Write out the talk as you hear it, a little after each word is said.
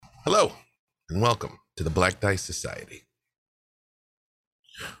Hello, and welcome to the Black Dice Society.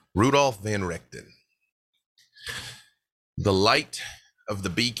 Rudolf Van Richten. The light of the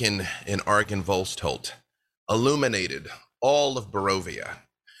beacon in Argynvost illuminated all of Barovia.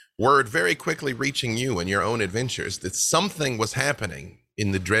 Word very quickly reaching you in your own adventures that something was happening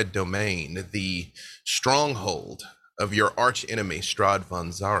in the Dread Domain, the stronghold of your archenemy Strahd von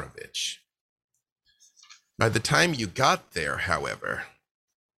Zarovich. By the time you got there, however,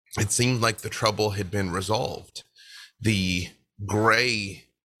 it seemed like the trouble had been resolved. The gray,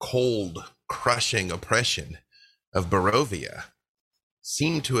 cold, crushing oppression of Barovia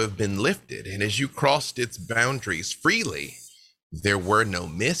seemed to have been lifted, and as you crossed its boundaries freely, there were no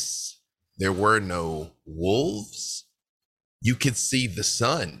mists, there were no wolves. You could see the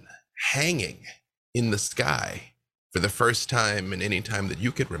sun hanging in the sky for the first time in any time that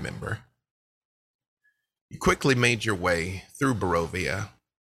you could remember. You quickly made your way through Barovia,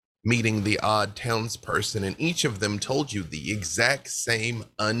 meeting the odd townsperson, and each of them told you the exact same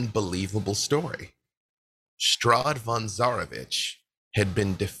unbelievable story. Strahd von Zarovich had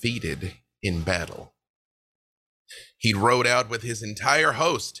been defeated in battle. He rode out with his entire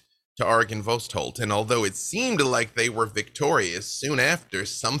host to Argynvost, and although it seemed like they were victorious, soon after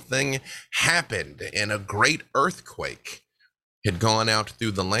something happened, and a great earthquake had gone out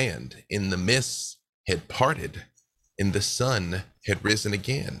through the land, and the mists had parted, and the sun had risen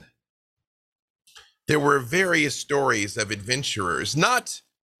again. There were various stories of adventurers, not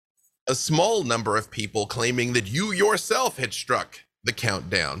a small number of people claiming that you yourself had struck the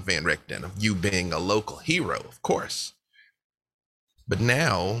countdown, Van Richten, of you being a local hero, of course. But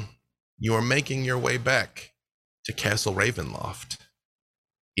now you are making your way back to Castle Ravenloft.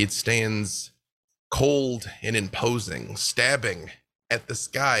 It stands cold and imposing, stabbing at the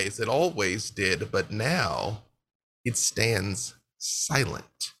sky as it always did, but now it stands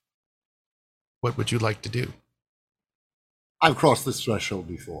silent. What would you like to do? I've crossed this threshold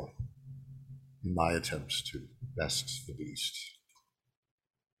before in my attempts to best the beast.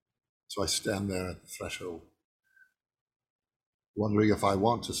 So I stand there at the threshold, wondering if I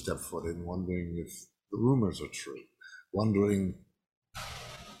want to step foot in, wondering if the rumors are true, wondering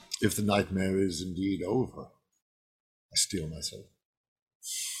if the nightmare is indeed over. I steel myself,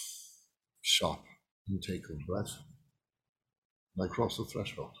 sharp intake of breath, and I cross the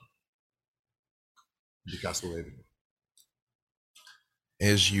threshold into Castle Ravenloft.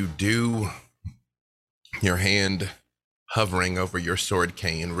 As you do, your hand hovering over your sword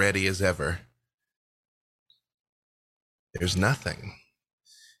cane, ready as ever, there's nothing.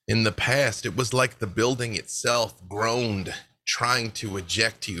 In the past, it was like the building itself groaned, trying to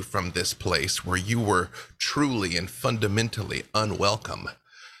eject you from this place where you were truly and fundamentally unwelcome.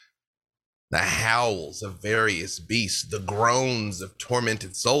 The howls of various beasts, the groans of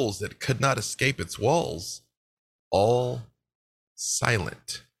tormented souls that could not escape its walls, all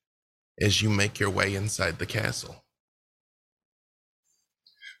silent as you make your way inside the castle.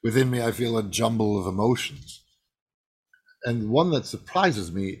 Within me, I feel a jumble of emotions. And one that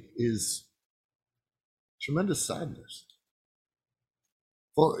surprises me is tremendous sadness.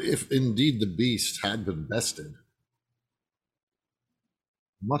 For if indeed the beast had been bested,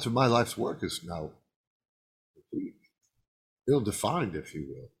 much of my life's work is now complete, ill-defined, if you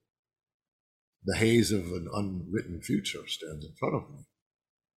will. The haze of an unwritten future stands in front of me,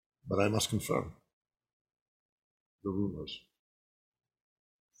 but I must confirm the rumors.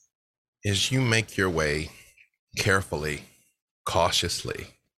 As you make your way carefully, cautiously,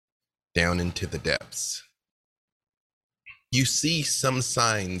 down into the depths, you see some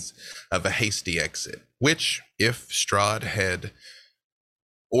signs of a hasty exit, which, if Strahd had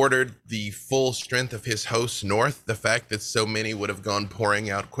ordered the full strength of his hosts north, the fact that so many would have gone pouring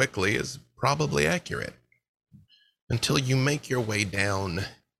out quickly is probably accurate. Until you make your way down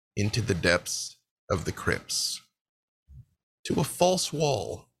into the depths of the crypts, to a false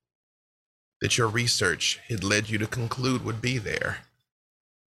wall that your research had led you to conclude would be there.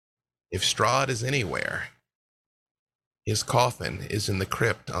 If Strahd is anywhere, his coffin is in the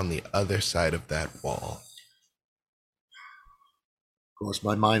crypt on the other side of that wall. Of course,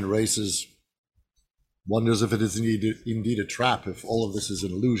 my mind races, wonders if it is indeed a trap, if all of this is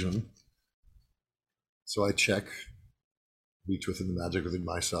an illusion. So I check, reach within the magic within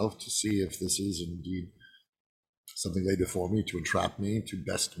myself to see if this is indeed something laid before me to entrap me, to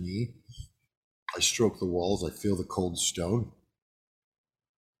best me. I stroke the walls, I feel the cold stone,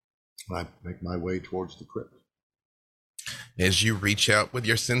 and I make my way towards the crypt. As you reach out with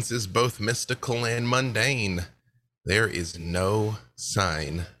your senses both mystical and mundane, there is no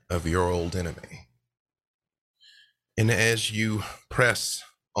sign of your old enemy. And as you press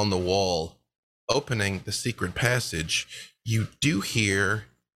on the wall, opening the secret passage, you do hear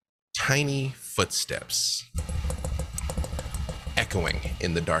tiny footsteps echoing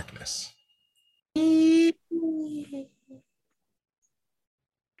in the darkness. And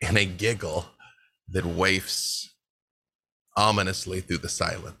a giggle that wafts ominously through the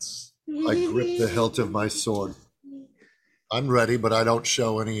silence. I grip the hilt of my sword. I'm ready, but I don't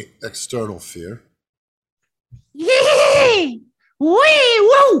show any external fear. Yee! Wee!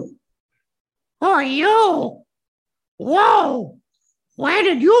 Woo! Who are you? Whoa! Where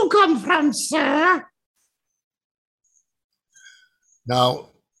did you come from, sir? Now,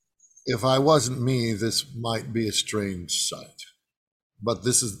 if I wasn't me, this might be a strange sight. But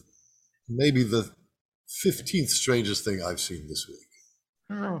this is maybe the 15th strangest thing I've seen this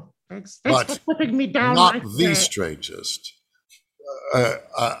week. Oh, thanks But for putting me down. Not like the that. strangest.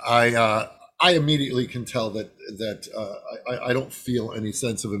 I immediately can tell that I don't feel any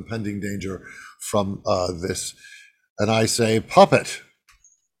sense of impending danger from this, and I say, Puppet,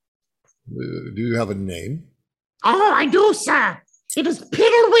 do you have a name? Oh, I do, sir. It is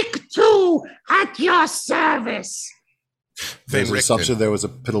Piddlewick 2 at your service. Van There's an Richten, assumption there was a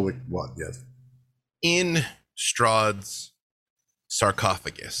Piddlewick one, yes. in Strahd's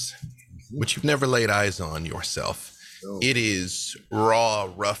sarcophagus, which you've never laid eyes on yourself, No. it is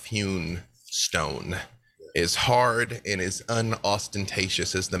raw, rough-hewn stone, as hard and as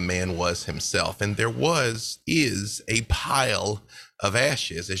unostentatious as the man was himself. And there is a pile of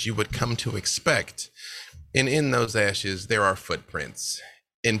ashes, as you would come to expect. And in those ashes, there are footprints,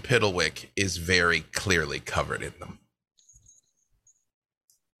 and Piddlewick is very clearly covered in them.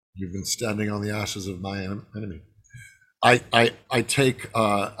 You've been standing on the ashes of my enemy. I take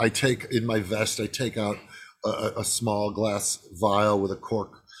in my vest, I take out a small glass vial with a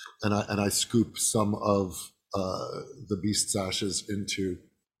cork, and I scoop some of the beast's ashes into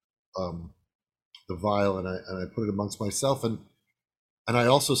the vial, and I put it amongst myself, and I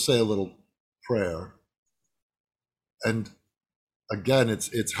also say a little prayer. And again,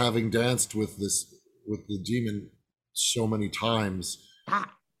 it's having danced with the demon so many times,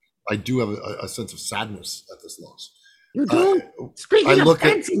 Ah, I do have a sense of sadness at this loss. you do? I Speaking of look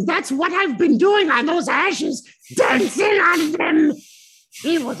at- dancing, that's what I've been doing on those ashes. Dancing on them.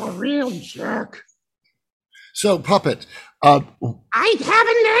 He was a real jerk. So, Puppet, I have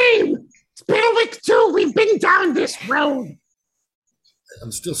a name. It's Piddlewick 2. We've been down this road.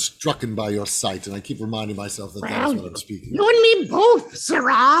 I'm still strucken by your sight, and I keep reminding myself that that's Well, what I'm speaking You of. and me both,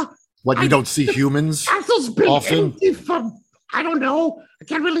 Sirrah. What, you don't see humans? Castle's been Often. empty for, I don't know. I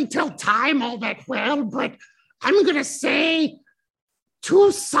can't really tell time all that well, but I'm going to say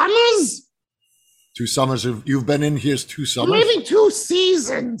 2 summers, 2 summers, you've been in here 2 summers? maybe 2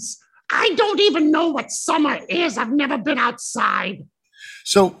 seasons. I don't even know what summer is. I've never been outside.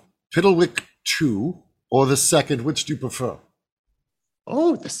 So, Piddlewick 2 or the second, which do you prefer?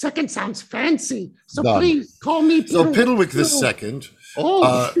 Oh, the second sounds fancy. So Done. please call me So, Piddlewick the 2. second.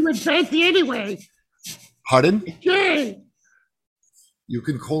 Oh, you went fancy anyway. Pardon? Yay. You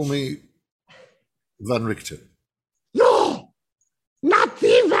can call me Van Richten. No, not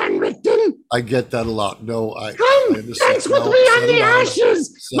the Van Richten. I get that a lot. No, I Come, understand. dance with No, me on settle the down.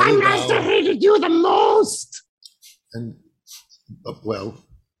 ashes. My Settle master down. hated you the most. And, well,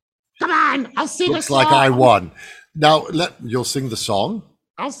 Come on, I'll sing looks a like song. I won. Now, you'll sing the song?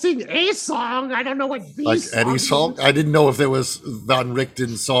 I'll sing a song. I don't know what the Like any song? I didn't know if there was Van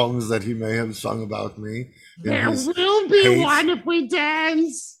Richten songs that he may have sung about me. in There his will be hate. one if we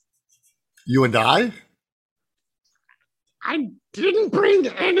dance. You and I? I didn't bring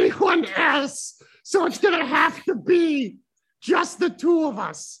anyone else, so it's gonna have to be just the 2 of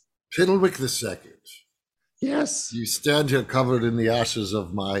us. Piddlewick the second. Yes. You stand here covered in the ashes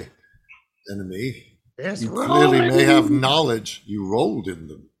of my enemy. Yes. You clearly may have rolling. knowledge. You rolled in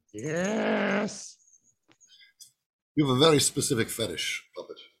them. Yes. You have a very specific fetish,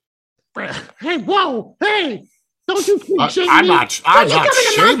 Puppet. Well, hey, whoa, hey! Don't you shame I'm me. not Don't you come into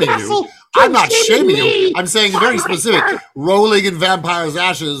my shaming castle. you. I'm Don't not shame shaming you. me. I'm saying Oh very my specific. God. Rolling in vampires'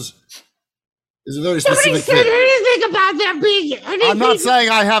 ashes is a very Nobody specific said thing. anything about there being anything. I'm not saying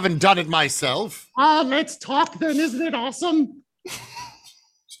I haven't done it myself. Oh, let's talk then. Isn't it awesome?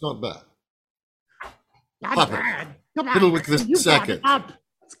 It's not bad. Not Puppet. bad. Come on. Piddlewick the you brought it second. up.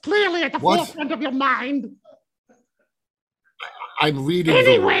 It's clearly at the What? forefront of your mind. I'm reading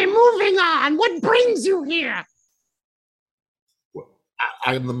Anyway, moving on. What brings you here?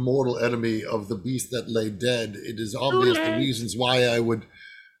 I am the mortal enemy of the beast that lay dead. It is obvious the late. reasons why I would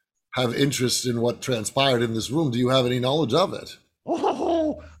have interest in what transpired in this room. Do you have any knowledge of it? Oh,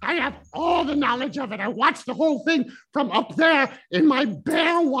 Oh, I have all the knowledge of it. I watched the whole thing from up there in my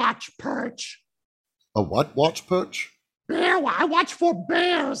bear watch perch. A what watch perch? I watch for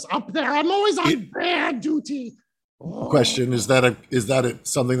bears up there. I'm always on bear duty. Oh, Question: Is that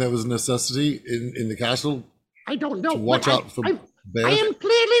something that was a necessity in the castle? I don't know. To watch but out for I bears. am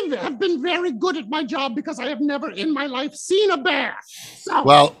clearly have been very good at my job because I have never in my life seen a bear. So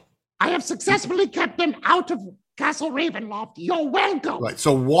Well, I have successfully kept them out of Castle Ravenloft. You're welcome. right.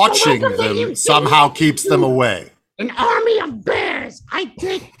 So watching welcome that you them somehow keeps them away. An army of bears. I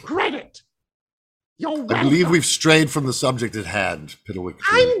take credit. You're welcome. I believe we've strayed from the subject at hand, Piddlewick.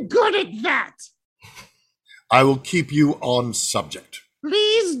 I'm good at that. I will keep you on subject.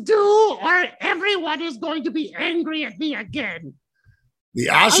 Please do, or everyone is going to be angry at me again. The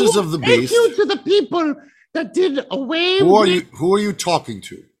ashes of the Thank beast. you to the people that did away Who are with... Who are you talking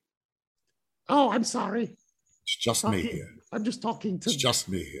to? Oh, I'm sorry. It's just me here. I'm just talking to... It's just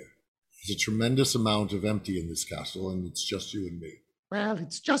me here. There's a tremendous amount of empty in this castle, and it's just you and me. Well,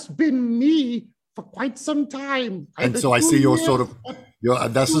 it's just been me for quite some time. And so I see you're sort of,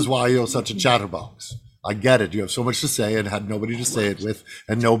 this is why you're such a chatterbox. I get it. You have so much to say and had nobody to say it with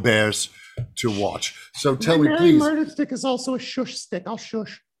and no bears to watch. So tell me, please. My murder stick is also a shush stick. I'll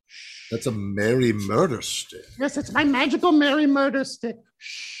shush. That's a merry murder stick. Yes, it's my magical merry murder stick.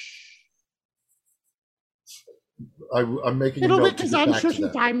 I'm making Piddlewick a note is to on get back to shushing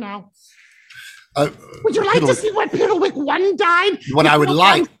that. time now. Would you like to Piddlewick, see what Piddlewick 1 died? What I would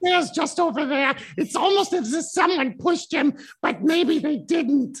like. There's just over there. It's almost as if someone pushed him, but maybe they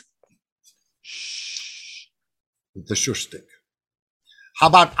didn't. Shh. The shush stick. How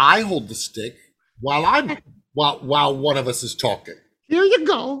about I hold the stick while one of us is talking? Here you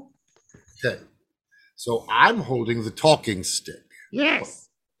go. Okay. So I'm holding the talking stick. Yes.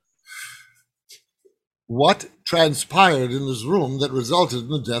 What transpired in this room that resulted in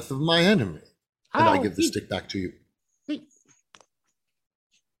the death of my enemy? And I give the stick back to you.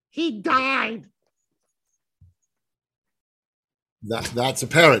 He died. That's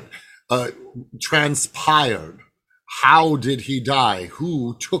apparent. Transpired. How did he die?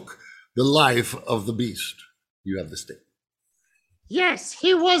 Who took the life of the beast? You have the stick. Yes,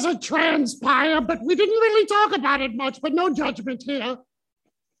 he was a transpire, but we didn't really talk about it much, but no judgment here.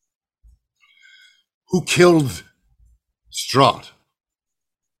 Who killed Strahd?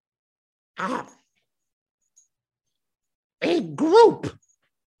 A group.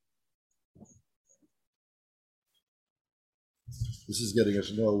 This is getting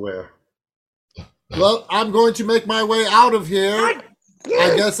us nowhere. Well, I'm going to make my way out of here.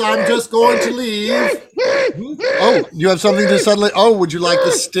 I guess I'm just going to leave. Oh, you have something to suddenly... Oh, would you like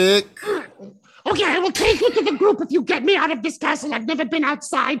the stick? Okay, I will take you to the group if you get me out of this castle. I've never been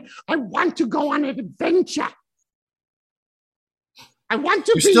outside. I want to go on an adventure. I want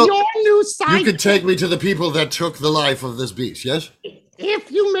to be your new sidekick. You can take me to the people that took the life of this beast, yes?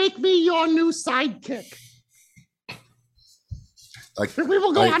 If you make me your new sidekick. We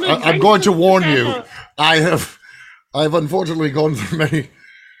will go on an adventure. I'm going to warn you. together. I've unfortunately gone through many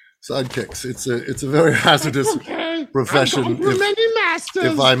sidekicks. It's a very hazardous profession. I've gone through many masters.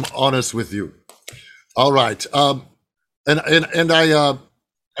 If I'm honest with you. All right. And I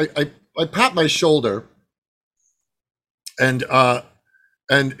pat my shoulder and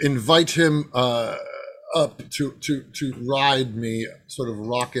invite him up to ride me, sort of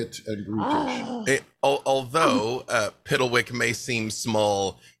rocket and brutish. Although Piddlewick may seem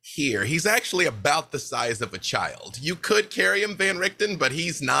small here, he's actually about the size of a child. You could carry him, Van Richten, but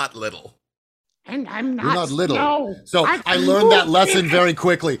he's not little. And I'm not. You're not little. No, So I learned that lesson very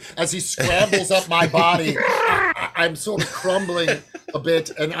quickly. As he scrambles up my body, I'm sort of crumbling a bit,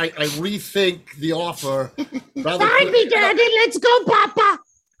 and I rethink the offer. Find me, Daddy. Let's go, Papa.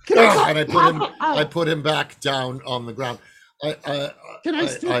 And I put him back down on the ground. Can I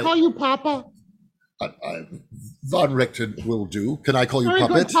still call you Papa? Von Richten will do. Can I call you Very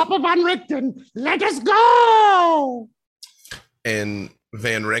Puppet? good, Papa Von Richten. Let us go. And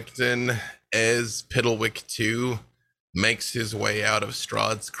Van Richten, as Piddlewick 2 makes his way out of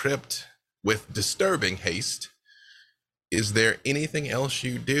Strahd's crypt with disturbing haste, is there anything else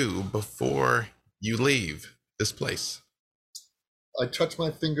you do before you leave this place? I touch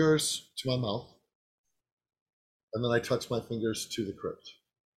my fingers to my mouth, and then I touch my fingers to the crypt.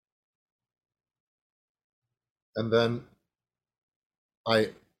 And then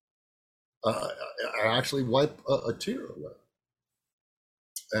I actually wipe a tear away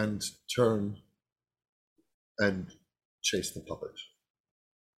and turn and chase the puppet.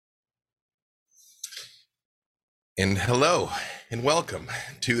 And hello, and welcome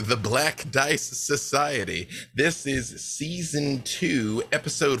to the Black Dice Society. This is Season 2,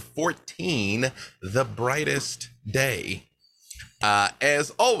 Episode 14, The Brightest Day.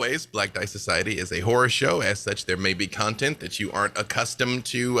 As always, Black Dice Society is a horror show. As such, there may be content that you aren't accustomed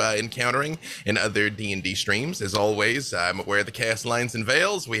to encountering in other D&D streams. As always, I'm aware of the cast lines and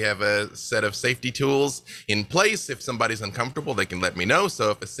veils. We have a set of safety tools in place. If somebody's uncomfortable, they can let me know. So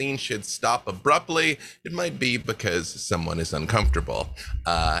if a scene should stop abruptly, it might be because someone is uncomfortable.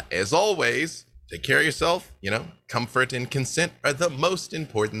 As always, take care of yourself. Comfort and consent are the most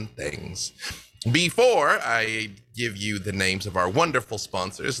important things. Before I give you the names of our wonderful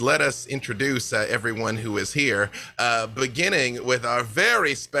sponsors, let us introduce everyone who is here, beginning with our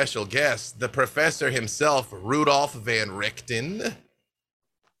very special guest, the professor himself, Rudolph Van Richten.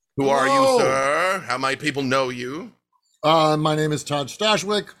 Who are you, sir? How might people know you? My name is Todd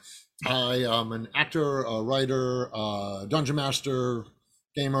Stashwick. I am an actor, a writer, dungeon master,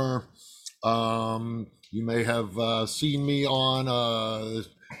 gamer. You may have seen me on a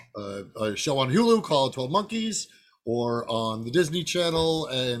show on Hulu called 12 Monkeys, or on the Disney Channel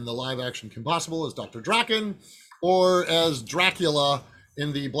in the live action Kim Possible as Dr. Draken, or as Dracula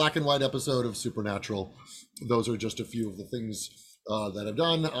in the black and white episode of Supernatural. Those are just a few of the things that I've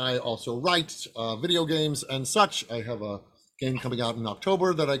done. I also write video games and such. I have a game coming out in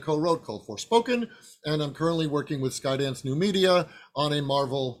October that I co-wrote called Forspoken, and I'm currently working with Skydance New Media on a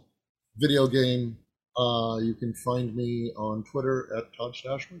Marvel video game. You can find me on Twitter at Todd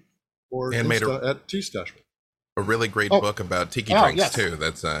Stashwick or at T Stashwick. A really great book about tiki drinks too.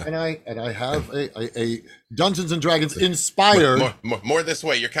 That's and I have a Dungeons and Dragons inspired. More this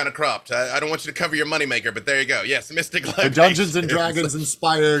way. You're kind of cropped. I don't want you to cover your moneymaker, but there you go. Yes, Mystic Libations. A Dungeons and Dragons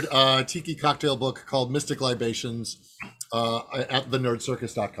inspired tiki cocktail book called Mystic Libations at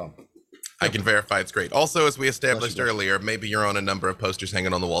thenerdcircus.com. I can verify it's great. Also, as we established earlier, maybe you're on a number of posters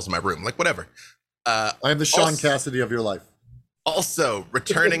hanging on the walls of my room, like whatever. I am the Sean Cassidy of your life. Also,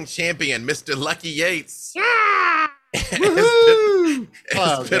 returning champion, Mr. Lucky Yates. Yeah! As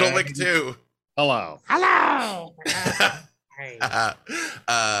Piddlewick too. Hello.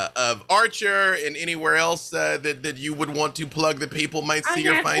 Of Archer and anywhere else that you would want to plug that people might see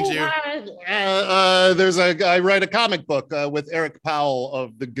or find you. I write a comic book with Eric Powell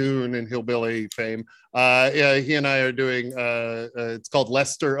of the Goon and Hillbilly fame. He and I are doing it's called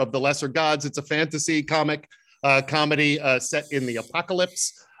Lester of the Lesser Gods. It's a fantasy comedy set in the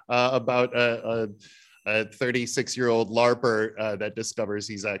apocalypse about a 36-year-old LARPer that discovers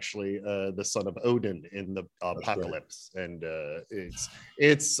he's actually the son of Odin in the apocalypse. And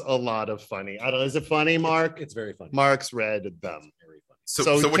it's a lot of funny. I don't know, is it funny, Mark? It's very funny. Mark's read them. Very funny.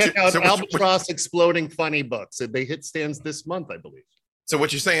 So check out Albatross Exploding Funny Books. They hit stands this month, I believe. So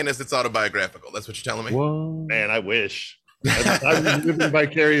what you're saying is it's autobiographical. That's what you're telling me? Whoa. Man, I wish. I'm living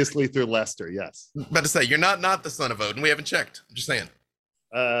vicariously through Lester, yes. About to say, you're not the son of Odin. We haven't checked. I'm just saying.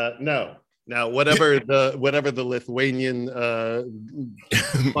 No. Now, whatever the Lithuanian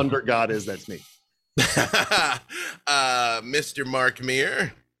thunder god is, that's me. Mr. Mark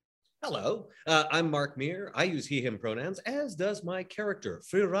Meir. Hello, I'm Mark Meir. I use he, him pronouns, as does my character,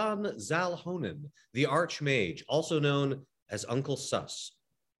 Firan Zalhonen, the Archmage, also known as Uncle Sus.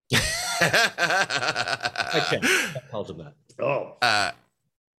 I can't. I called him that. Oh.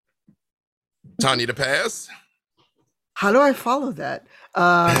 Tanya DePaz. How do I follow that?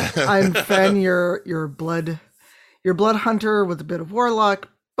 I'm Fen, your blood hunter with a bit of warlock.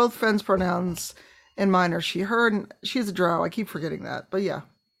 Both Fen's pronouns and mine are she, her, and she's a drow. I keep forgetting that, but yeah.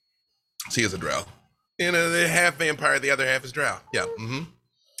 She is a drow. The half vampire, the other half is drow. Yeah.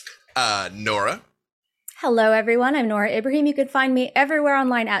 Mm-hmm. Nora. Hello, everyone. I'm Nora Ibrahim. You could find me everywhere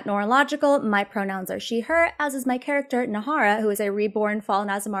online at Noralogical. My pronouns are she, her, as is my character, Nahara, who is a reborn Fallen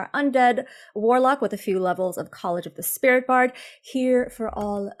Azamar undead warlock with a few levels of College of the Spirit Bard, here for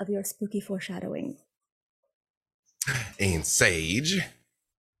all of your spooky foreshadowing. And Sage.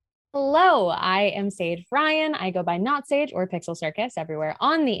 Hello, I am Sage Ryan. I go by Not Sage or Pixel Circus everywhere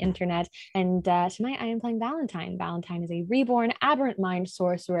on the internet. And tonight I am playing Valentine. Valentine is a reborn aberrant mind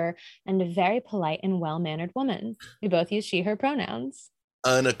sorcerer and a very polite and well-mannered woman. We both use she, her pronouns.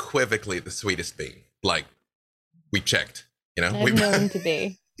 Unequivocally the sweetest being. Like, we checked, I've known to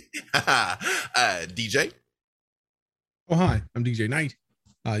be. DJ. Oh, hi, I'm DJ Knight.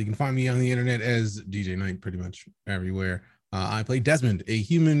 You can find me on the internet as DJ Knight pretty much everywhere. I play Desmond, a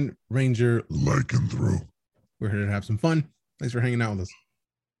human ranger lycanthrope. We're here to have some fun. Thanks for hanging out with us.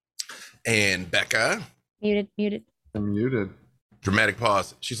 And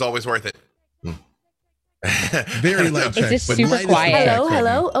Very light It's check. just but super light as quiet. check Hello, right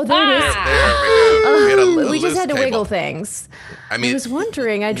hello. now. Oh, there it is. We had a We just loose had to table. wiggle things. I mean, I was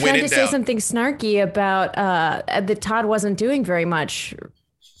wondering. I when tried in to say doubt. something snarky about that Todd wasn't doing very much.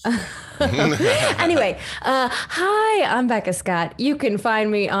 Anyway, hi, I'm Becca Scott. You can find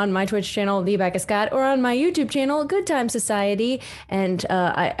me on my Twitch channel, The Becca Scott, or on my YouTube channel, Good Time Society. And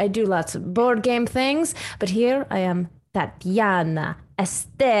I do lots of board game things. But here I am, Tatiana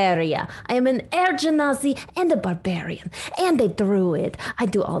Asteria. I am an air genasi and a barbarian and a druid. I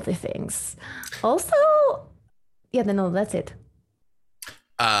do all the things. Also, yeah, no, that's it.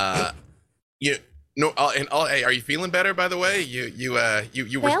 You no, hey, are you feeling better? By the way, you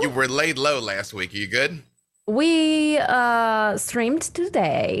were laid low last week. Are you good? We streamed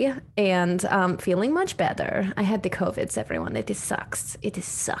today and feeling much better. I had the COVIDs, everyone. It sucks. It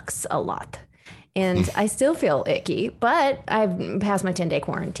sucks a lot. And I still feel icky, but I've passed my 10-day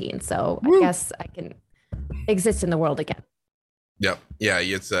quarantine, so I guess I can exist in the world again. Yep. Yeah,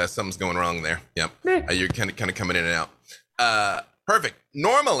 it's something's going wrong there. Yep. You're kind of coming in and out. Perfect.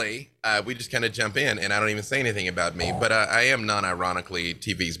 Normally, we just kind of jump in, and I don't even say anything about me, but I am non-ironically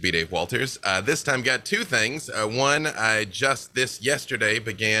TV's B. Dave Walters. This time got two things. One, I just yesterday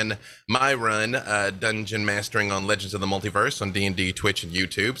began my run dungeon mastering on Legends of the Multiverse on D&D, Twitch, and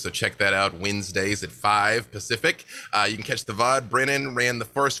YouTube, so check that out Wednesdays at 5 Pacific. You can catch the VOD. Brennan ran the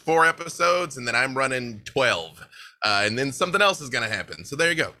first 4 episodes, and then I'm running 12. And then something else is going to happen. So there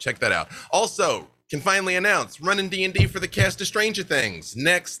you go. Check that out. Also, can finally announce running D&D for the cast of Stranger Things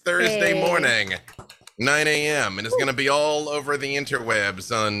next Thursday morning, 9 a.m. And it's going to be all over the interwebs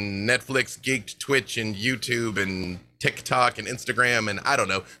on Netflix, Geeked, Twitch, and YouTube, and TikTok, and Instagram, and I don't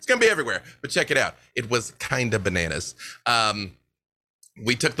know. It's going to be everywhere, but check it out. It was kind of bananas.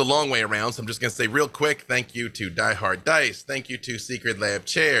 We took the long way around, so I'm just going to say real quick, thank you to Die Hard Dice, thank you to Secret Lab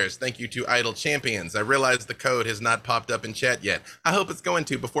Chairs, thank you to Idle Champions. I realize the code has not popped up in chat yet. I hope it's going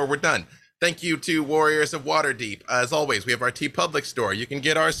to before we're done. Thank you to Warriors of Waterdeep. As always, we have our TeePublic store. You can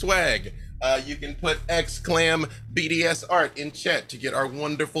get our swag. You can put exclam BDS art in chat to get our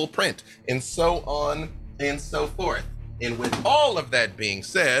wonderful print, and so on and so forth. And with all of that being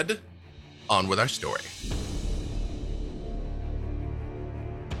said, on with our story.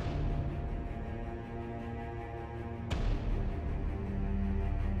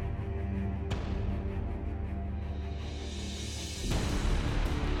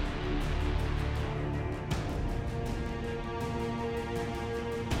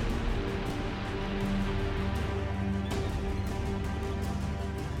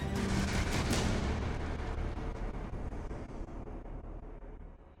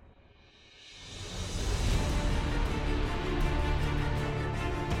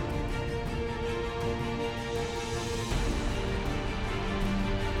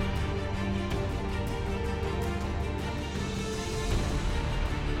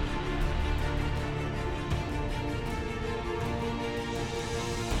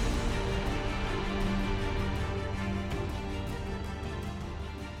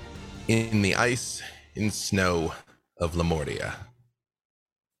 In the ice and snow of Lamortia,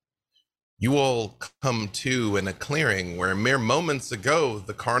 you all come to in a clearing where mere moments ago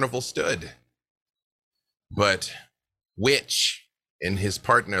the carnival stood. But Witch and his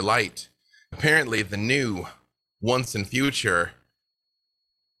partner Light, apparently the new, once and future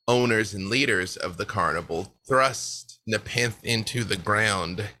owners and leaders of the carnival, thrust Nepenthe into the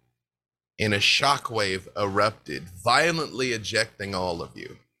ground, and a shockwave erupted, violently ejecting all of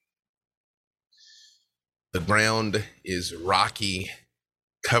you. The ground is rocky,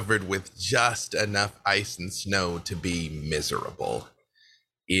 covered with just enough ice and snow to be miserable.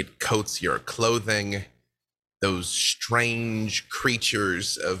 It coats your clothing. Those strange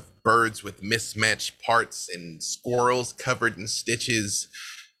creatures of birds with mismatched parts and squirrels covered in stitches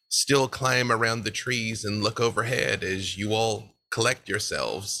still climb around the trees and look overhead as you all collect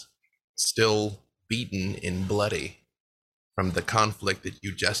yourselves, still beaten and bloody from the conflict that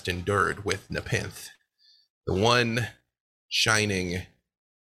you just endured with Nepenthe. The one shining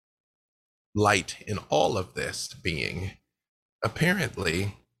light in all of this being,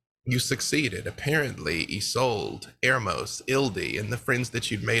 apparently, you succeeded. Apparently, Isolde, Ermos, Ildi, and the friends that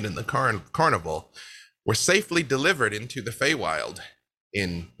you'd made in the carnival were safely delivered into the Feywild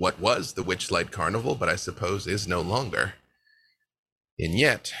in what was the Witchlight Carnival, but I suppose is no longer. And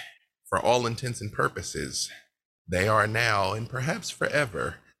yet, for all intents and purposes, they are now, and perhaps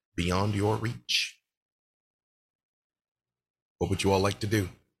forever, beyond your reach. What would you all like to do?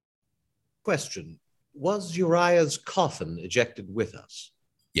 Question. Was Uriah's coffin ejected with us?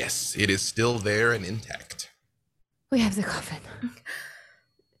 Yes, it is still there and intact. We have the coffin.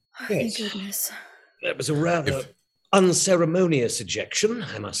 Oh, thank goodness. That was a rather unceremonious ejection,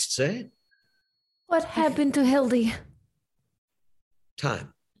 I must say. What happened to Hildy?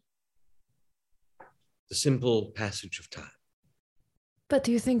 Time. The simple passage of time. But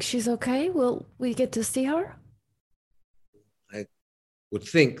do you think she's okay? Will we get to see her? I would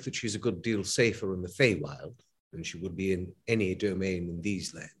think that she's a good deal safer in the Feywild than she would be in any domain in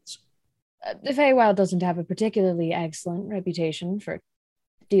these lands. The Feywild doesn't have a particularly excellent reputation for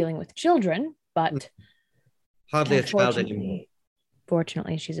dealing with children, but hardly a child anymore.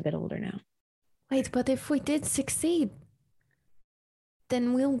 Fortunately, she's a bit older now. Wait, but if we did succeed,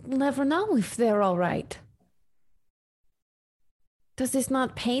 then we'll never know if they're all right. Does this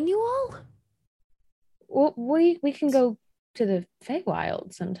not pain you all? Well, we can go to the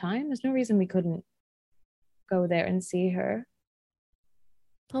Feywild sometime. There's no reason we couldn't go there and see her.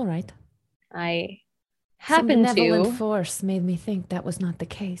 All right. I Some happen benevolent to force made me think that was not the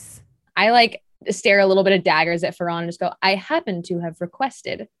case. I stare a little bit of daggers at Ferran and just go, I happen to have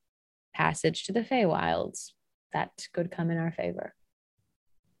requested passage to the Feywilds. That could come in our favor.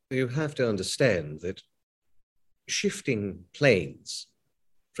 You have to understand that shifting planes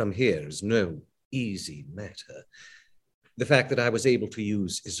from here is no easy matter. The fact that I was able to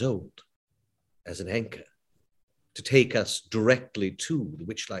use Isolde as an anchor to take us directly to the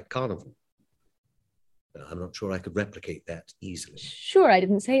Witchlight Carnival, I'm not sure I could replicate that easily. Sure, I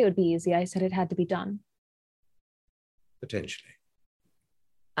didn't say it would be easy. I said it had to be done. Potentially.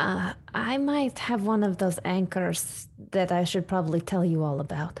 I might have one of those anchors that I should probably tell you all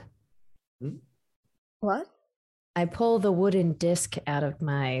about. What? I pull the wooden disc out of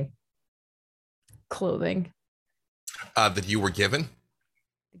my clothing. That you were given?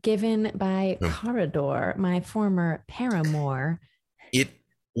 Given by Corridor, my former paramour. It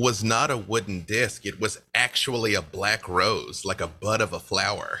was not a wooden disc. It was actually a black rose, like a bud of a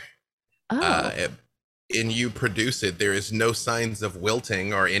flower. Oh. And you produce it. There is no signs of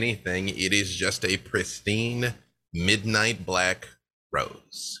wilting or anything. It is just a pristine midnight black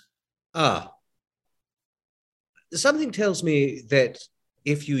rose. Ah. Something tells me that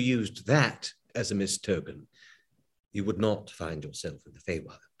if you used that as a mist token, you would not find yourself in the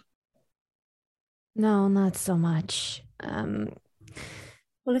Feywild. No, not so much.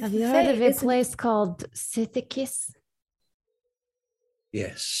 Well, if have the you heard Fae of a isn't- place called Sithikis?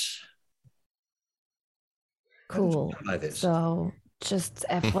 Yes. Cool. Try this. So, just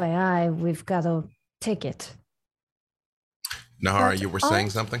FYI, we've got a ticket. Nahara, But you were saying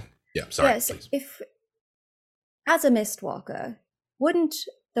also- something? Yeah, sorry. Yes, Please. if as a Mistwalker, wouldn't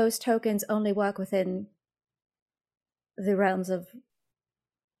those tokens only work within the realms of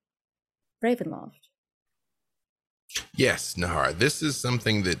Ravenloft? Yes, Nahara, this is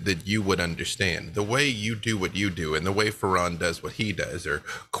something that you would understand. The way you do what you do and the way Ferran does what he does are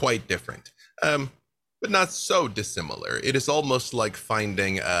quite different, but not so dissimilar. It is almost like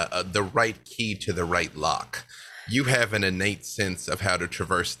finding the right key to the right lock. You have an innate sense of how to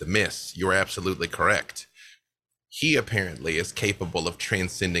traverse the mists. You're absolutely correct. He apparently is capable of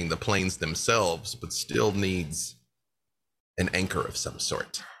transcending the planes themselves, but still needs an anchor of some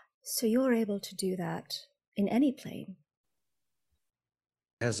sort. So you're able to do that in any plane.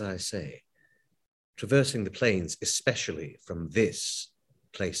 As I say, traversing the plains, especially from this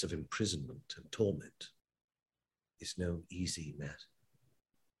place of imprisonment and torment, is no easy matter.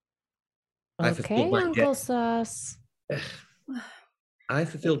 I Okay, fulfilled my Uncle debt. Sauce. I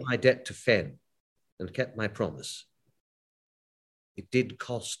fulfilled my debt to Fen and kept my promise. It did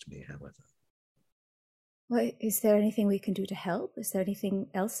cost me, however. Well, is there anything we can do to help? Is there anything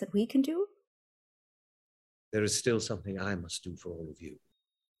else that we can do? There is still something I must do for all of you.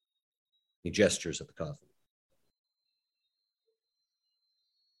 He gestures at the coffin.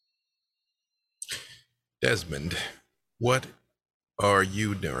 Desmond, what are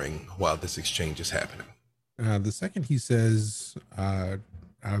you doing while this exchange is happening? The second he says,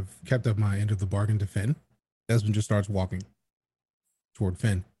 I've kept up my end of the bargain to Finn, Desmond just starts walking toward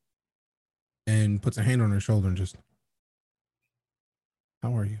Finn and puts a hand on her shoulder and just,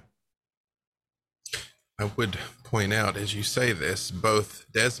 how are you? I would point out, as you say this, both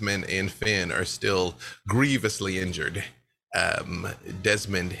Desmond and Finn are still grievously injured.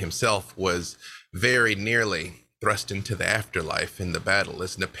 Desmond himself was very nearly thrust into the afterlife in the battle,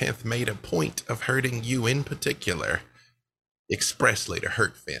 as Nepenthe made a point of hurting you in particular, expressly to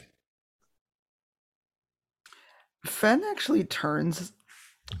hurt Finn. Fen actually turns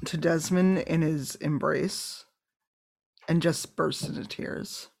to Desmond in his embrace and just bursts into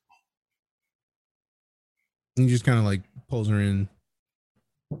tears. And he just kind of like pulls her in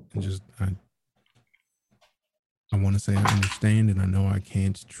and just, I want to say I understand, and I know I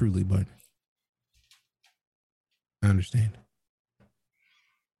can't truly, but I understand.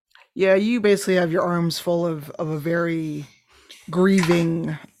 Yeah, you basically have your arms full of a very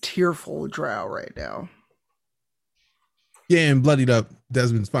grieving, tearful drow right now. Yeah, and bloodied up.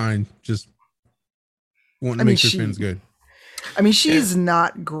 Desmond's fine. Just wanting to make sure Finn's good. I mean, she's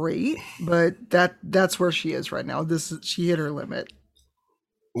not great, but that's where she is right now. She hit her limit.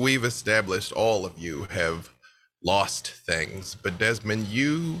 We've established all of you have lost things, but Desmond,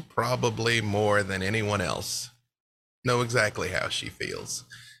 you probably more than anyone else know exactly how she feels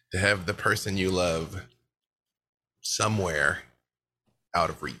to have the person you love somewhere out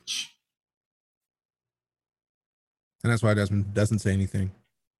of reach. And that's why Desmond doesn't say anything.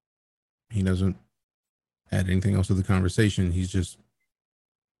 He doesn't add anything else to the conversation. He's just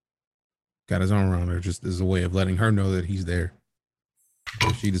got his arm around her, just as a way of letting her know that he's there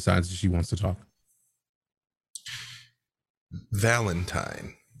if she decides that she wants to talk.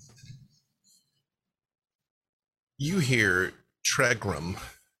 Valentine, you hear Tregram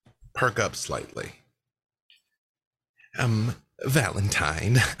perk up slightly.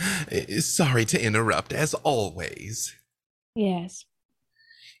 Valentine, sorry to interrupt, as always. Yes.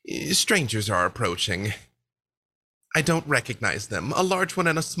 Strangers are approaching. I don't recognize them, a large one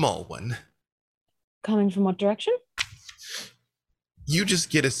and a small one. Coming from what direction? You just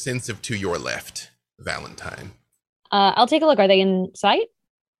get a sense of to your left, Valentine. I'll take a look. Are they in sight?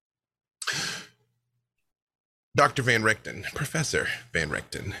 Dr. Van Richten, Professor Van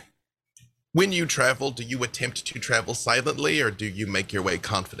Richten, when you travel, do you attempt to travel silently or do you make your way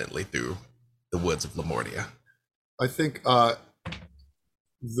confidently through the woods of Lamortia? I think the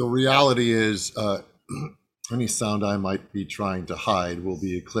reality is any sound I might be trying to hide will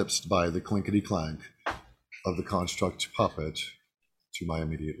be eclipsed by the clinkety-clank of the construct puppet to my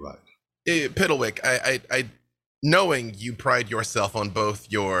immediate right. Piddlewick, I knowing you pride yourself on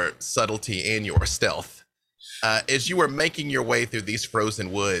both your subtlety and your stealth, as you are making your way through these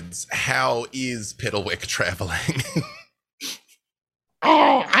frozen woods, how is Piddlewick traveling?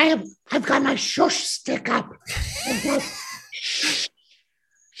 Oh, I've got my shush stick up. Shh,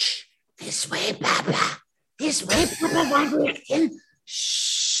 shh, this way, Papa. This way, Papa Van Richten.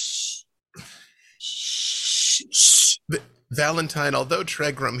 Shh. Shh. Shh. Valentine, although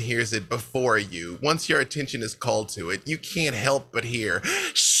Tregram hears it before you, once your attention is called to it, you can't help but hear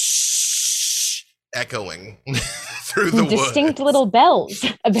shh echoing through the distinct woods. Little bells,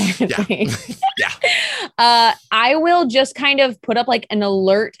 apparently. Yeah. I will just kind of put up like an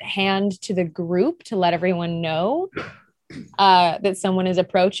alert hand to the group to let everyone know that someone is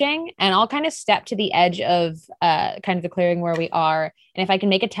approaching, and I'll kind of step to the edge of kind of the clearing where we are, and if I can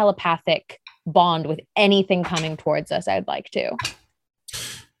make a telepathic bond with anything coming towards us, I'd like to.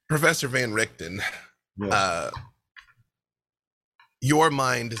 Professor Van Richten, your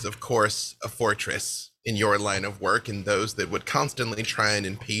mind is, of course, a fortress in your line of work and those that would constantly try and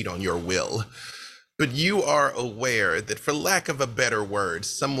impede on your will. But you are aware that, for lack of a better word,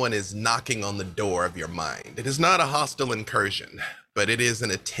 someone is knocking on the door of your mind. It is not a hostile incursion, but it is an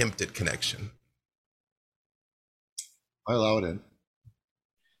attempted connection. I allow it in.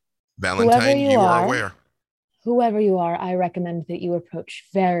 Valentine, you are aware. Whoever you are, I recommend that you approach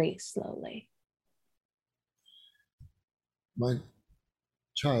very slowly. My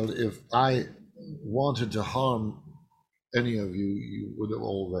child, if I wanted to harm any of you, you would have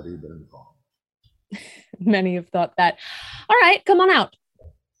already been harmed. Many have thought that. All right, come on out.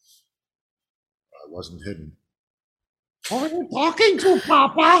 I wasn't hidden. What are you talking to,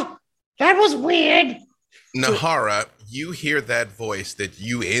 Papa? That was weird. Nahara, you hear that voice that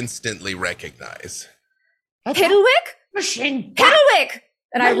you instantly recognize. Piddlewick? Machine. Piddlewick!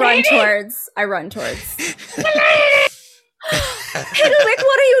 And I run towards. Piddlewick,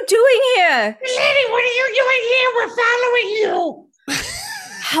 what are you doing here? Lady, what are you doing here? We're following you.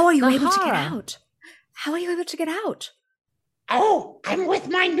 How are you able to get out? How are you able to get out? Oh, I'm with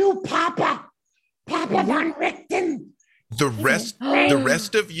my new Papa. Papa Van Richten. The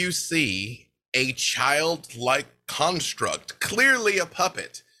rest of you see a childlike construct, clearly a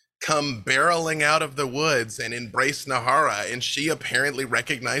puppet, come barreling out of the woods and embrace Nahara, and she apparently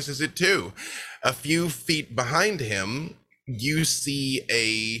recognizes it too. A few feet behind him, you see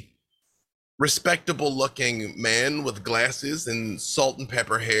a respectable looking man with glasses and salt and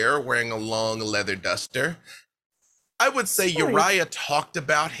pepper hair wearing a long leather duster. I would say Uriah talked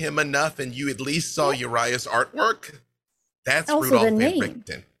about him enough and you at least saw Uriah's artwork. That's Also Rudolph the Van name.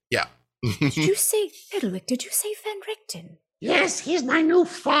 Richten. Yeah. Did you say Piddlewick? Did you say Van Richten? Yes, he's my new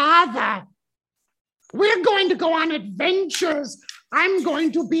father. We're going to go on adventures. I'm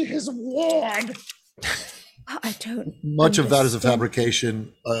going to be his ward. I don't. Much of that is a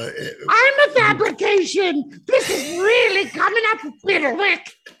fabrication. I'm a fabrication. This is really coming up, Bitterwick.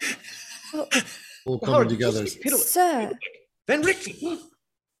 All coming together. Sir. Van Richten.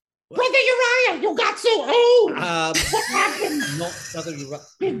 Brother Uriah, you got so old. What happened? Not Brother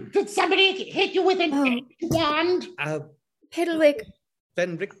Uriah. Did somebody hit you with an wand? Piddlewick.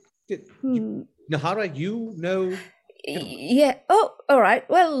 Van Richten. Nahara, you know. Yeah. Oh, all right.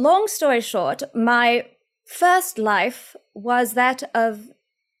 Well, long story short, my first life was that of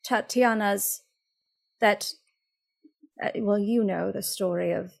Tatiana's. Well, you know the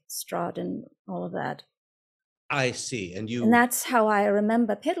story of Strahd and all of that. I see. And you. And that's how I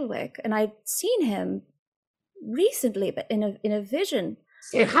remember Piddlewick. And I'd seen him recently, but in a vision.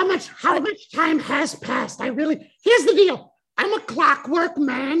 Say, how much time has passed? Here's the deal. I'm a clockwork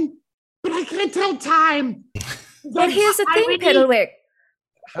man, but I can't tell time. But here's the thing, Piddlewick.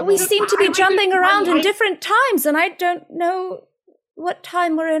 We seem to be jumping around in different times, and I don't know what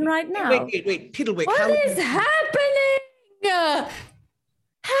time we're in right now. Wait, Piddlewick. What is happening?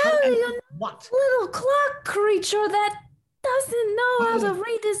 How are you what? Little clock creature that doesn't know how to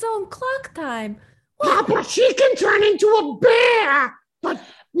read his own clock time. Papa, she can turn into a bear. But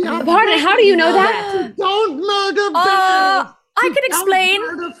Pardon, how do you know that? Don't murder bears. I can explain.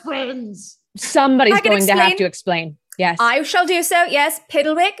 Don't murder friends. Somebody's going to have to explain. Yes. I shall do so. Yes,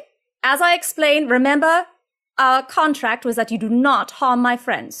 Piddlewick. As I explained, remember, our contract was that you do not harm my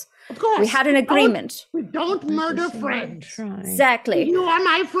friends. Of course. We had an agreement. We don't murder friends. Exactly. You are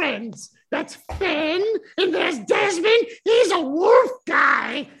my friends. That's Fenn, and there's Desmond. He's a wolf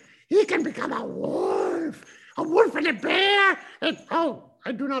guy. He can become a wolf and a bear. And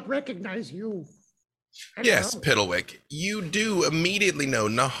I do not recognize you. Yes, Piddlewick, you do immediately know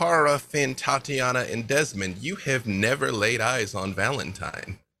Nahara, Finn, Tatiana, and Desmond. You have never laid eyes on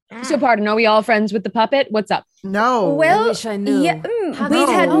Valentine. So, pardon, are we all friends with the puppet? What's up? No. Well, I wish I knew. Yeah, we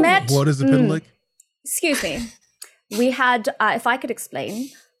had met. What is a Piddlewick? Excuse me. We had, if I could explain,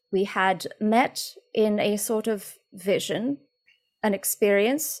 we had met in a sort of vision, an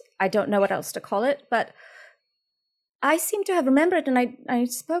experience. I don't know what else to call it, but I seem to have remembered, and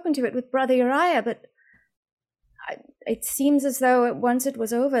I'd spoken to it with Brother Uriah, but it seems as though once it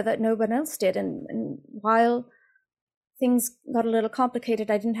was over that no one else did. And while things got a little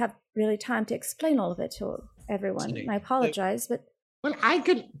complicated, I didn't have really time to explain all of it to everyone. I apologize, but... Well,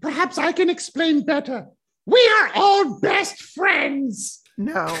 perhaps I can explain better. We are all best friends.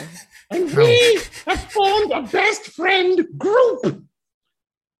 No. And we have formed a best friend group.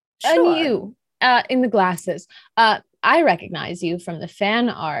 And you, in the glasses, I recognize you from the fan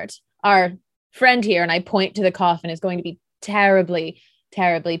art. Our friend here, and I point to the coffin, is going to be terribly,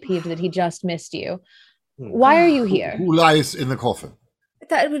 terribly peeved that he just missed you. Why are you here? Who lies in the coffin?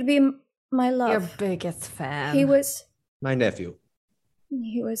 That would be my love. Your biggest fan. He was... My nephew.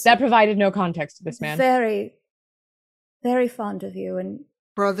 He was... That provided no context to this man. Very, very fond of you, and...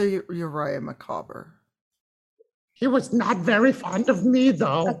 Brother Uriah Macabre. He was not very fond of me,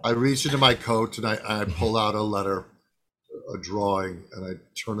 though. I reach into my coat and I pull out a letter, a drawing, and I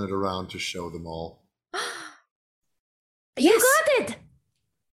turn it around to show them all. Yes. You got it!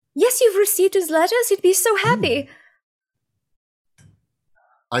 Yes, you've received his letters. He'd be so happy.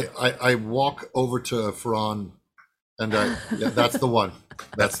 I walk over to Fran, and that's the one.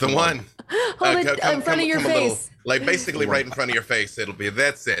 That's the one. Hold it in front of your face. Like basically right in front of your face. It'll be,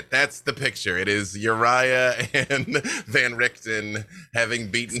 that's it. That's the picture. It is Uriah and Van Richten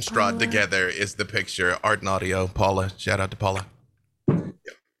having beaten Strahd together is the picture. Art and audio. Paula. Shout out to Paula.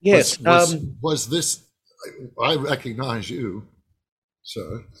 Yes. Was this, I recognize you,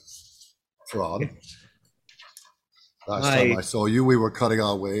 sir. Fran. Last time I saw you, we were cutting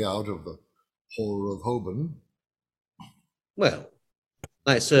our way out of the horror of Hoban. Well,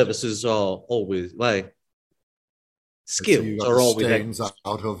 my services are always, my skills you got are the always stains out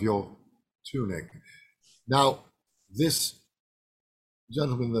of your tunic. Now, this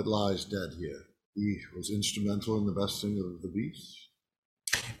gentleman that lies dead here, he was instrumental in the besting of the beast?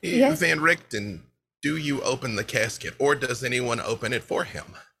 Yes. Van Richten, do you open the casket, or does anyone open it for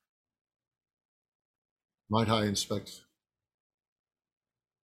him? Might I inspect?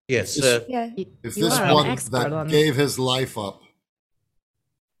 Yes, Yeah. If You this are an one expert that on gave his life up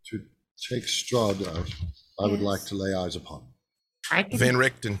to take Strahd out, I would Yes. like to lay eyes upon. Van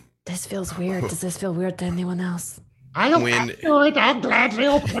Richten, This feels weird. Does this feel weird to anyone else? I'll When- do it. I'll gladly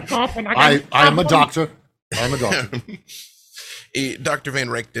open the coffin. I'm a doctor. I'm a doctor. Dr. Van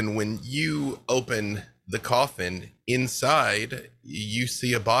Richten, when you open the coffin, inside you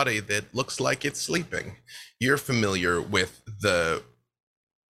see a body that looks like it's sleeping. You're familiar with the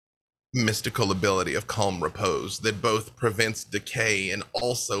mystical ability of calm repose that both prevents decay and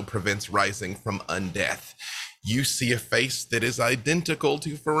also prevents rising from undeath. You see a face that is identical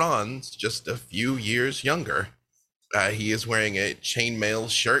to Ferran's, just a few years younger. He is wearing a chainmail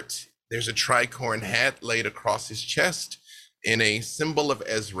shirt. There's a tricorn hat laid across his chest, and a symbol of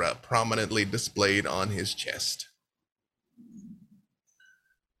Ezra prominently displayed on his chest.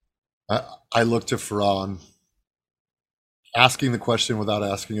 I look to Ferran, asking the question without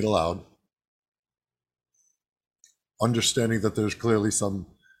asking it aloud, understanding that there's clearly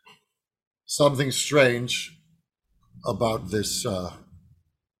something strange about this,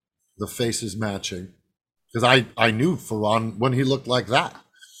 the faces matching, because I knew Ferran when he looked like that.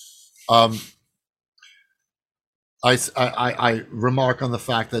 I remark on the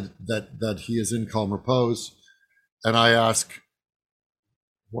fact that he is in calm repose, and I ask,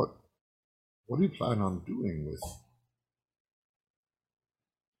 what do you plan on doing with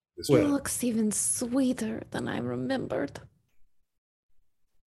this? He looks even sweeter than I remembered.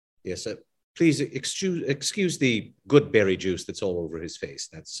 Yes, sir. Please excuse the good berry juice that's all over his face.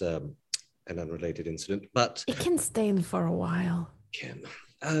 That's an unrelated incident, but it can stain for a while.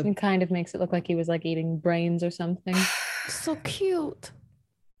 It kind of makes it look like he was like eating brains or something. So cute.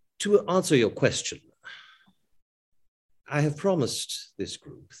 To answer your question, I have promised this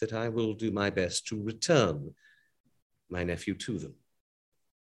group that I will do my best to return my nephew to them.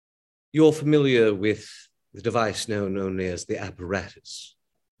 You're familiar with the device known only as the apparatus.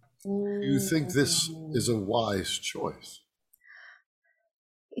 Do you think this is a wise choice?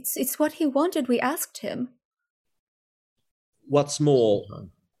 It's what he wanted. We asked him. What's more,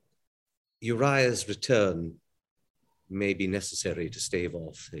 Uriah's return may be necessary to stave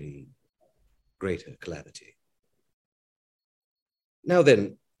off a greater calamity. Now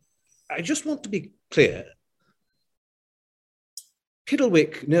then, I just want to be clear.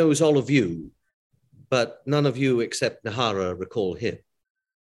 Piddlewick knows all of you, but none of you except Nahara recall him.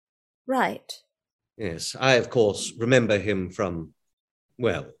 Right. Yes, I, of course, remember him from,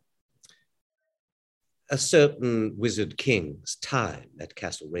 well, a certain wizard king's time at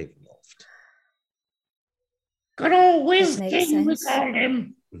Castle Ravenloft. Good old Wiz That makes King, we sense. called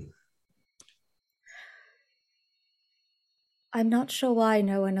him. I'm not sure why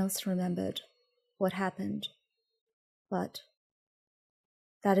no one else remembered what happened, but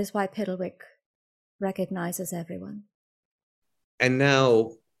that is why Piddlewick recognizes everyone. And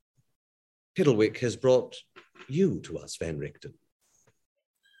now Piddlewick has brought you to us, Van Richten.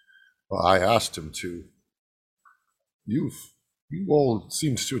 Well, I asked him to. You all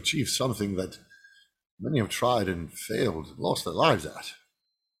seems to achieve something that many have tried and failed, lost their lives at.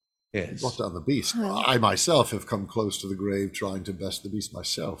 Yes. Brought down the beast. Well. I myself have come close to the grave trying to best the beast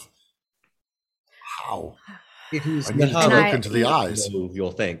myself. How? It is I need to And I- look into the eyes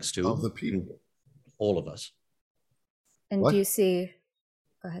your thanks to of the people. all of us. And What? do you see...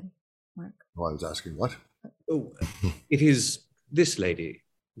 Go ahead, Mark. Oh, I was asking what? Oh, it is this lady,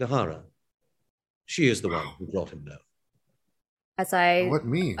 Nahara. She is the one who brought him low. As I What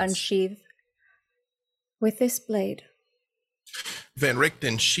means? unsheath with this blade. Van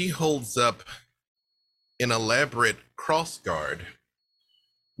Richten, she holds up an elaborate crossguard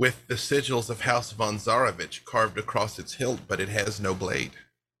with the sigils of House von Zarovich carved across its hilt, but it has no blade.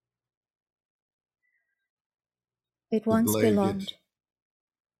 It The once blade, belonged. yes.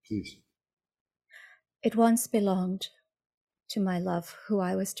 Please. It once belonged to my love, who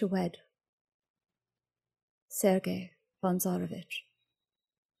I was to wed. Sergei von Zarovich.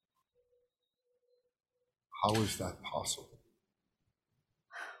 How is that possible?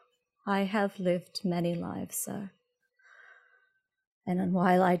 I have lived many lives, sir. And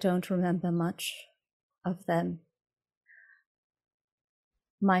while I don't remember much of them,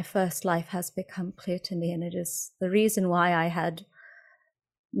 my first life has become clear to me, and it is the reason why I had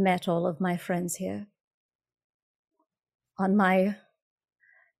met all of my friends here. On my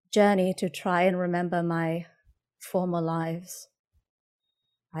journey to try and remember my former lives,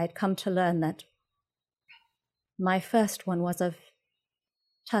 I had come to learn that my first one was of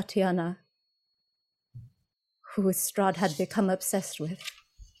Tatiana, who Strahd had become obsessed with.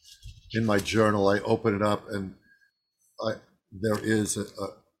 In my journal, I open it up and there is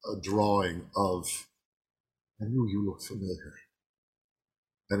a drawing of, I knew you looked familiar.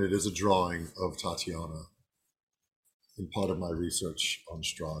 And it is a drawing of Tatiana in part of my research on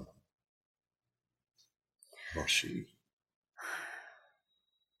Strahd. Was she?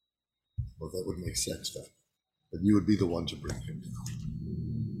 Well, that would make sense then. That you would be the one to bring him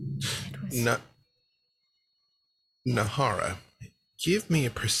down. Nahara, give me a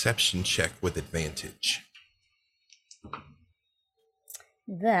perception check with advantage.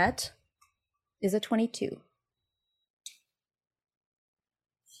 That is a 22.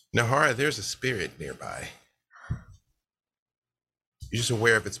 Nahara, there's a spirit nearby. You're just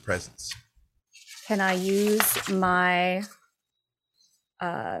aware of its presence. Can I use my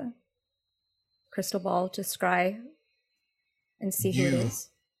crystal ball to scry and see who it is?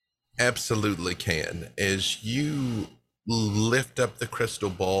 Absolutely can. As you lift up the crystal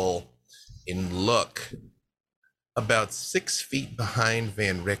ball and look about 6 feet behind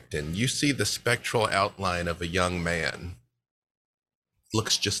Van Richten, you see the spectral outline of a young man.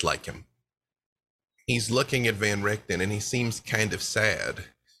 Looks just like him. He's looking at Van Richten and he seems kind of sad.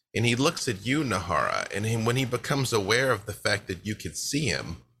 And he looks at you, Nahara, and when he becomes aware of the fact that you could see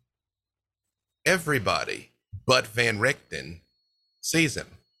him, everybody but Van Richten sees him.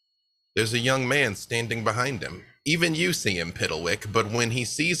 There's a young man standing behind him. Even you see him, Piddlewick, but when he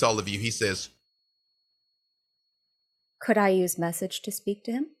sees all of you, he says, Could I use message to speak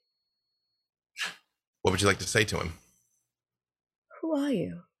to him? what would you like to say to him? Who are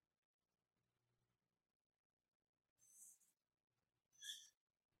you?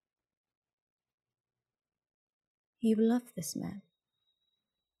 You love this man.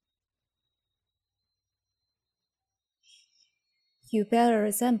 You bear a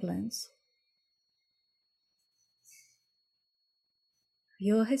resemblance.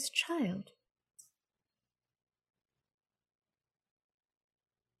 You're his child.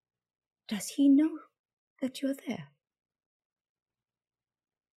 Does he know that you're there?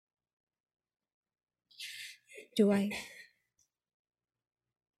 Do I?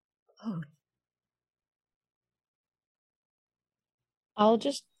 Oh, I'll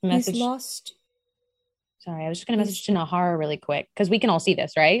just message. he's lost. Sorry, I was just going to message to Nahara really quick because we can all see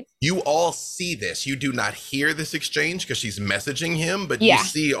this, right? You all see this. You do not hear this exchange because she's messaging him, but Yeah. you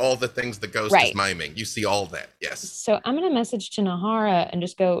see all the things the ghost Right. is miming. You see all that, yes. So I'm going to message to Nahara and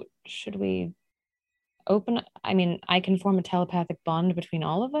just go, should we open? I mean, I can form a telepathic bond between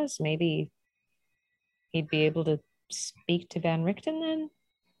all of us. Maybe he'd be able to speak to Van Richten then?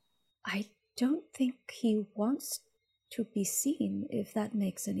 I don't think he wants to be seen, if that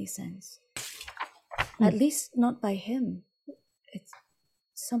makes any sense. At least not by him. It's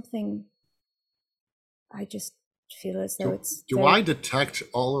something I just feel as though it's. Do I detect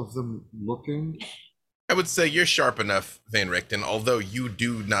all of them looking? I would say you're sharp enough, Van Richten, although you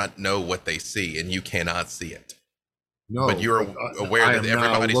do not know what they see and you cannot see it. No, but you're aware I that am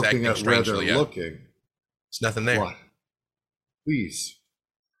now everybody's looking acting at where strangely. they're Yeah. looking. There's nothing there. What? Please.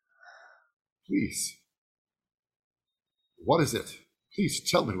 Please. What is it? Please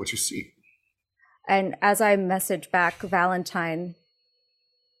tell me what you see. And as I message back Valentine,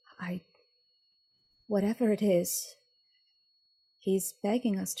 whatever it is, he's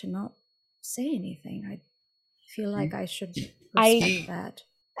begging us to not say anything. I feel like I should respect that.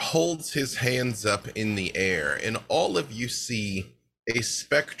 Holds his hands up in the air, and all of you see a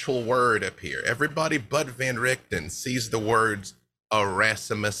spectral word appear. Everybody but Van Richten sees the words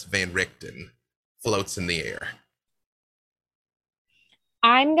Erasmus Van Richten floats in the air.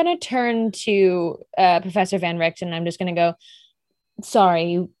 I'm going to turn to Professor Van Richten and I'm just going to go,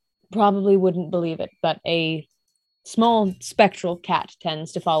 sorry, you probably wouldn't believe it, but a small spectral cat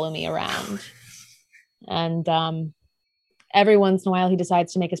tends to follow me around. And every once in a while he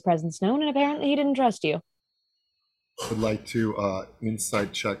decides to make his presence known, and apparently he didn't trust you. Would like to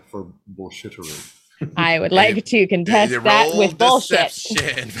insight check for bullshittery. I would like to contest that with bullshit.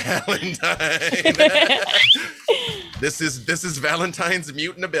 Deception, Valentine. This is Valentine's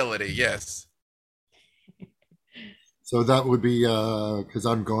mutant ability, yes. So that would be because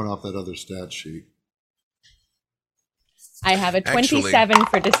I'm going off that other stat sheet. I have a 27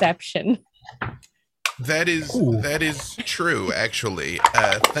 for deception. That is true, actually.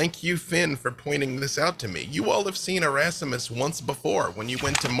 Thank you, Finn, for pointing this out to me. You all have seen Erasmus once before when you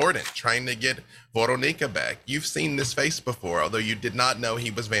went to Mordant trying to get Voronika back. You've seen this face before, although you did not know he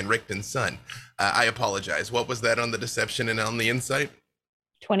was Van Richten's son. I apologize. What was that on the deception and on the insight?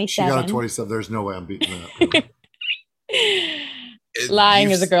 27. She got a 27. There's no way I'm beating that. Lying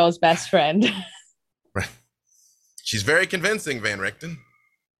is a girl's best friend. Right. She's very convincing, Van Richten.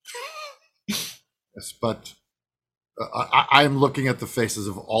 Yes, but I am looking at the faces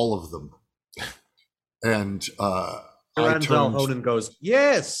of all of them. And Honan goes,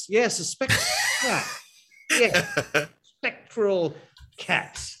 yes, a spectral cat. Yeah, spectral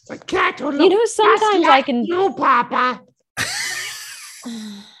cat. The cat who You know, sometimes I can. You, Papa.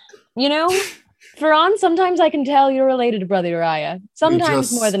 You know, Ferran, sometimes I can tell you're related to Brother Uriah.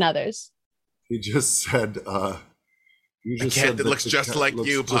 Sometimes more than others. He just said, you just A cat said that looks the just cat like looks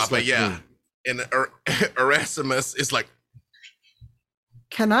you, just Papa, like yeah. me. And Erasmus is like,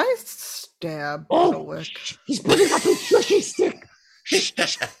 Can I stab Oh, Piddlewick? he's putting up his shushy stick. Shh,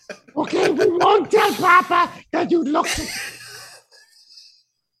 shh. Okay, we won't tell Papa that you looked at...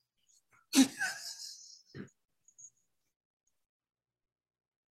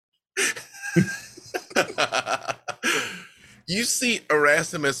 You see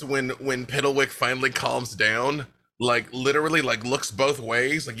Erasmus when Piddlewick finally calms down, like literally like looks both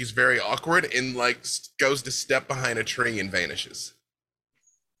ways, like he's very awkward, and like goes to step behind a tree and vanishes.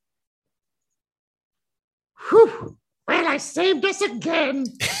 Whew. Well, I saved us again.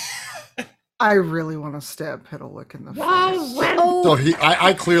 I really want to stab Piddlewick in the face. Well. So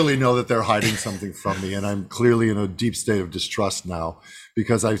I clearly know that they're hiding something from me, and I'm clearly in a deep state of distrust now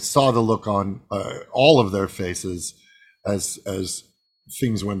because I saw the look on all of their faces as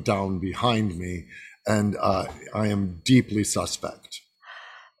things went down behind me, and I am deeply suspect.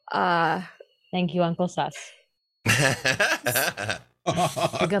 Thank you, Uncle Sus. I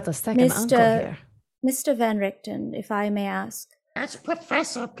got the second uncle here. Mr. Van Richten, if I may ask. That's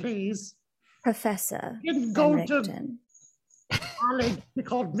Professor, please. Professor Didn't Van go Richten. to college. Be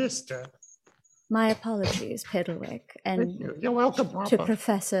called Mister. My apologies, Piddlewick, and You're welcome, Papa. to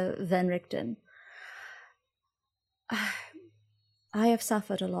Professor Van Richten. I have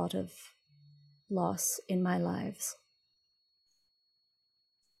suffered a lot of loss in my lives.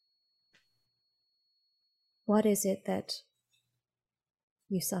 What is it that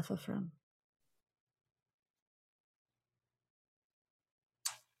you suffer from?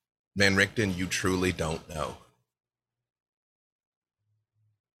 Van Richten, you truly don't know.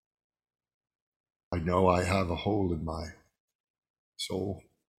 I know I have a hole in my soul.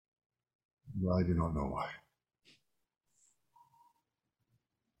 I do not know why.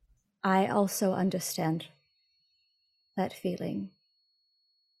 I also understand that feeling,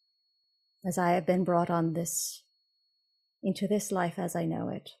 as I have been brought on into this life as I know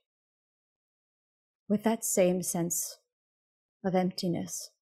it, with that same sense of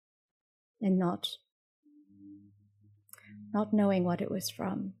emptiness and not knowing what it was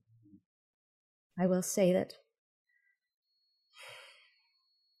from. I will say that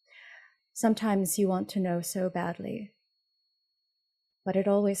sometimes you want to know so badly, but it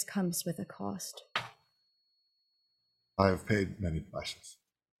always comes with a cost. I have paid many prices.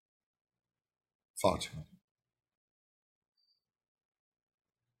 Far too many.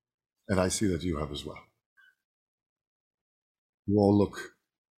 And I see that you have as well. You all look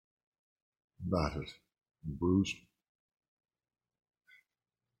battered and bruised.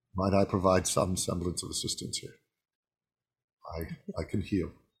 Might I provide some semblance of assistance here? I can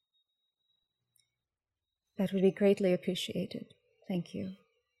heal. That would be greatly appreciated. Thank you.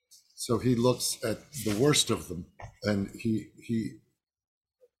 So he looks at the worst of them, and he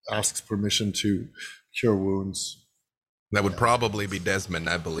asks permission to cure wounds. That would probably be Desmond,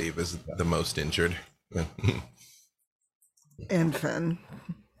 I believe, is the most injured. And Finn.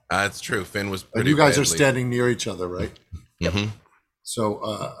 It's true. Finn was And pretty you guys are badly- standing near each other, right? Mhm. So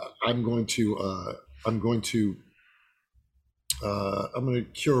I'm going to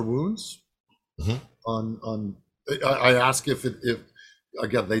cure wounds. On I ask if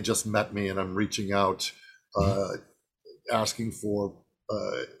again they just met me and I'm reaching out, asking for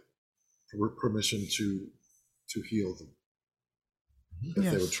permission to heal them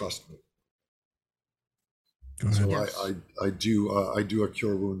if they would trust me. So I do a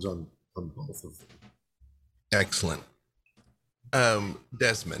cure wounds on both of them. Excellent.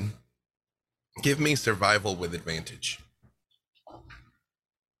 Desmond, give me survival with advantage.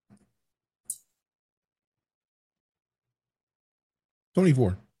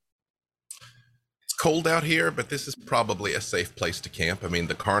 $24. It's cold out here, but this is probably a safe place to camp. I mean,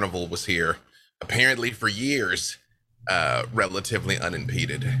 the carnival was here apparently for years, relatively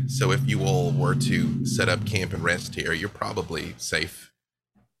unimpeded. So if you all were to set up camp and rest here, you're probably safe.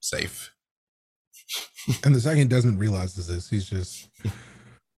 And the second Desmond realizes this, he's just,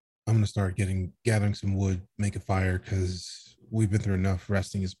 I'm going to start gathering some wood, make a fire, because we've been through enough.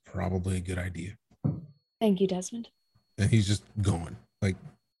 Resting is probably a good idea. Thank you, Desmond. And he's just gone. Like,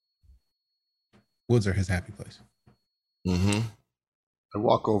 woods are his happy place. Mm-hmm. I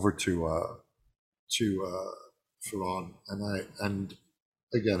walk over to Ferran, and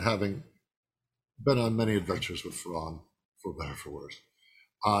again, having been on many adventures with Ferran, for better or for worse,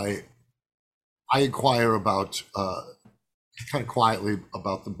 I inquire about kind of quietly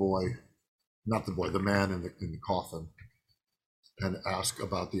about the man in the coffin, and ask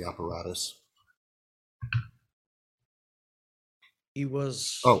about the apparatus. He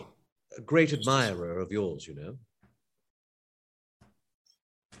was a great admirer of yours, you know.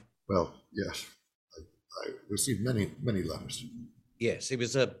 Well, yes, I received many letters. Yes, he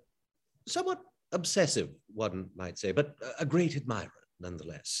was a somewhat obsessive, one might say, but a great admirer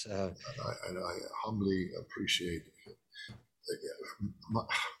nonetheless. And I humbly appreciate it.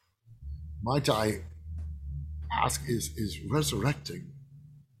 Might I ask, is resurrecting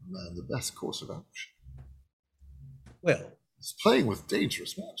a man the best course of action? Well, It's playing with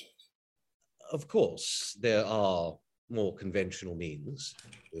dangerous magic. of course, there are more conventional means.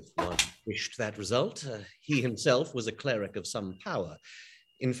 If one wished that result, he himself was a cleric of some power.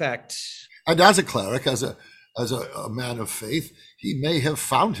 In fact, And as a cleric, as a man of faith, he may have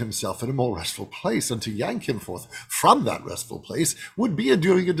found himself in a more restful place, and to yank him forth from that restful place would be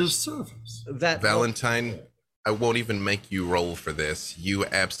doing a disservice. that Valentine, I won't even make you roll for this. You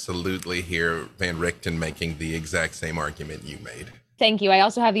absolutely hear Van Richten making the exact same argument you made. Thank you. I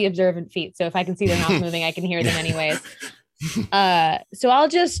also have the observant feet, so if I can see their mouth moving, I can hear them anyways. So I'll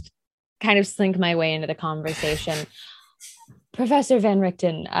just kind of slink my way into the conversation. Professor Van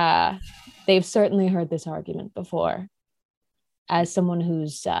Richten, they've certainly heard this argument before. As someone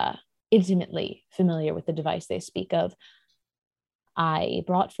who's intimately familiar with the device they speak of, I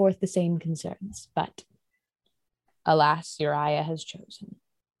brought forth the same concerns, but alas, Uriah has chosen.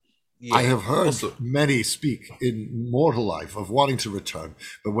 Yeah, I have heard also- many speak in mortal life of wanting to return,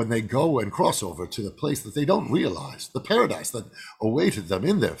 but when they go and cross over to the place that they don't realize, the paradise that awaited them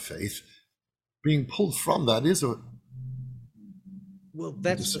in their faith, being pulled from that is a... Well,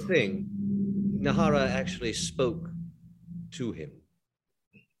 that's the thing. Nahara actually spoke to him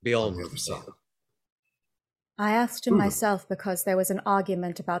beyond On the other side. I asked him myself because there was an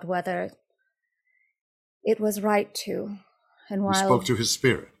argument about whether it was right to. And He while spoke to his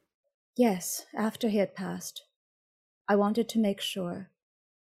spirit. Yes, after he had passed, I wanted to make sure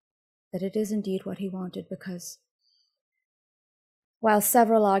that it is indeed what he wanted, because while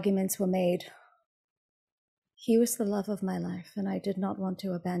several arguments were made, he was the love of my life, and I did not want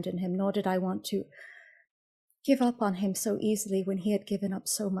to abandon him, nor did I want to give up on him so easily when he had given up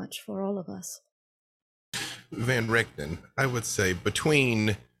so much for all of us. Van Richten, I would say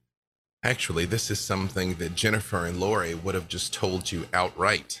between... Actually, this is something that Jennifer and Lori would have just told you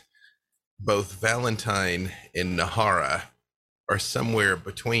outright. Both Valentine and Nahara are somewhere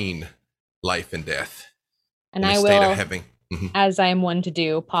between life and death. And in a I state will, of having... Mhm. as I am one to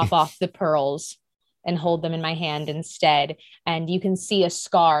do, pop off the pearls and hold them in my hand instead. And you can see a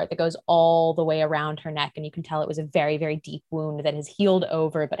scar that goes all the way around her neck. And you can tell it was a very, very deep wound that has healed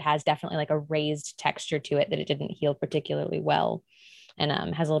over, but has definitely like a raised texture to it, that it didn't heal particularly well.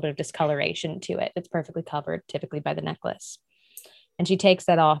 And has a little bit of discoloration to it. It's perfectly covered, typically by the necklace. And she takes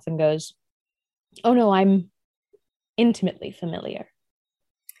that off and goes, "Oh no, I'm intimately familiar."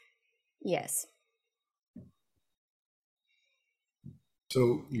 Yes.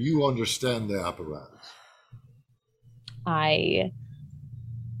 So you understand the apparatus. I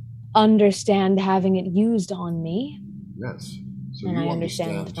understand having it used on me, Yes. So and you I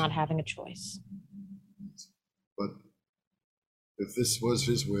understand understand. not having a choice. But if this was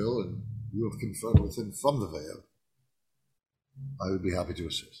his will and you have conferred with him from the veil, I would be happy to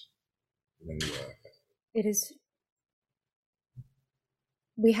assist in any way I can. It is.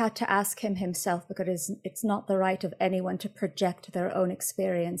 We had to ask him himself because it's not the right of anyone to project their own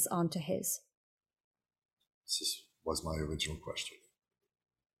experience onto his. This was my original question.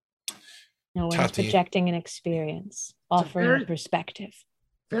 No one's Tati. projecting an experience, offering very- a perspective.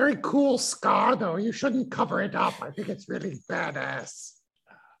 Very cool scar, though. You shouldn't cover it up. I think it's really badass.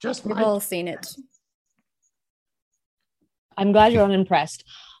 Just We've my all seen it. I'm glad you're unimpressed.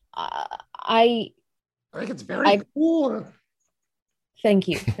 I think it's very cool. thank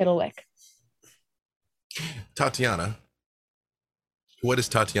you, Fiddlewick. Tatiana, what is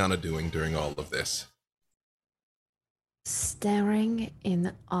Tatiana doing during all of this? Staring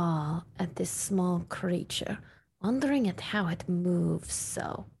in awe at this small creature, wondering at how it moves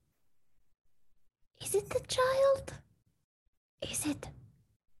so. Is it the child? Is it?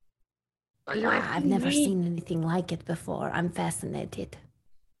 Are you I've never asking me? seen anything like it before. I'm fascinated.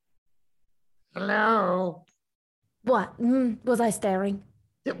 Hello. What? Was I staring?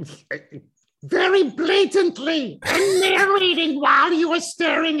 Very blatantly and narrating while you were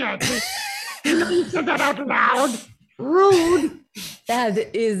staring at me. You know you said that out loud. Rude. That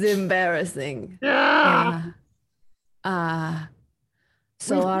is embarrassing. Yeah.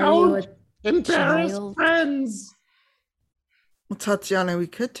 So We are don't you a embarrass child? friends. Well, Tatiana, we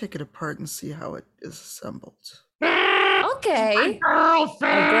could take it apart and see how it is assembled. Okay.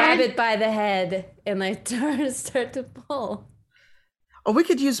 Girlfriend. I grab it by the head and I start to pull. Oh, we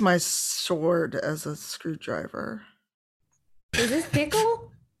could use my sword as a screwdriver. Is this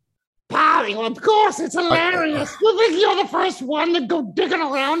Pickle? Pow Well, of course, it's hilarious. You think you're the first one to go digging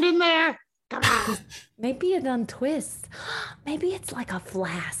around in there? Come on. Maybe it untwists. Maybe it's like a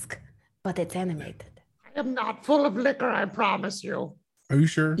flask, but it's animated. I am not full of liquor, I promise you. Are you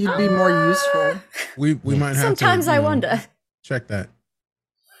sure? You'd be more useful. We might have Sometimes to, I wonder. Check that.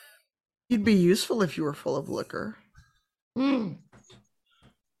 You'd be useful if you were full of liquor.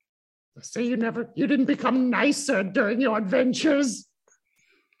 So you didn't become nicer during your adventures.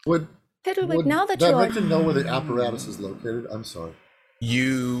 Would Fiddlewick, now that I'd you like are... to know where the apparatus is located. I'm sorry.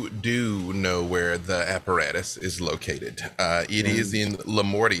 You do know where the apparatus is located. It is in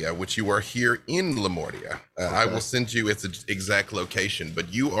Lamortia, which you are here in Lamortia. I will send you its exact location,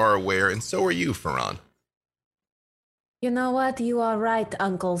 but you are aware, and so are you, Ferran. You know what? You are right,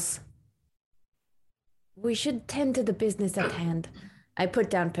 uncles. We should tend to the business at hand. I put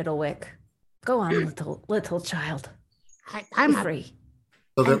down Piddlewick. Go on, little child. I'm free.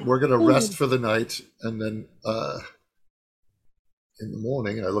 So that we're going to rest for the night, and then in the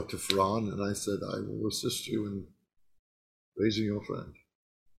morning, I looked to Ferran and I said, I will assist you in raising your friend.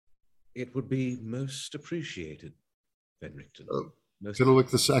 It would be most appreciated, Fenrickton.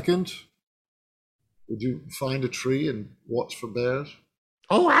 Fiddlewick II, would you find a tree and watch for bears?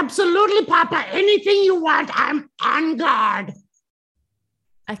 Oh, absolutely, Papa. Anything you want, I'm on guard.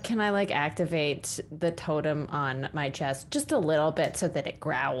 Can I like activate the totem on my chest just a little bit so that it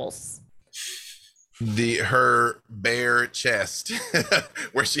growls? Her bare chest,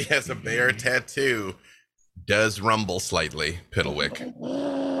 where she has a bear tattoo, does rumble slightly, Piddlewick.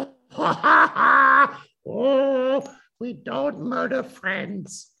 Oh, we don't murder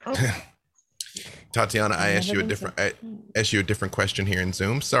friends. Tatiana, I asked you a different question here in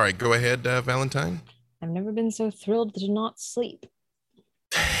Zoom. Sorry, go ahead, Valentine. I've never been so thrilled to not sleep.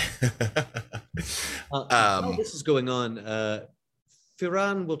 While this is going on,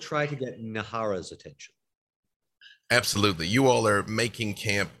 Firan will try to get Nahara's attention. Absolutely. You all are making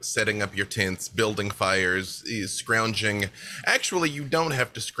camp, setting up your tents, building fires, scrounging. Actually, you don't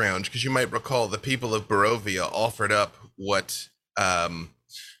have to scrounge, because you might recall the people of Barovia offered up what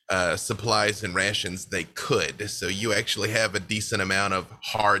supplies and rations they could. So you actually have a decent amount of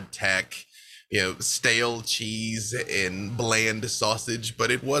hardtack, stale cheese and bland sausage, but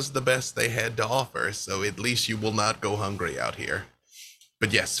it was the best they had to offer. So at least you will not go hungry out here.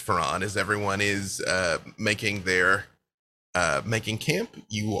 But yes, Ferran, as everyone is making camp,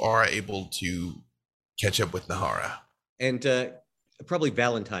 you are able to catch up with Nahara. And probably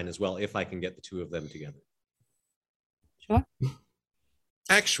Valentine as well, if I can get the two of them together. Sure.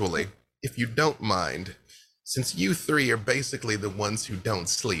 Actually, if you don't mind, since you three are basically the ones who don't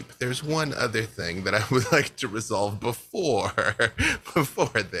sleep, there's one other thing that I would like to resolve before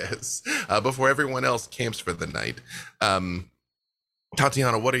this, before everyone else camps for the night.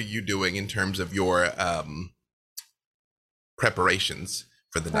 Tatiana, what are you doing in terms of your preparations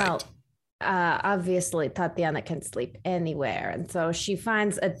for the night? Obviously, Tatiana can sleep anywhere. And so she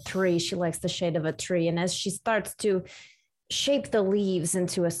finds a tree. She likes the shade of a tree. And as she starts to shape the leaves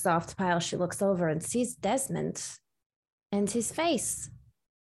into a soft pile, she looks over and sees Desmond. And his face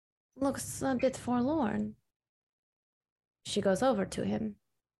looks a bit forlorn. She goes over to him.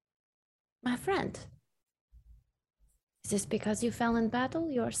 My friend, is this because you fell in battle?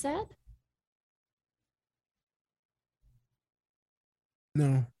 You're sad?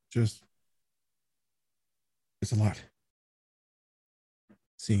 No, just it's a lot.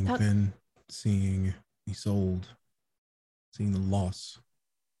 Seeing Finn, seeing Isolde, seeing the loss,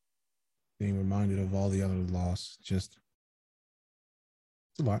 being reminded of all the other loss, it's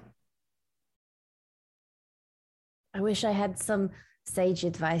a lot. I wish I had some sage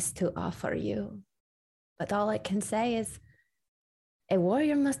advice to offer you, but all I can say is a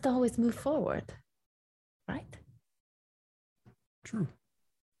warrior must always move forward, right? True.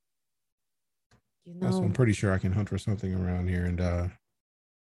 Also, I'm pretty sure I can hunt for something around here and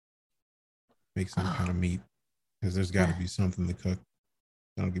make some kind of meat, because there's got to be something to cook.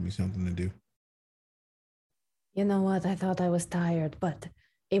 That'll give me something to do. You know what? I thought I was tired, but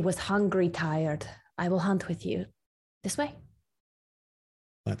it was hungry tired. I will hunt with you. This way.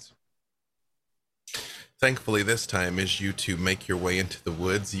 Let's. Thankfully, this time, as you two make your way into the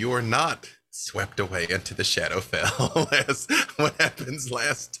woods, you are not swept away into the Shadowfell as what happens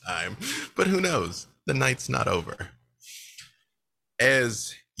last time. But who knows? The night's not over.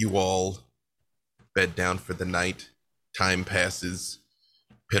 As you all bed down for the night, time passes.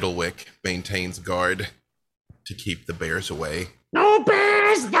 Piddlewick maintains guard to keep the bears away. No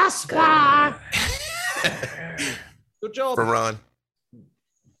bears thus far. Good job. Ferran,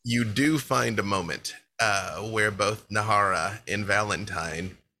 you do find a moment where both Nahara and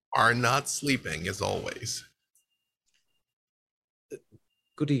Valentine are not sleeping as always.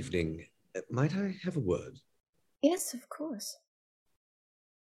 Good evening. Might I have a word? Yes, of course.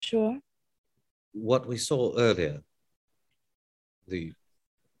 Sure. What we saw earlier, the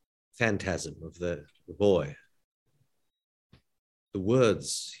phantasm of the boy, the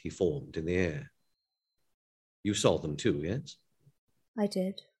words he formed in the air, you saw them too, yes? I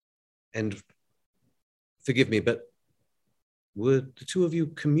did. And forgive me, but were the two of you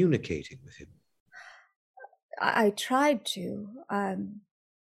communicating with him? I tried to.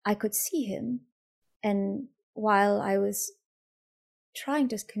 I could see him, and while I was trying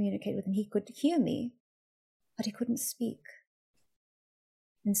to communicate with him, he could hear me, but he couldn't speak.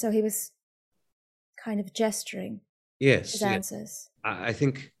 And so he was kind of gesturing Yes. his yes. answers. I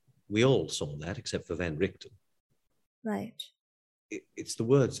think we all saw that, except for Van Richten. Right. It's the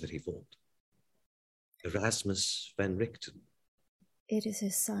words that he formed. Erasmus Van Richten. It is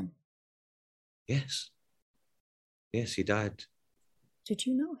his son. Yes. Yes, he died. Did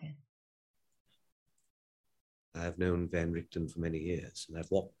you know him? I've known Van Richten for many years, and I've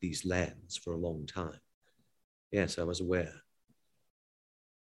walked these lands for a long time. Yes, I was aware.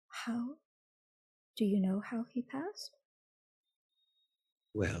 How? Do you know how he passed?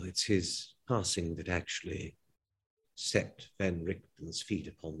 Well, it's his passing that actually set Van Richten's feet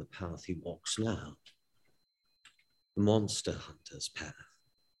upon the path he walks now. The monster hunter's path.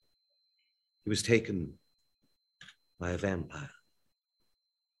 He was taken by a vampire.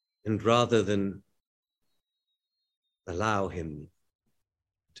 And rather than allow him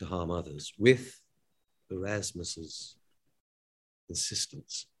to harm others, with Erasmus's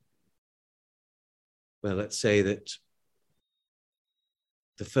insistence, well, let's say that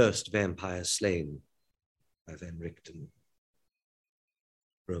the first vampire slain by Van Richten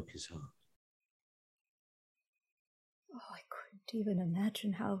broke his heart. Oh, I couldn't even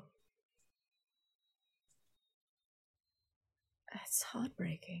imagine how. It's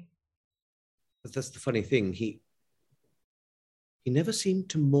heartbreaking. But that's the funny thing. He never seemed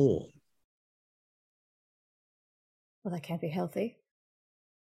to mourn. Well, that can't be healthy.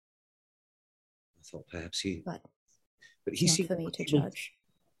 I thought perhaps he... But he not seemed for me to able judge.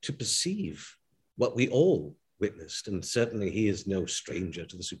 to perceive what we all witnessed, and certainly he is no stranger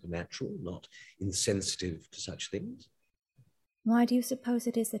to the supernatural, not insensitive to such things. Why do you suppose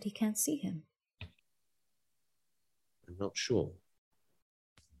it is that he can't see him? I'm not sure.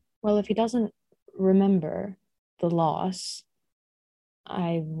 Well, if he doesn't remember the loss,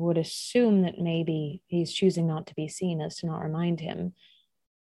 I would assume that maybe he's choosing not to be seen as to not remind him.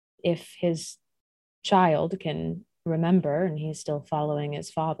 If his child can remember and he's still following his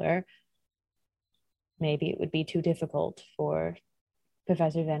father, maybe it would be too difficult for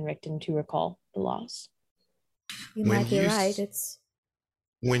Professor Van Richten to recall the loss. You might be right.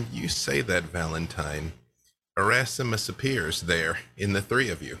 When you say that, Valentine, Erasmus appears there in the three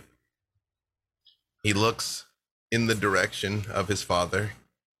of you. He looks in the direction of his father,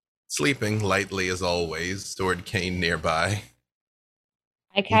 sleeping lightly as always, sword cane nearby.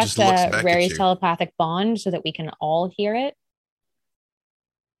 I cast a Rary's telepathic bond so that we can all hear it.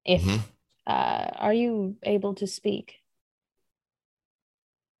 If are you able to speak?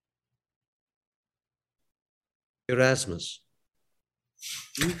 Erasmus.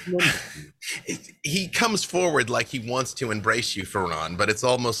 He comes forward like he wants to embrace you, Ferran, but it's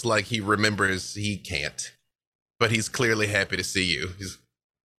almost like he remembers he can't. But he's clearly happy to see you. He's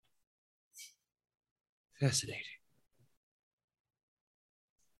fascinating.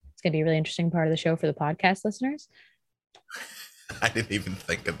 It's going to be a really interesting part of the show for the podcast listeners. I didn't even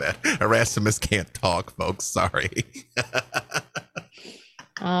think of that. Erasmus can't talk, folks. Sorry.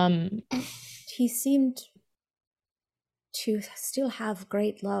 He seemed to still have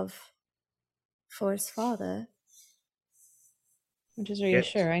great love for his father. Which is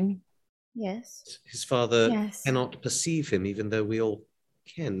reassuring. Yes. His father cannot perceive him, even though we all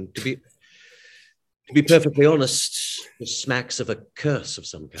can. To be perfectly honest, it smacks of a curse of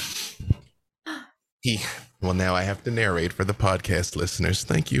some kind. Well, now I have to narrate for the podcast listeners.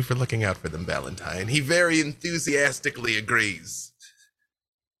 Thank you for looking out for them, Valentine. He very enthusiastically agrees.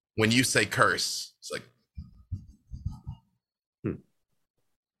 When you say curse, it's like...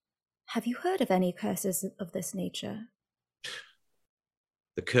 Have you heard of any curses of this nature?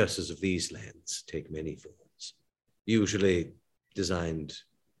 The curses of these lands take many forms, usually designed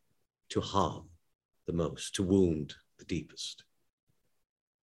to harm the most, to wound the deepest.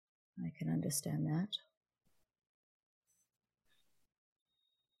 I can understand that.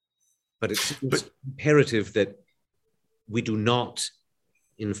 But it's imperative that we do not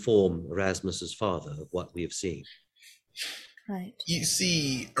inform Erasmus's father of what we have seen. Right. You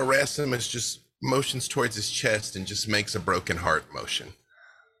see Erasmus just motions towards his chest and just makes a broken heart motion.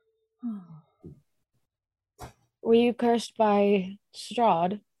 Oh. Were you cursed by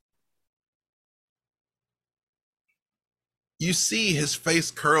Strahd? You see his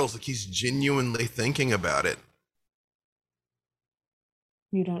face curls like he's genuinely thinking about it.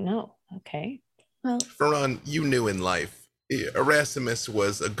 You don't know. Okay. Well, Ferran, you knew in life, Erasmus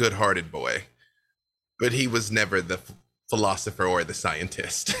was a good-hearted boy, but he was never the philosopher or the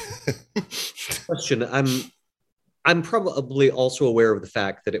scientist. Question: I'm probably also aware of the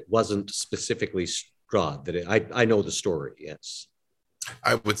fact that it wasn't specifically Strahd. I know the story. Yes.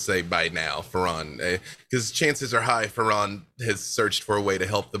 I would say by now, Ferran, because chances are high Ferran has searched for a way to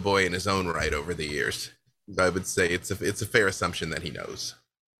help the boy in his own right over the years. I would say it's a fair assumption that he knows.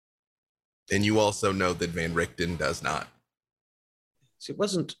 And you also know that Van Richten does not. So it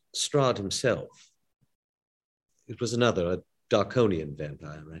wasn't Strahd himself. It was another, a Darkonian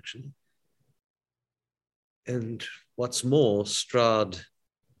vampire, actually. And what's more, Strahd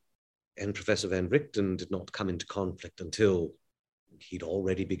and Professor Van Richten did not come into conflict until he'd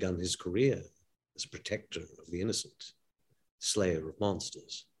already begun his career as protector of the innocent, slayer of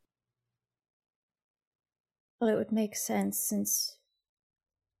monsters. well, it would make sense since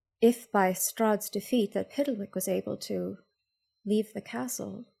if by Strahd's defeat that Piddlewick was able to leave the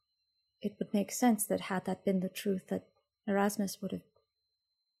castle, it would make sense that had that been the truth, that Erasmus would have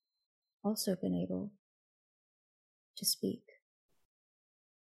also been able to speak.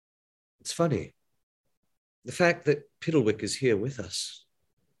 It's funny. The fact that Piddlewick is here with us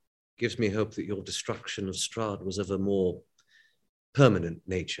gives me hope that your destruction of Strahd was of a more permanent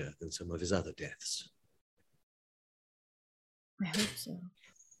nature than some of his other deaths. I hope so.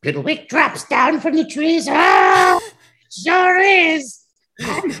 Piddlewick drops down from the trees. Ah, sure is.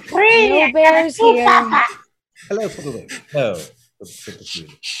 I'm free. No bears here. Hello, Piddlewick. Hello.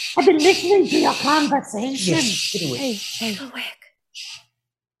 I've been listening to your conversation. Hey, Piddlewick.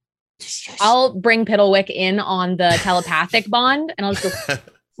 I'll bring Piddlewick in on the telepathic bond, and I'll just go,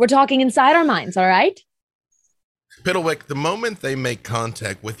 we're talking inside our minds, all right? Piddlewick, the moment they make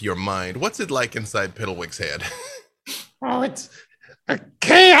contact with your mind, what's it like inside Piddlewick's head? Oh, it's a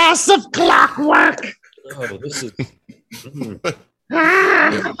chaos of clockwork. Oh, this is...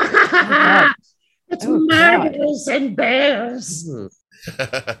 Ah, it's Oh, murders and bears.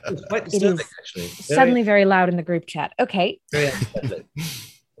 It's quite It disturbing, is actually. suddenly very loud in the group chat. Okay. Very unsettling.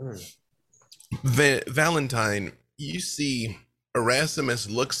 Valentine, you see Erasmus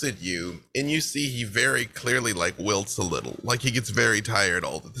looks at you and you see he very clearly like wilts a little, like he gets very tired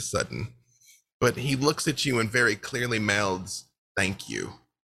all of a sudden. But he looks at you and very clearly mouths, "Thank you,"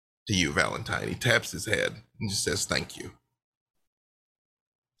 to you, Valentine. He taps his head and just says, "Thank you."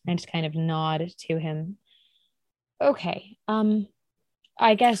 I just kind of nod to him. Okay.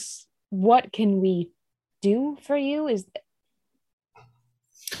 I guess what can we do for you is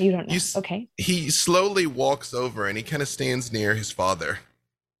you don't know. Okay. He slowly walks over and he kind of stands near his father,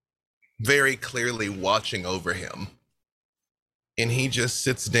 very clearly watching over him. And he just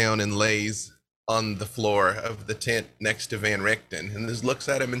sits down and lays on the floor of the tent next to Van Richten and just looks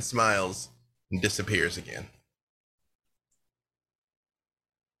at him and smiles and disappears again.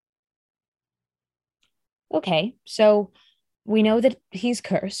 Okay. So we know that he's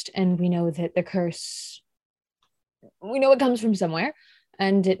cursed, and we know that the curse, we know it comes from somewhere,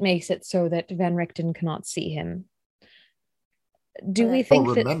 and it makes it so that Van Richten cannot see him. Do we think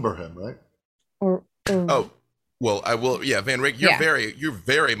that... remember him, right? Or Oh, well, I will. Yeah, Van Richten, Yeah. you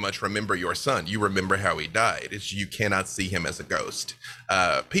very much remember your son. You remember how he died. It's you cannot see him as a ghost.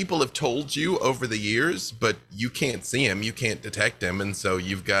 People have told you over the years, but you can't see him. You can't detect him, and so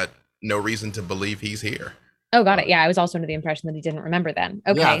you've got no reason to believe he's here. Oh, got it. Yeah, I was also under the impression that he didn't remember then.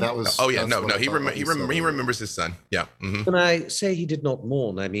 Okay. Yeah, that was. Oh yeah, that's no, what no. I He thought when said he it. remembers his son. Yeah. Mhm. When I say he did not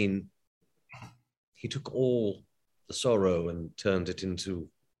mourn, I mean he took all the sorrow and turned it into,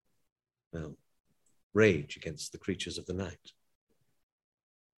 well, rage against the creatures of the night.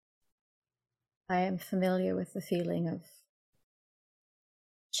 I am familiar with the feeling of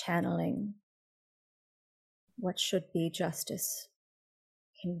channeling what should be justice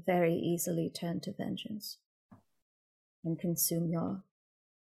can very easily turn to vengeance and consume your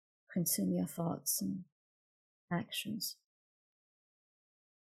thoughts and actions.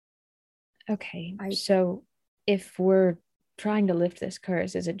 Okay. So if we're trying to lift this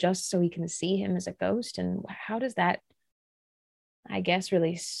curse, is it just so we can see him as a ghost? And how does that, I guess,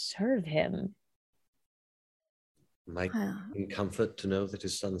 really serve him? Might in comfort to know that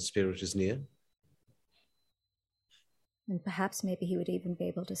his son's spirit is near. And perhaps maybe he would even be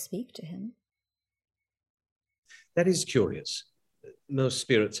able to speak to him. That is curious. Most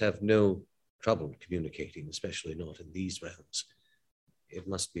spirits have no trouble communicating, especially not in these realms. It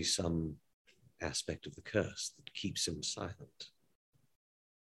must be some aspect of the curse that keeps him silent.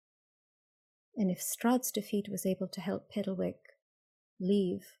 And if Strahd's defeat was able to help Piddlewick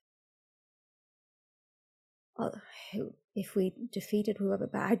leave, if we defeated whoever,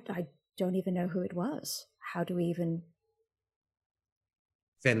 but I don't even know who it was. How do we even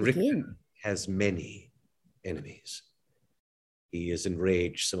Van Richten begin? has many enemies. He has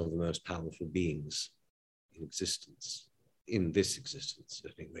enraged some of the most powerful beings in existence, in this existence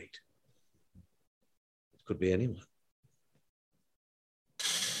at any rate. It could be anyone.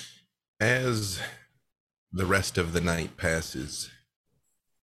 As the rest of the night passes,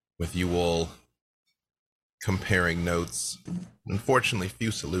 with you all comparing notes, unfortunately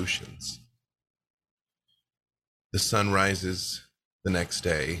few solutions, the sun rises the next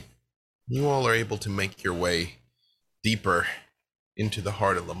day. You all are able to make your way deeper into the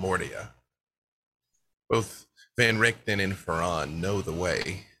heart of Lamortia. Both Van Richten and Ferran know the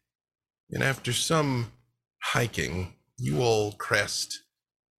way, and after some hiking, you all crest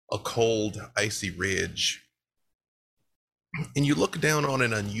a cold, icy ridge, and you look down on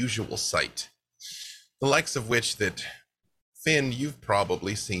an unusual sight, the likes of which that, Finn, you've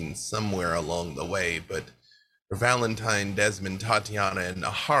probably seen somewhere along the way, but for Valentine, Desmond, Tatiana, and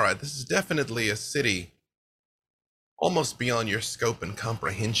Nahara, this is definitely a city almost beyond your scope and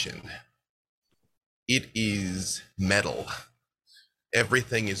comprehension. It is metal.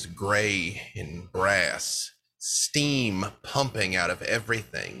 Everything is gray and brass. Steam pumping out of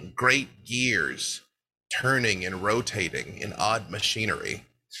everything. Great gears turning and rotating in odd machinery.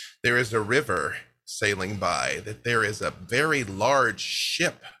 There is a river sailing by, that there is a very large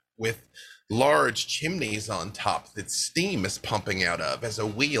ship with large chimneys on top that steam is pumping out of as a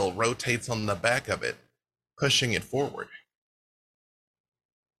wheel rotates on the back of it, pushing it forward.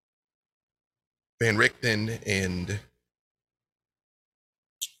 Van Richten and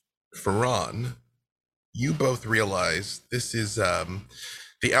Ferran, you both realize this is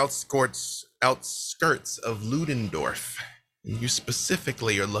the outskirts of Ludendorff. You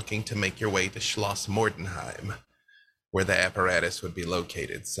specifically are looking to make your way to Schloss Mordenheim, where the apparatus would be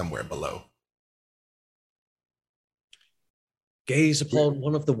located somewhere below. Gaze upon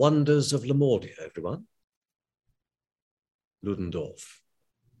one of the wonders of Lamortia, everyone. Ludendorff,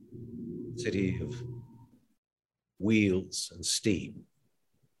 city of wheels and steam.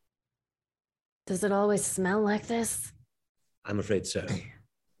 Does it always smell like this? I'm afraid so.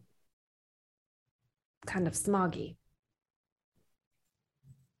 Kind of smoggy.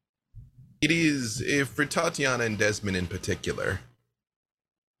 It is, for Tatiana and Desmond in particular,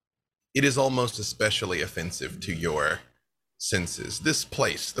 it is almost especially offensive to your senses. This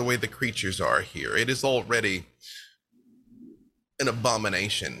place, the way the creatures are here, it is already an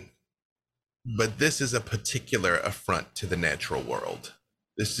abomination. But this is a particular affront to the natural world.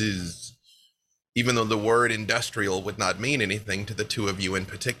 This is, even though the word industrial would not mean anything to the two of you in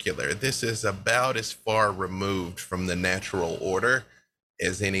particular, this is about as far removed from the natural order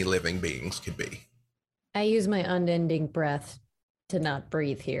as any living beings could be. I use my unending breath to not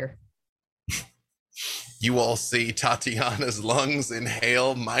breathe here. You all see Tatiana's lungs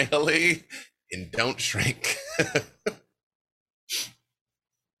inhale mightily and don't shrink.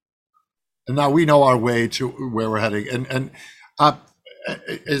 And now we know our way to where we're heading. And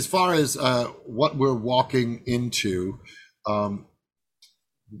as far as what we're walking into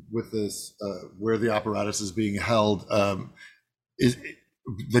with this, where the apparatus is being held, is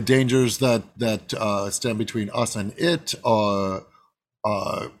the dangers that stand between us and it,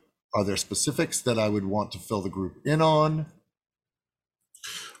 are there specifics that I would want to fill the group in on?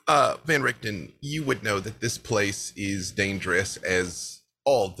 Van Richten, you would know that this place is dangerous, as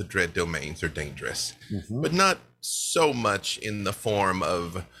all the dread domains are dangerous, but not so much in the form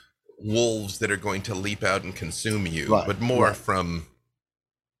of wolves that are going to leap out and consume you, but more from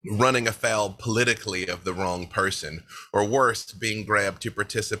running afoul politically of the wrong person, or worse, being grabbed to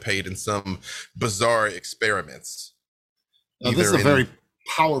participate in some bizarre experiments. Now, this is a very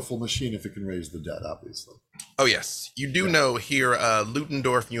powerful machine if it can raise the dead, obviously. Oh, yes. You do know here,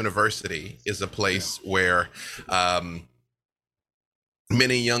 Ludendorff University is a place where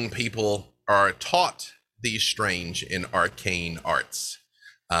many young people are taught these strange and arcane arts.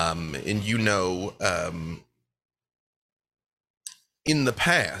 And you know, in the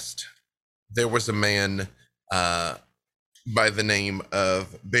past, there was a man by the name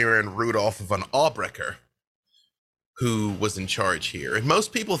of Baron Rudolph von Albrecher, who was in charge here. And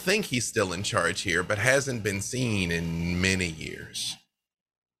most people think he's still in charge here, but hasn't been seen in many years.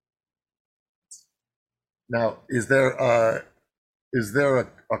 Now, is there a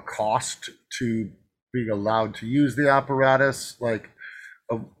cost to being allowed to use the apparatus? Like,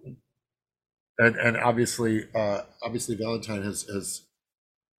 and obviously Valentine has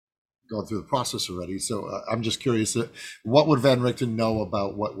gone through the process already. So I'm just curious, what would Van Richten know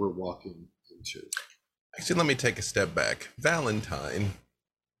about what we're walking into? Actually, let me take a step back. Valentine,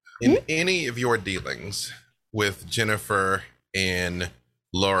 in any of your dealings with Jennifer and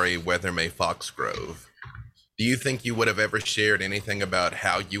Laurie Weathermay Foxgrove, do you think you would have ever shared anything about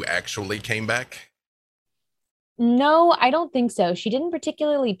how you actually came back? No, I don't think so. She didn't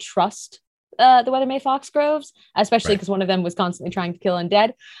particularly trust the Weathermay Foxgroves, especially because one of them was constantly trying to kill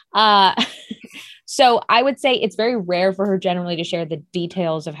undead. So I would say it's very rare for her generally to share the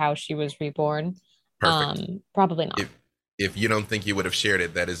details of how she was reborn. Perfect. Probably not. If you don't think you would have shared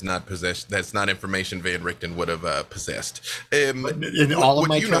it, that is not possessed. That's not information Van Richten would have possessed. In all of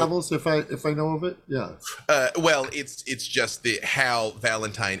my travels, if I know of it, yeah. Well, it's just how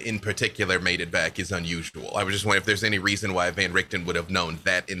Valentine in particular made it back is unusual. I was just wondering if there's any reason why Van Richten would have known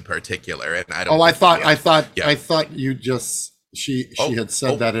that in particular. And I don't. Oh, I thought you just she had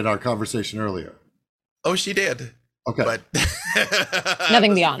said that in our conversation earlier. Oh, she did. Okay. But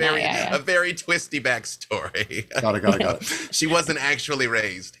nothing beyond that. Yeah. A very twisty backstory. Got it. She wasn't actually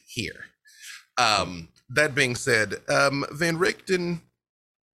raised here. That being said, Van Richten,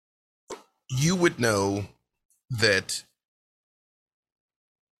 you would know that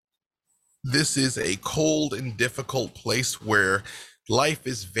this is a cold and difficult place where life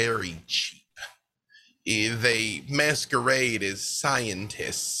is very cheap. They masquerade as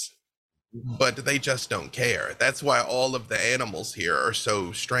scientists, but they just don't care. That's why all of the animals here are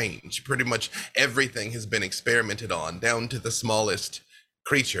so strange. Pretty much everything has been experimented on, down to the smallest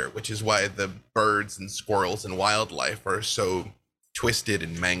creature, which is why the birds and squirrels and wildlife are so twisted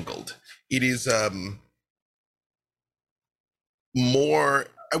and mangled. It is more,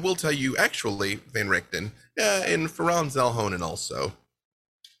 I will tell you, actually, Van Richten, and Ferran Zelhonen also,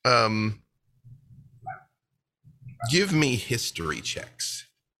 give me history checks.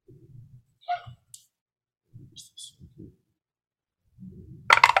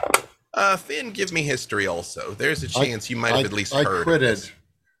 Finn, give me history also. There's a chance you might have at least heard. I critted.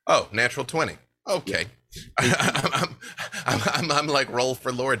 Oh, natural 20. Okay. Yeah. I'm like roll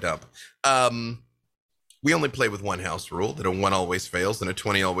for lore dump. We only play with one house rule, that a 1 always fails and a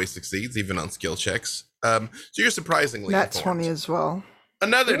 20 always succeeds, even on skill checks. So you're surprisingly Nat informed. 20 as well.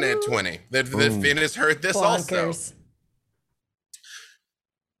 Another Nat 20. That Finn has heard this also.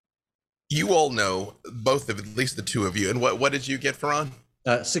 You all know, both of at least the two of you. And what did you get, Ferran?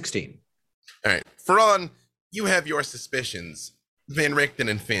 16. All right. Ferran, you have your suspicions. Van Richten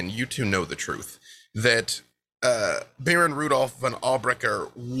and Finn, you two know the truth. That Baron Rudolf von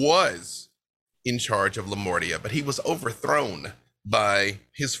Albrecher was in charge of Lamortia, but he was overthrown by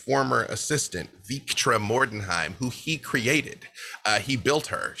his former assistant, Victra Mordenheim, who he created. He built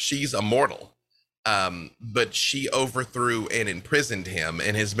her. She's immortal. But she overthrew and imprisoned him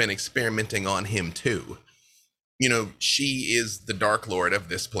and has been experimenting on him too. You know, she is the Dark Lord of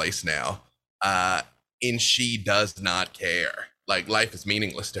this place now, and she does not care. Like, life is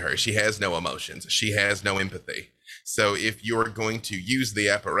meaningless to her. She has no emotions. She has no empathy. So if you're going to use the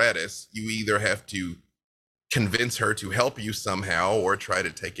apparatus, you either have to convince her to help you somehow or try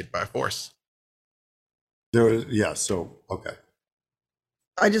to take it by force. Okay.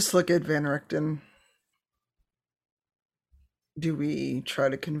 I just look at Van Richten. Do we try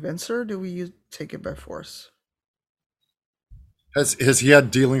to convince her? Do we take it by force? Has he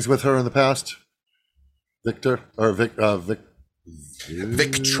had dealings with her in the past? Victor or Victra.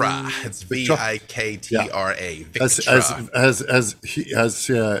 It's Viktra.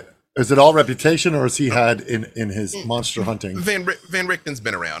 Victra. Is it all reputation, or has he had in his monster hunting? Van Richten's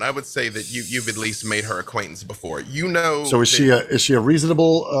been around. I would say that you've at least made her acquaintance before. You know. So is she a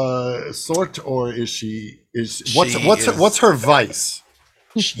reasonable sort, or what's her vice?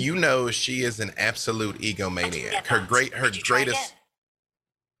 You know, she is an absolute egomaniac.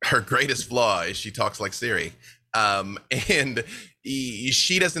 Her greatest flaw is she talks like Siri, and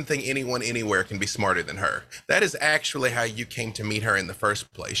she doesn't think anyone anywhere can be smarter than her. That is actually how you came to meet her in the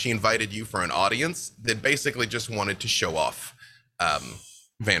first place. She invited you for an audience that basically just wanted to show off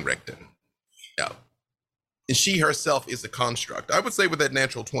Van Richten. Yeah. And she herself is a construct. I would say with that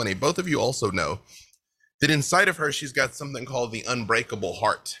natural 20, both of you also know that inside of her, she's got something called the unbreakable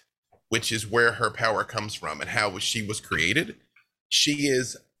heart, which is where her power comes from and how she was created. She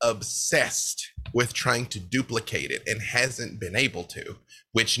is obsessed with trying to duplicate it and hasn't been able to,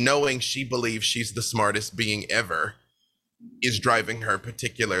 which, knowing she believes she's the smartest being ever, is driving her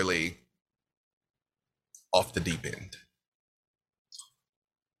particularly off the deep end.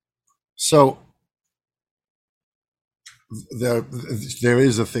 So there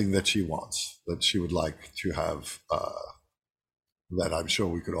is a thing that she wants, that she would like to have, that I'm sure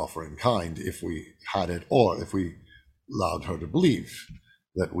we could offer in kind if we had it, or if we allowed her to believe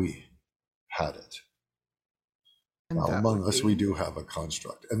that we had it. Now, among us, we do have a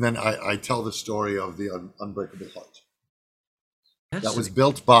construct. And then I tell the story of the unbreakable heart. That was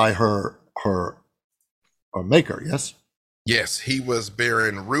built by her maker, yes? Yes, he was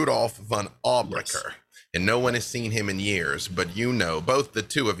Baron Rudolf von Albrecher. Yes. And no one has seen him in years, but you know, both the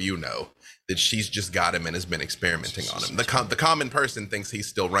two of you know, that she's just got him and has been experimenting on him. The common person thinks he's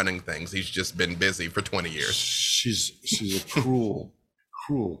still running things. He's just been busy for 20 years. She's a cruel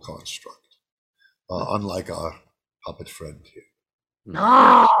construct, unlike our puppet friend here.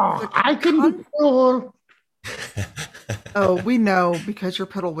 Oh, I can be cruel. Oh, we know, because you're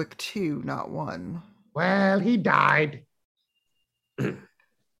Piddlewick 2, not 1. Well, he died.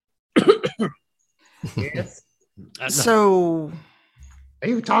 Yes. So, are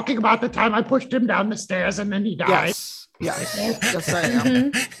you talking about the time I pushed him down the stairs and then he died? Yes, yes, I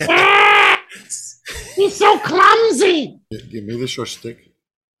am. Yes! He's so clumsy. Give me the short stick.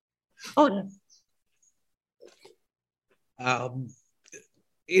 Oh,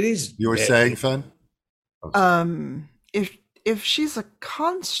 it is. You were saying, Fen? If she's a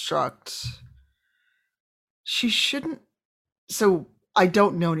construct, she shouldn't. So I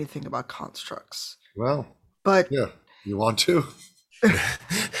don't know anything about constructs. Well, but yeah, you want to?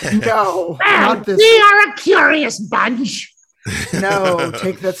 No, not this. We are a curious bunch. No,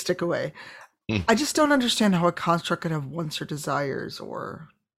 take that stick away. I just don't understand how a construct could have wants or desires, or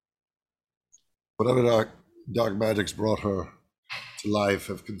whatever dark magics brought her to life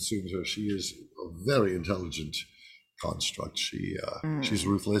have consumed her. She is a very intelligent construct. She's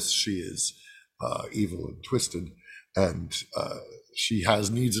ruthless. She is evil and twisted, and she has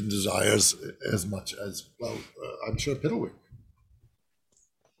needs and desires as much as, well, I'm sure Piddlewick.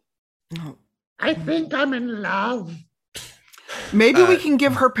 No. I think I'm in love. Maybe we can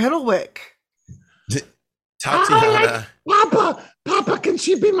give her Piddlewick. Tatiana. Papa, can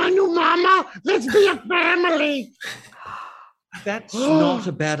she be my new mama? Let's be a family. That's not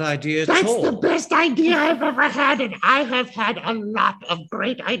a bad idea at all. That's the best idea I've ever had, and I have had a lot of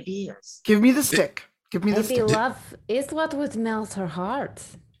great ideas. Give me the stick. Give me the stick. Maybe love is what would melt her heart.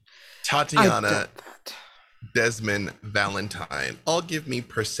 Tatiana, Desmond, Valentine, all give me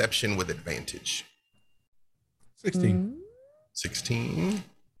perception with advantage. 16. 16.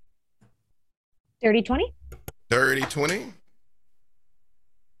 30-20? 30-20.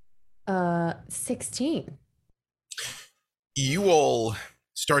 16. You all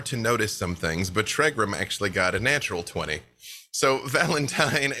start to notice some things, but Tregram actually got a natural 20. So,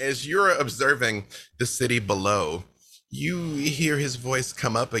 Valentine, as you're observing the city below, you hear his voice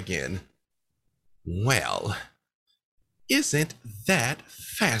come up again. Well, isn't that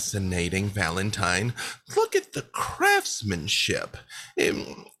fascinating, Valentine? Look at the craftsmanship.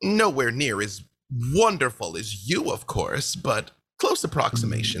 Nowhere near as wonderful as you, of course, but close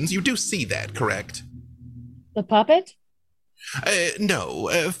approximations. You do see that, correct? The puppet? No,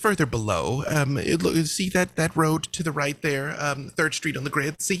 further below. See that road to the right there, 3rd Street on the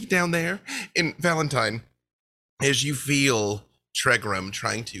grid. See down there? In Valentine, as you feel Tregram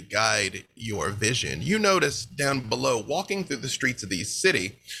trying to guide your vision, you notice down below, walking through the streets of the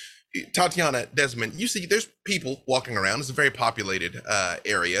city, Tatiana, Desmond, you see there's people walking around. It's a very populated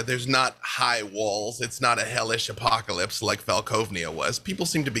area. There's not high walls. It's not a hellish apocalypse like Falkovnia was. People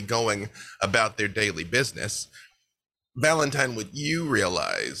seem to be going about their daily business. Valentine, what you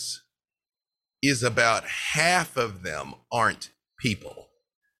realize is about half of them aren't people.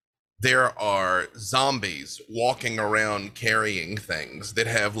 There are zombies walking around carrying things that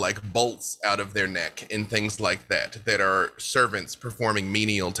have like bolts out of their neck and things like that, that are servants performing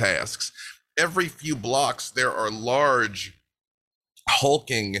menial tasks. Every few blocks, there are large,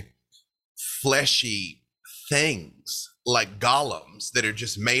 hulking, fleshy things like golems that are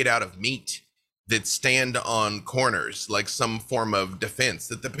just made out of meat, that stand on corners like some form of defense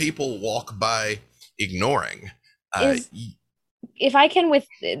that the people walk by ignoring. If I can,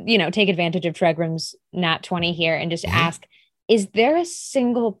 take advantage of Tregram's nat 20 here and just ask, is there a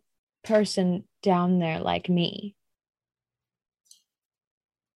single person down there like me?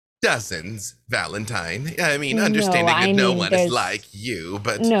 Dozens, Valentine. I mean, understanding that no one is like you,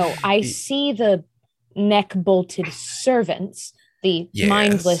 but... No, I see the neck-bolted servants, the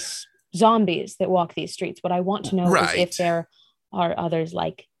mindless zombies that walk these streets. What I want to know is if there are others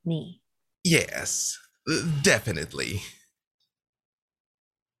like me. Yes, definitely.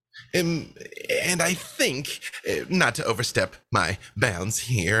 Um, and I think, not to overstep my bounds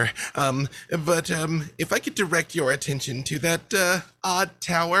here, but if I could direct your attention to that odd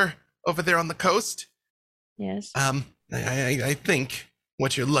tower over there on the coast. Yes. I think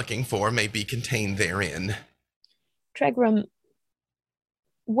what you're looking for may be contained therein. Tregram,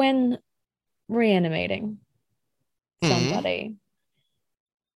 when reanimating somebody,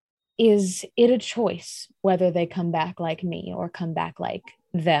 is it a choice whether they come back like me or come back like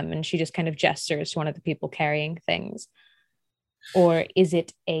them? And she just kind of gestures to one of the people carrying things. Or is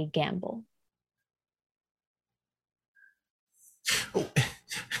it a gamble?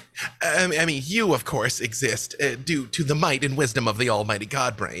 I mean, you, of course, exist due to the might and wisdom of the almighty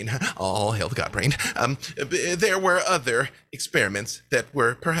Godbrain. All hail the Godbrain. There were other experiments that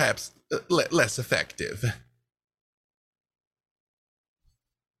were perhaps less effective.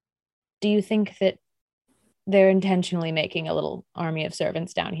 Do you think that they're intentionally making a little army of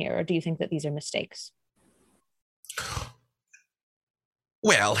servants down here, or do you think that these are mistakes?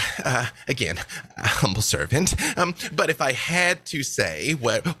 Well, again, a humble servant. But if I had to say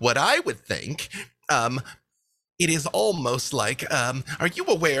what I would think, it is almost like, are you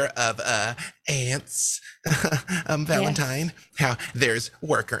aware of ants, Valentine? Yes. How there's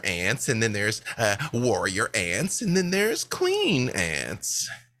worker ants, and then there's warrior ants, and then there's queen ants.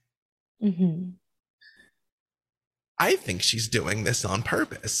 Mm-hmm. I think she's doing this on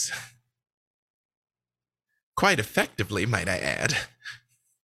purpose. Quite effectively, might I add.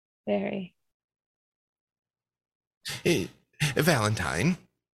 Very. Valentine,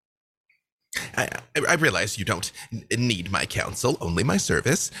 I realize you don't need my counsel, only my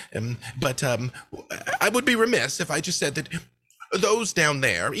service, but I would be remiss if I just said that those down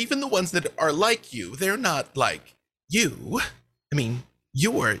there, even the ones that are like you, they're not like you. I mean,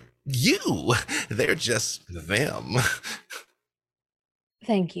 you're you. They're just them.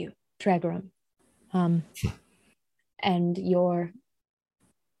 Thank you, Tregram. And your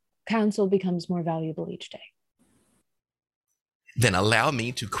counsel becomes more valuable each day. Then allow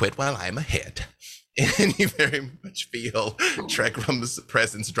me to quit while I'm ahead. And you very much feel Tregram's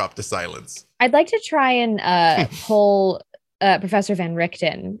presence drop to silence. I'd like to try and pull Professor Van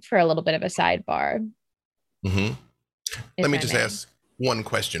Richten for a little bit of a sidebar. Mm-hmm. Let me just ask one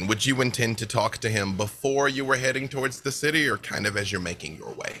question. Would you intend to talk to him before you were heading towards the city, or kind of as you're making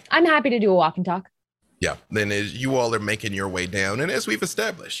your way? I'm happy to do a walk and talk. Yeah, then as you all are making your way down, and as we've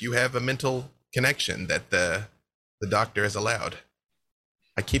established, you have a mental connection that the doctor has allowed.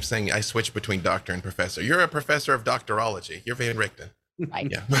 I keep saying I switch between doctor and professor. You're a professor of doctorology. You're Van Richten.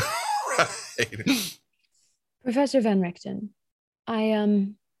 Right. Yeah. Right. Professor Van Richten,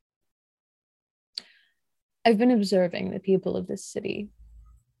 I've been observing the people of this city.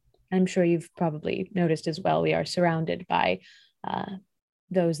 I'm sure you've probably noticed as well, we are surrounded by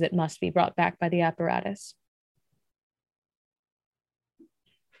those that must be brought back by the apparatus.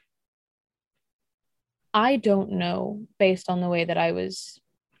 I don't know, based on the way that I was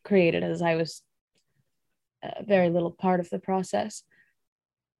created, as I was a very little part of the process,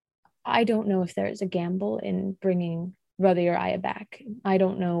 I don't know if there is a gamble in bringing Brother Uriah back. I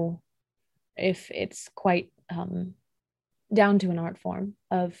don't know if it's quite down to an art form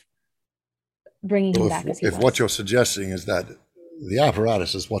of bringing him back as he was. If what you're suggesting is that the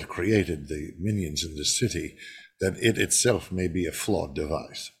apparatus is what created the minions in the city, then it itself may be a flawed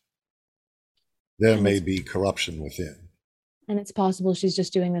device. There may be corruption within. And it's possible she's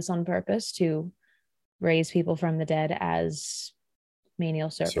just doing this on purpose to raise people from the dead as menial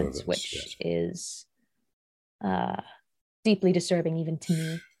servants, which yes, is deeply disturbing even to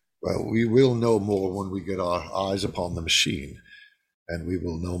me. Well, we will know more when we get our eyes upon the machine, and we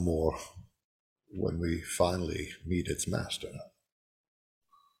will know more when we finally meet its master.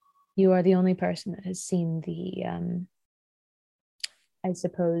 You are the only person that has seen the, I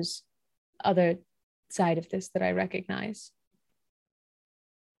suppose, other side of this that I recognize.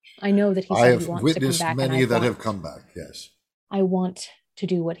 I know that he said he wants to come back. I have witnessed many that have come back, yes. I want to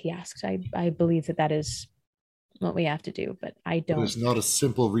do what he asks. I believe that is what we have to do, but I don't. It's not a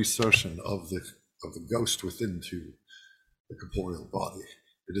simple resurgence of the ghost within to the corporeal body.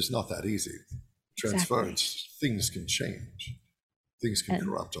 It is not that easy. Transference, exactly. Things can change. Things can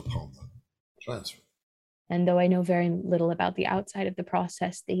corrupt upon the transfer. And though I know very little about the outside of the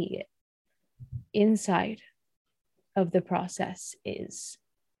process, the inside of the process is,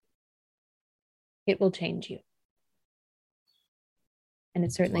 it will change you. And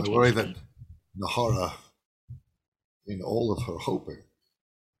it certainly changed me. I worry that Nahara, in all of her hoping,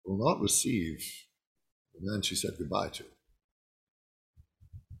 will not receive the man she said goodbye to.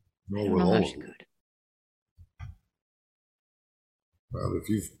 Nor will all of you. Well, if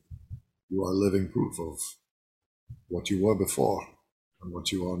you've You are living proof of what you were before and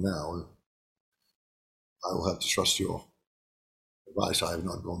what you are now. I will have to trust your advice. I have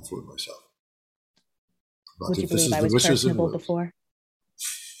not gone through it myself. But Would you if this believe is I the was wishes and personable words, before?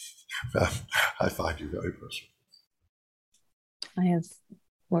 I find you very personal. I have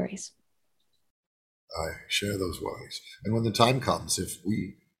worries. I share those worries. And when the time comes, if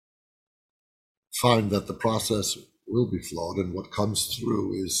we find that the process will be flawed and what comes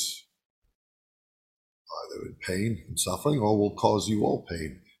through is either in pain and suffering or will cause you all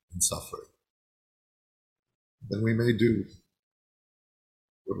pain and suffering, then we may do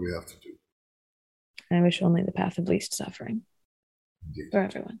what we have to do. I wish only the path of least suffering. Indeed. For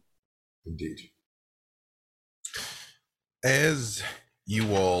everyone. Indeed. As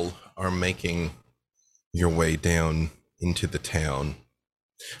you all are making your way down into the town,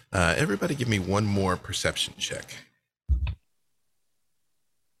 everybody give me one more perception check.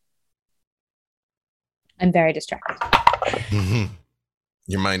 I'm very distracted.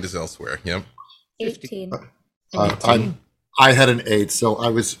 Your mind is elsewhere. Yep. 18. I had an 8, so I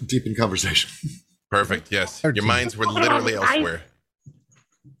was deep in conversation. Perfect. Yes. Your minds were literally elsewhere.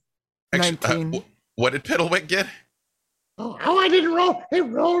 Actually, 19. what did Piddlewick get? Oh, I didn't roll. It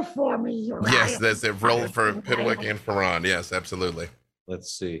rolled for me. You're Yes, right. that's it. Roll for Piddlewick and for Ron. Yes, absolutely.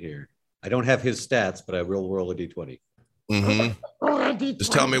 Let's see here. I don't have his stats, but I will roll a d20. Mm-hmm. Oh, I did.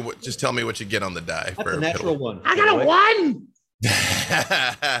 Just tell me what you get on the die. That's for a natural Piddlewick. one. I got a 1.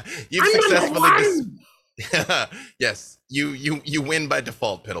 You've I'm successfully number yes, you win by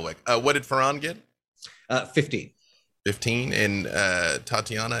default, Piddlewick. What did Ferran get? 15. 15, and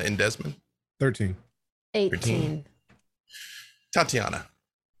Tatiana and Desmond? 13. 18. Tatiana,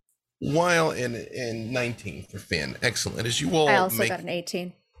 while in 19 for Finn, excellent. As you all I also got an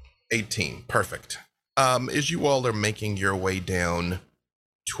 18. 18, perfect. As you all are making your way down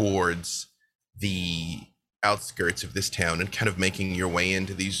towards the outskirts of this town and kind of making your way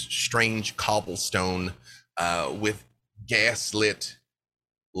into these strange cobblestone with gas-lit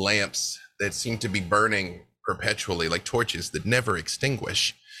lamps that seem to be burning perpetually like torches that never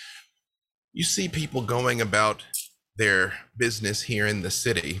extinguish, you see people going about their business here in the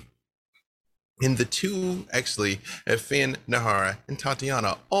city. And the two, actually, Finn, Nahara, and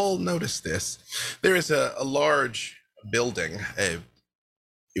Tatiana all notice this. There is a large building.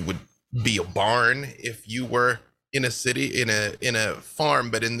 It would be a barn if you were in a city, in a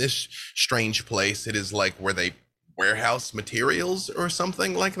farm, but in this strange place, it is like where they warehouse materials or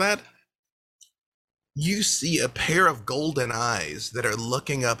something like that. You see a pair of golden eyes that are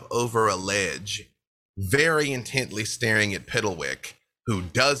looking up over a ledge, very intently staring at Piddlewick, who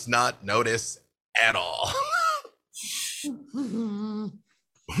does not notice at all.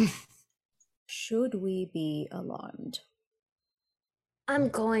 Should we be alarmed? I'm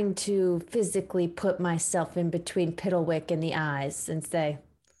going to physically put myself in between Piddlewick and the eyes and say,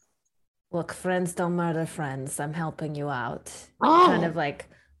 look, friends don't murder friends. I'm helping you out. Oh. Kind of like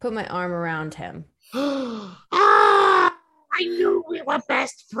put my arm around him. I knew we were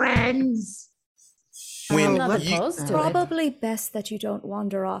best friends. I'm When not you- opposed to it. Probably best that you don't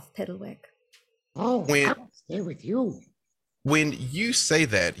wander off, Piddlewick. Oh, When- I'll stay with you. When you say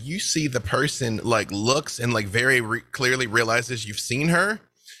that, you see the person like looks and like very clearly realizes you've seen her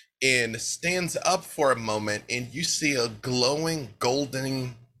and stands up for a moment, and you see a glowing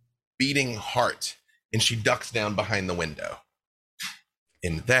golden beating heart, and she ducks down behind the window.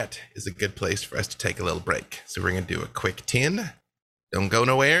 And that is a good place for us to take a little break. So we're going to do a quick 10. Don't go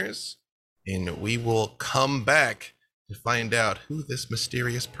nowheres. And we will come back to find out who this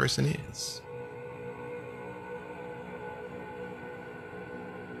mysterious person is.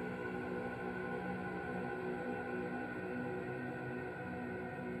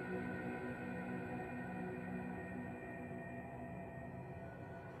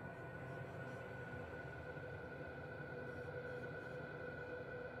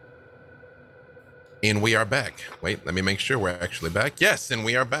 And we are back. Wait, let me make sure we're actually back. Yes, and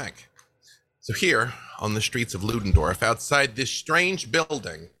we are back. So here on the streets of Ludendorff, outside this strange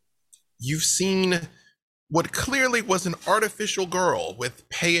building, you've seen what clearly was an artificial girl with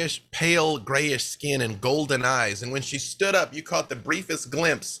pale grayish skin and golden eyes. And when she stood up, you caught the briefest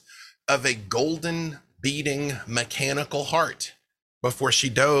glimpse of a golden beating mechanical heart before she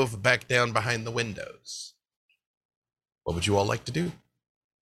dove back down behind the windows. What would you all like to do?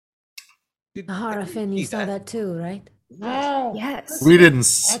 Nahara, Finn, you saw that too, right? No. Yes. We didn't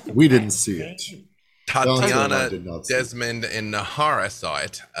see it. Tatiana, I did not see it. Desmond, and Nahara saw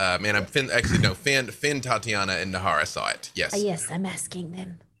it. Finn, Tatiana, and Nahara saw it. Yes. Yes, I'm asking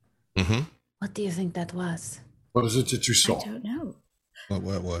them. Mm-hmm. What do you think that was? What is it that you I saw? don't know.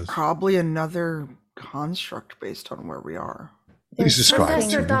 What was? Probably another construct based on where we are. Please describe.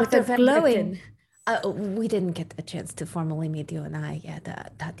 Professor With Dr. a Van glowing- Richten. We didn't get a chance to formally meet you and I yet,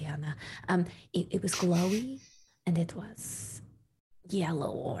 Tatiana. It was glowy, and it was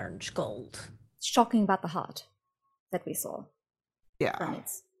yellow, orange, gold. Shocking about the heart that we saw. Yeah. From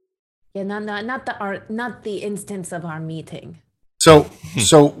its Yeah, not the instance of our meeting. So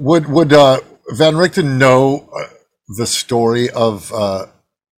would Van Richten know the story of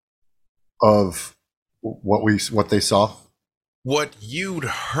what they saw? What you'd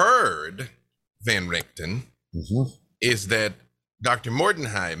heard, Van Richten, is that Dr.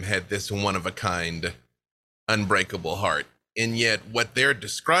 Mordenheim had this one-of-a-kind unbreakable heart. And yet what they're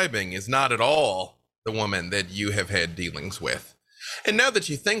describing is not at all the woman that you have had dealings with. And now that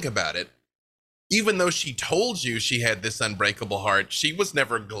you think about it, even though she told you she had this unbreakable heart, she was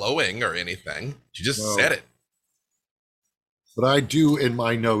never glowing or anything. She just said it. But I do in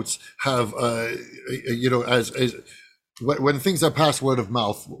my notes have, as when things are passed word of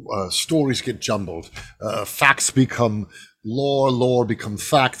mouth, stories get jumbled. Facts become lore become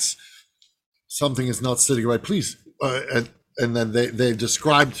facts. Something is not sitting right. Please, and then they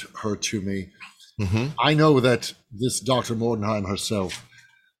described her to me. I know that this Dr. Mordenheim herself,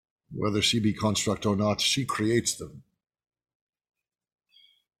 whether she be construct or not, she creates them.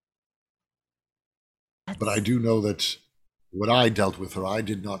 But I do know that when I dealt with her, I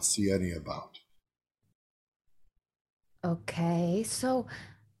did not see any about. Okay, so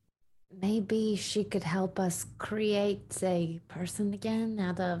maybe she could help us create a person again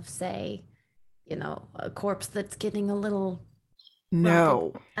out of, say, a corpse that's getting a little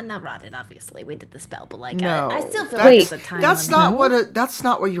No. rotted. And not rotted, obviously. We did the spell, but No. I still feel That's- like it's a time. That's limit.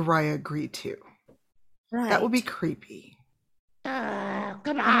 not what Uriah agreed to. right. That would be creepy.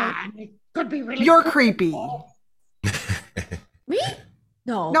 Come on. It could be really You're creepy. Me?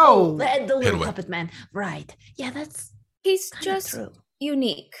 No. No. Oh, the little Edwin. puppet man. Right. Yeah, that's He's kinda just true.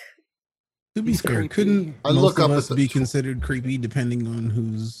 unique. To be He's fair, creepy. couldn't I most look of up us at the- be considered creepy depending on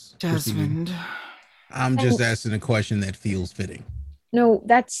who's perceiving? Desmond. I'm just asking a question that feels fitting. No,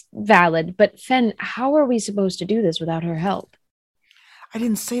 that's valid. But Fen, how are we supposed to do this without her help? I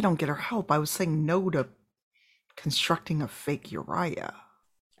didn't say don't get her help. I was saying no to constructing a fake Uriah.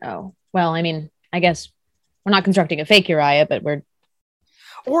 Oh, well, I mean, I guess we're not constructing a fake Uriah, but we're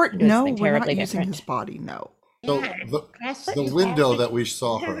Or doing no, something we're not terribly using different. his body. No. So Yeah, the that's window fantastic. that we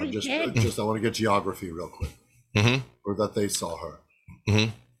saw her, Very just good. I want to get geography real quick, or that they saw her.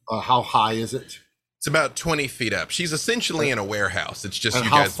 Mhm. How high is it? It's about 20 feet up. She's essentially in a warehouse. It's just And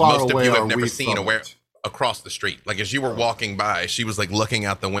you how guys, far most of away you are have never we seen from it? across the street. Like as you were walking by, she was like looking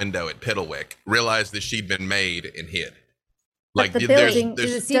out the window at Piddlewick, realized that she'd been made and hid. Like the there's, building- Does it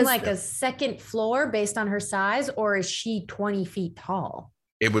there's, seem Does- like a second floor based on her size, or is she 20 feet tall?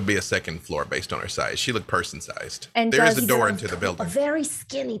 it would be a second floor based on her size. She looked person sized. And There is does- a door Either into the A building. very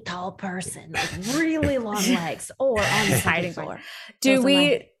skinny, tall person with really long legs, or on the second Hiding floor. Do Those are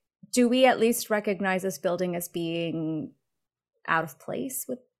my- we at least recognize this building as being out of place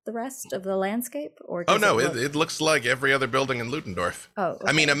with the rest of the landscape? Or Oh does no, look- it looks like every other building in Ludendorff. Oh,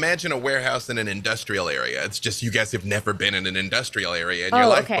 I mean, okay. imagine a warehouse in an industrial area. It's just you guys have never been in an industrial area in your Oh,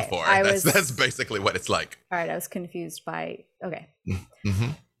 life okay. before. I That's, was- that's basically what it's like. All right, I was confused by. Okay.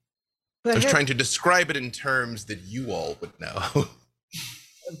 hmm I was trying to describe it in terms that you all would know.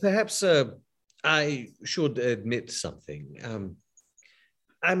 Perhaps I should admit something.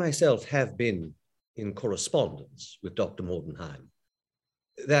 I myself have been in correspondence with Dr. Mordenheim.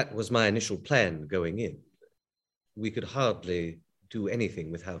 That was my initial plan going in. We could hardly do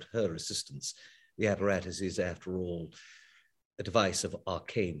anything without her assistance. The apparatus is, after all, a device of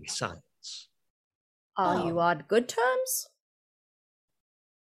arcane science. Are you on good terms?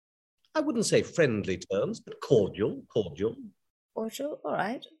 I wouldn't say friendly terms, but cordial. Or sure, all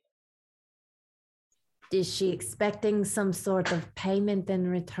right. Is she expecting some sort of payment in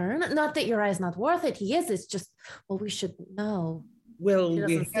return? Not that Uriah's not worth it. He is. It's just, well, we should know. Well, It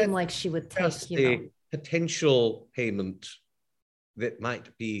we doesn't seem had like she would take, just you the know. potential payment that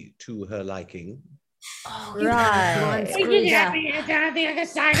might be to her liking. Oh, Right. We did have the answer on the other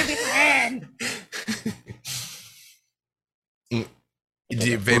side of his hand. Van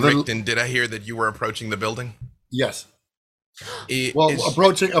Well, then- Richten, did I hear that you were approaching the building? Yes. I- Well, is-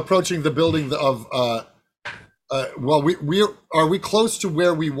 approaching the building of. Well, are we close to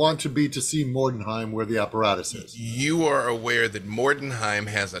where we want to be to see Mordenheim, where the apparatus is? you are aware that Mordenheim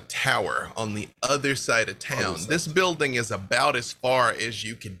has a tower on the other side of town. This building is about as far as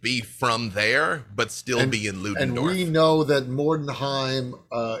you could be from there, but still be in And Ludendorff. we know that Mordenheim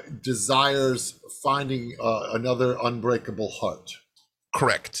desires finding another unbreakable heart.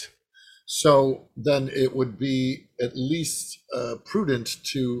 Correct. So then it would be at least prudent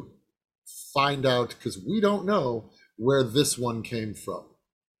to find out, because we don't know where this one came from.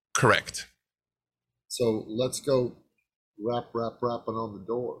 Correct. So let's go rapping on the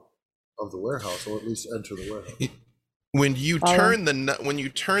door of the warehouse, or at least enter the warehouse. When you turn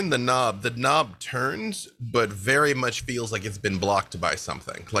the knob turns, but very much feels like it's been blocked by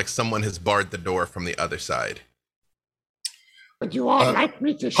something, like someone has barred the door from the other side. Would you all like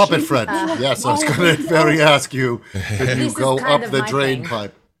me to Puppet shoot friend. you? Yes, I was going to very ask you. Can you This is go kind up of the my drain thing.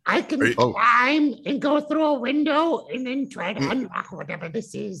 pipe? I can Oh. climb and go through a window and then try to unlock whatever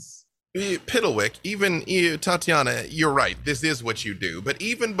this is. Piddlewick, even you, Tatiana, you're right. This is what you do. But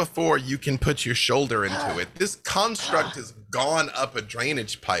even before you can put your shoulder into it, this construct has gone up a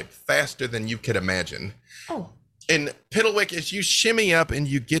drainage pipe faster than you could imagine. Oh. And Piddlewick, as you shimmy up and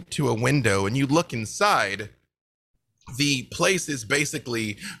you get to a window and you look inside, the place is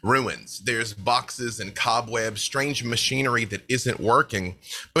basically ruins. There's boxes and cobwebs, strange machinery that isn't working.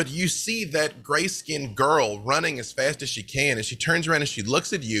 But you see that gray-skinned girl running as fast as she can, and she turns around and she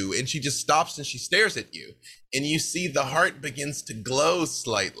looks at you, and she just stops and she stares at you. And you see the heart begins to glow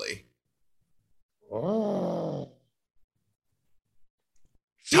slightly. Oh.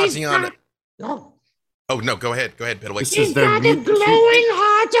 Tatiana. Oh, Oh, no, go ahead. Go ahead, Piddlewick. This she's is their got a mute- glowing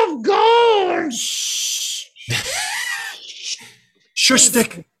heart of gold. Shush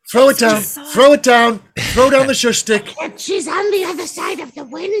stick. Throw it down. Throw it down. Throw down the shush stick. But she's on the other side of the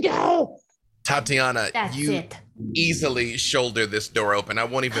window. Tatiana, That's you it. easily shoulder this door open. I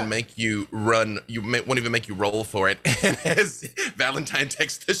won't even make you run. Won't even make you roll for it. And as Valentine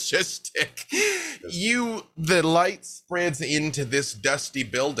takes the shush stick, the light spreads into this dusty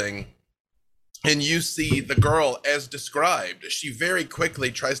building, and you see the girl as described. She very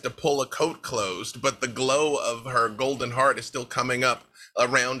quickly tries to pull a coat closed, but the glow of her golden heart is still coming up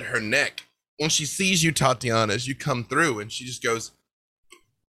around her neck. When she sees you, Tatiana, as you come through, and she just goes,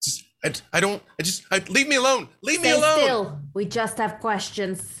 leave me alone. Leave me Stay alone. still. We just have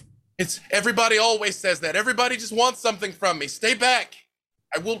questions. Everybody always says that. Everybody just wants something from me. Stay back.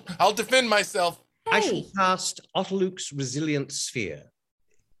 I'll defend myself. I shall Hey. cast Otterluke's Resilient Sphere.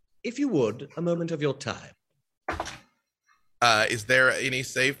 If you would, a moment of your time. Is there any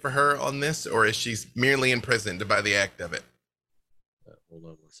save for her on this, or is she merely imprisoned by the act of it? Hold on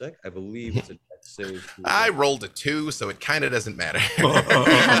one sec. I believe it's a death save. I rolled a 2, so it kind of doesn't matter.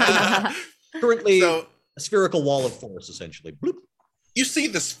 Currently, So a spherical wall of force, essentially. Bloop. you see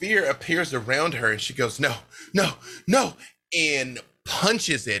the sphere appears around her, and she goes, no, and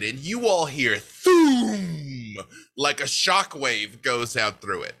punches it, and you all hear thoom, like a shockwave goes out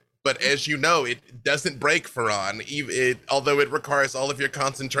through it. But as you know, it doesn't break Faran, although it requires all of your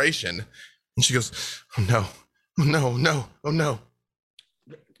concentration. And she goes, oh no.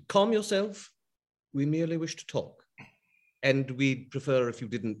 Calm yourself. We merely wish to talk. And we'd prefer if you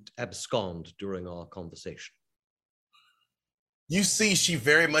didn't abscond during our conversation. You see, she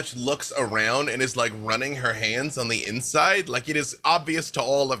very much looks around and is like running her hands on the inside. Like it is obvious to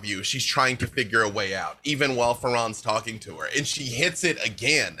all of you, she's trying to figure a way out, even while Faran's talking to her. And she hits it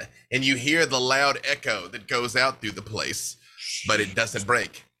again, and you hear the loud echo that goes out through the place, but it doesn't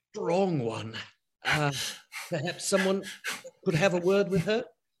break. Strong one. Perhaps someone could have a word with her?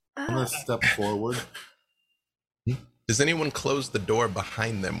 I'm going to step forward. Does anyone close the door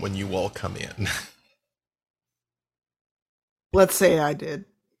behind them when you all come in? Let's say I did.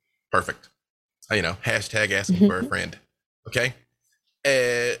 Perfect. Hashtag asking for a friend. Okay.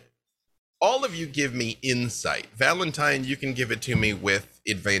 All of you give me insight. Valentine, you can give it to me with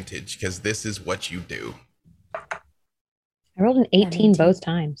advantage because this is what you do. I rolled an 18 both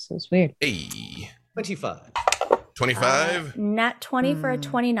times. So it's weird. Hey, 25. 25, Nat 20 for a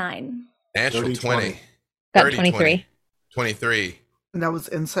 29. natural 30, 20, Got 30, 23. 23. And that was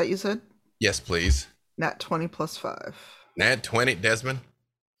insight, you said? Yes, please. Nat 20 plus 5. Nat 20, Desmond.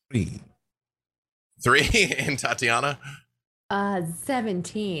 3. 3, and Tatiana.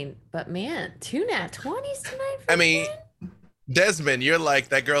 17. But man, 2 nat 20s tonight. I mean, Desmond, you're like,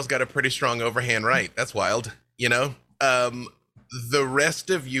 that girl's got a pretty strong overhand right. That's wild, The rest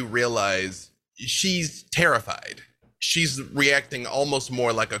of you realize she's terrified. She's reacting almost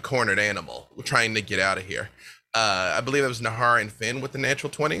more like a cornered animal, trying to get out of here. I believe it was Nahara and Finn with the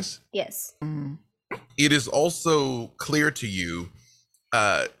natural 20s. Yes. It is also clear to you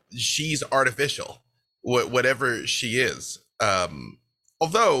she's artificial, whatever she is.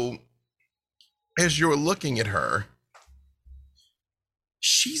 Although, as you're looking at her,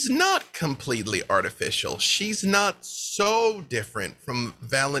 she's not completely artificial. She's not so different from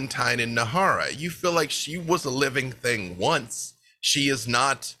Valentine and Nahara. You feel like she was a living thing once, She is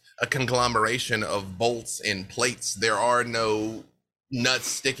not a conglomeration of bolts and plates. There are no nuts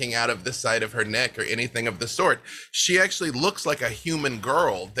sticking out of the side of her neck or anything of the sort. She actually looks like a human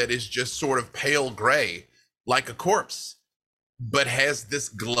girl that is just sort of pale gray, like a corpse, but has this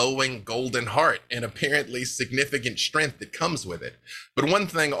glowing golden heart and apparently significant strength that comes with it. But one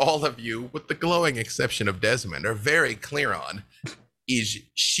thing all of you, with the glowing exception of Desmond, are very clear on is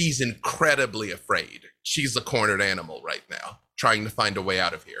she's incredibly afraid. She's a cornered animal right now, trying to find a way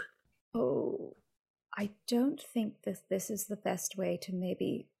out of here. Oh, I don't think that this is the best way to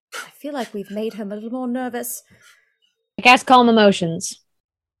maybe... I feel like we've made him a little more nervous. I cast Calm Emotions.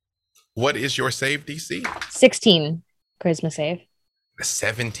 What is your save, DC? 16 charisma save.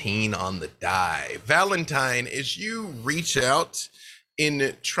 17 on the die. Valentine, as you reach out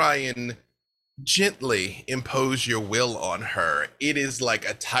and try and gently impose your will on her, it is like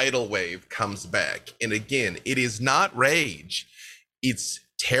a tidal wave comes back. And again, it is not rage. It's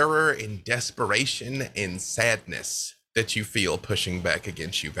terror and desperation and sadness that you feel pushing back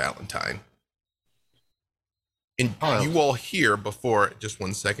against you, Valentine. And you all hear before, just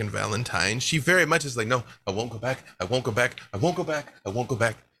 1 second, Valentine, she very much is like, no, I won't go back. I won't go back. I won't go back. I won't go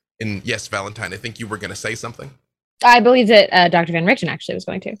back. And yes, Valentine, I think you were going to say something. I believe that Dr. Van Richten actually was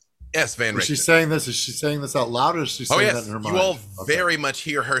going to. Yes, Van Richten. Is she saying this? Is she saying this out loud, or is she saying that in her mind? You all very much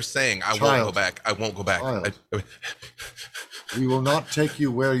hear her saying, I won't go back. I won't go back. We will not take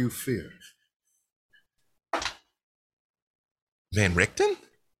you where you fear. Van Richten?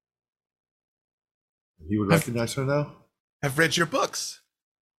 You would recognize her now? I've read your books.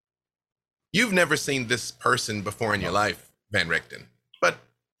 You've never seen this person before in your life, Van Richten, but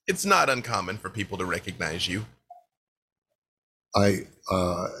it's not uncommon for people to recognize you.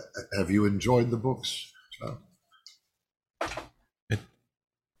 Have you enjoyed the books?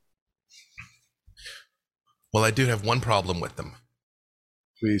 Well, I do have one problem with them.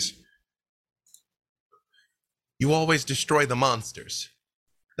 Please. You always destroy the monsters.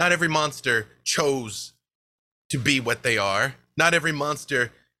 Not every monster chose to be what they are. Not every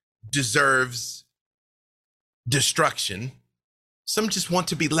monster deserves destruction. Some just want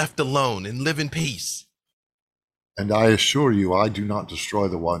to be left alone and live in peace. And I assure you, I do not destroy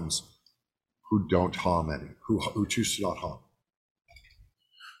the ones who don't harm any, who choose to not harm.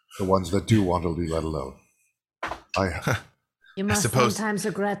 The ones that do want to be let alone. You must sometimes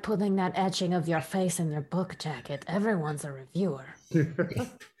regret putting that etching of your face in your book jacket. Everyone's a reviewer. They're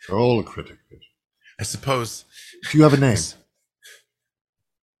all a critic. I suppose. Do you have a name?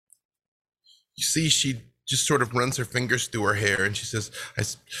 You see, she just sort of runs her fingers through her hair and she says, I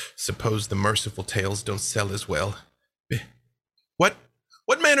suppose the merciful tales don't sell as well.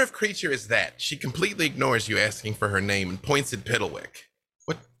 What manner of creature is that? She completely ignores you asking for her name and points at Piddlewick.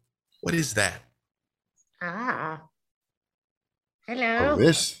 What is that? Ah. Hello. Oh,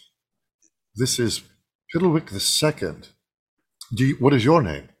 this is Piddlewick the Second. What is your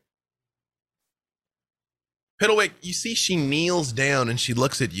name? Piddlewick, you see she kneels down and she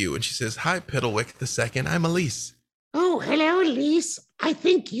looks at you and she says, hi, Piddlewick the Second, I'm Elise. Oh, hello, Elise. I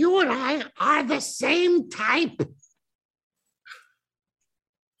think you and I are the same type.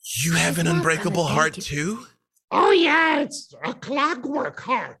 You have an unbreakable heart too? Oh, yeah, it's a clockwork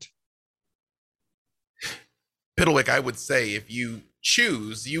heart. Piddlewick, I would say if you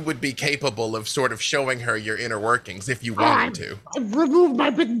choose, you would be capable of sort of showing her your inner workings if you wanted to. I removed my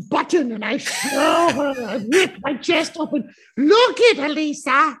big button and I show her. I rip my chest open. Look it,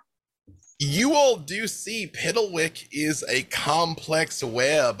 Elisa. You all do see Piddlewick is a complex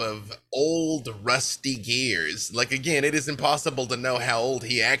web of old rusty gears. Like, again, it is impossible to know how old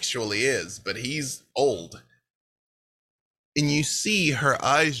he actually is, but he's old. And you see her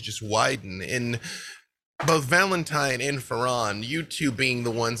eyes just widen, and both Valentine and Ferran, you two being the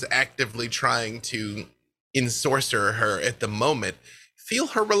ones actively trying to ensorcer her at the moment, feel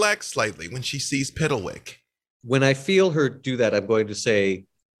her relax slightly when she sees Piddlewick. When I feel her do that, I'm going to say,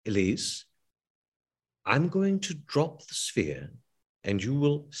 Elise, I'm going to drop the sphere and you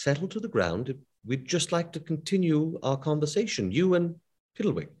will settle to the ground. We'd just like to continue our conversation. You and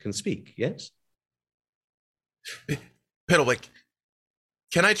Piddlewick can speak, yes? Piddlewick,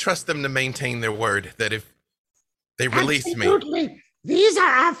 can I trust them to maintain their word that if they release Absolutely. me? These are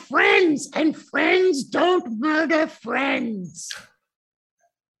our friends, and friends don't murder friends.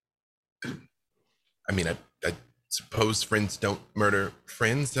 I mean, I suppose friends don't murder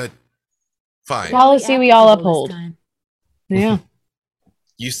friends. Fine. Policy we all uphold. Yeah.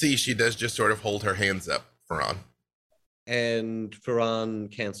 You see, she does just sort of hold her hands up, Ferran. And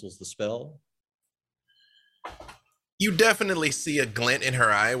Ferran cancels the spell. You definitely see a glint in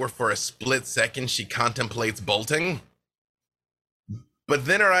her eye where for a split second she contemplates bolting. But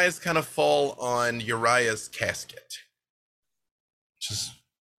then her eyes kind of fall on Uriah's casket. Just,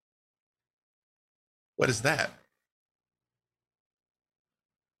 what is that?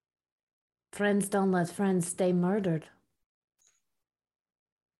 Friends don't let friends stay murdered.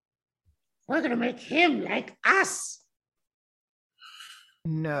 We're gonna make him like us.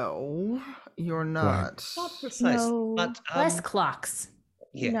 No, you're not. Not precise, No. but Less clocks.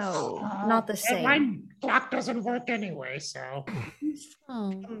 yes. No, not the And same. my clock doesn't work anyway, so.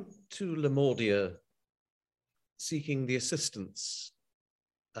 Oh. Come to Lemordia seeking the assistance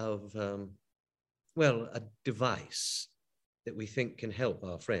of, well, a device that we think can help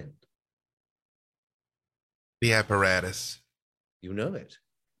our friend. The apparatus. You know it.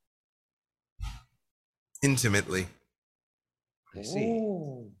 Intimately. I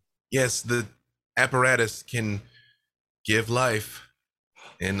see. Yes, the apparatus can give life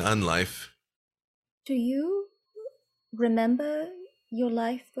and unlife. Do you remember your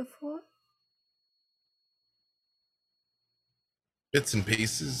life before? Bits and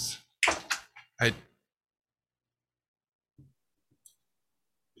pieces. It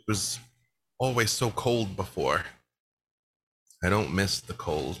was always so cold before. I don't miss the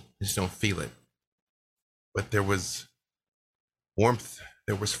cold. I just don't feel it. But there was warmth,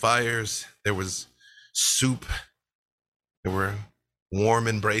 there was fires, there was soup, there were warm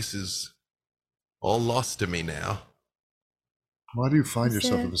embraces, all lost to me now. Why do you find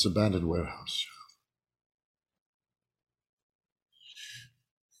yourself there- in this abandoned warehouse?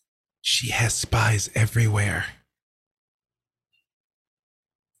 She has spies everywhere.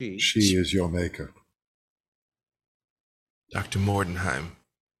 She is your maker. Dr. Mordenheim,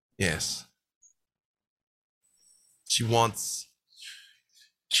 yes.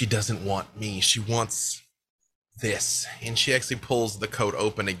 She doesn't want me. She wants this. And she actually pulls the coat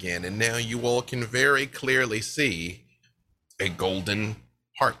open again. And now you all can very clearly see a golden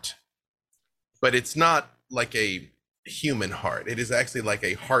heart. But it's not like a human heart. It is actually like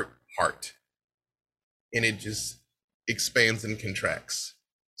a heart. And it just expands and contracts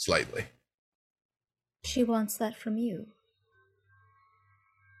slightly. She wants that from you.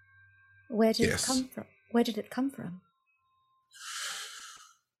 Where did Yes. it come from? Where did it come from?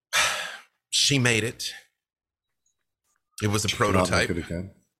 She made it. It was a She cannot prototype. make it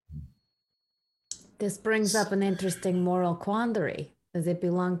again. This brings up an interesting moral quandary. Does it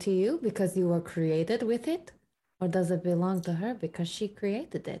belong to you because you were created with it? Or does it belong to her because she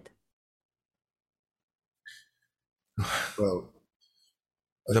created it? Well,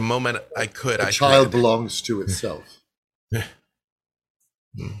 The moment I could, a I child could. belongs to itself.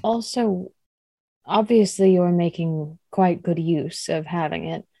 Also, obviously, you're making quite good use of having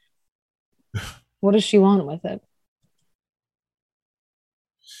it. What does she want with it?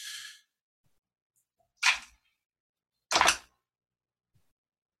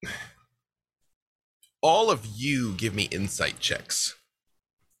 All of you give me insight checks.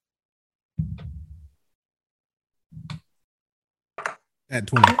 At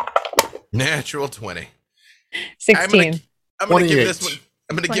 20. Natural 20. 16. I'm gonna give 28. this one.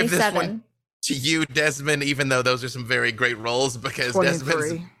 I'm gonna give this 27. one to you, Desmond. Even though those are some very great rolls, because Desmond's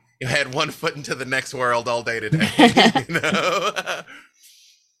 23. you had one foot into the next world all day today. You know?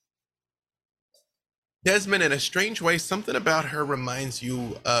 Desmond, in a strange way, something about her reminds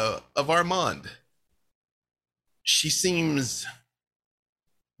you of Armand. She seems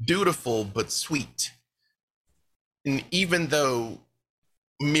dutiful but sweet. And even though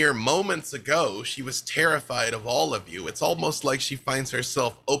mere moments ago she was terrified of all of you, it's almost like she finds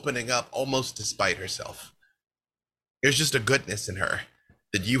herself opening up almost despite herself. There's just a goodness in her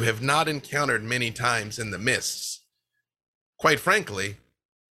that you have not encountered many times in the mists. Quite frankly,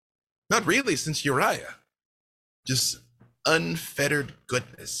 not really since Uriah. Just unfettered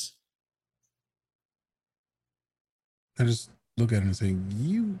goodness. I just look at her and say,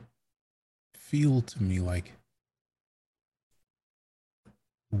 you feel to me like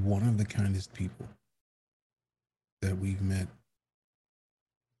one of the kindest people that we've met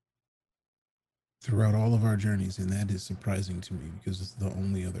throughout all of our journeys, and that is surprising to me because it's the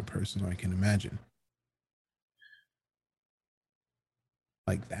only other person I can imagine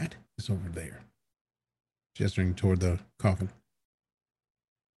like that is over there, gesturing toward the coffin.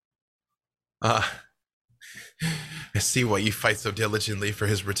 I see why you fight so diligently for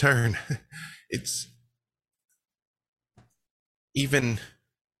his return. It's even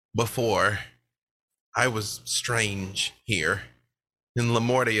before I was strange here. In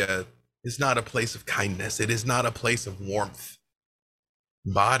Lemordia is not a place of kindness. It is not a place of warmth.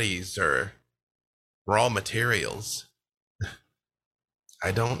 Bodies are raw materials.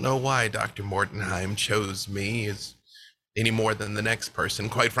 I don't know why Dr. Mordenheim chose me as any more than the next person.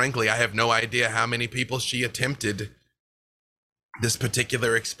 Quite frankly, I have no idea how many people she attempted this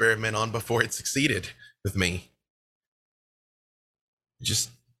particular experiment on before it succeeded with me.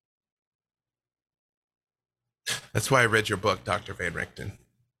 That's why I read your book, Dr. Van Richten.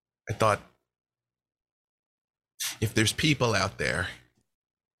 I thought, if there's people out there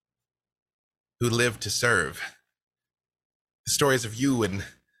who live to serve, the stories of you and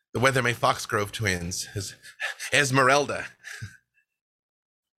the Weathermay Foxgrove twins, as Esmeralda,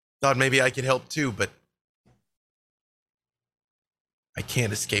 thought maybe I could help too, but I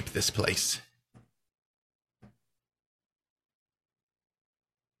can't escape this place.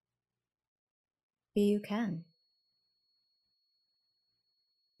 Maybe you can.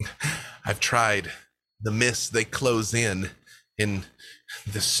 I've tried. The mists, they close in, and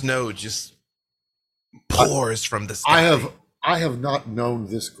the snow just pours from the sky. I have not known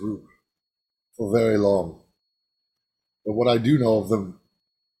this group for very long. But what I do know of them,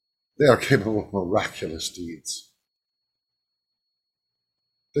 they are capable of miraculous deeds.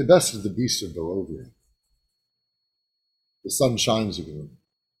 They bested the beast of Barovia. The sun shines again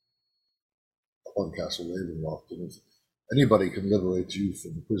upon Castle Ravenloft, and if anybody can liberate you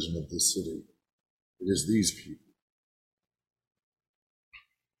from the prison of this city, it is these people.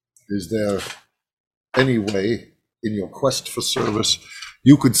 Is there any way, in your quest for service,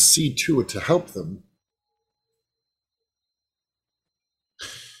 you could see to it to help them?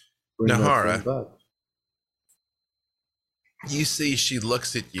 Bring that Nahara, thing back? you see she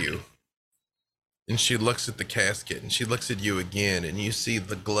looks at you, and she looks at the casket, and she looks at you again, and you see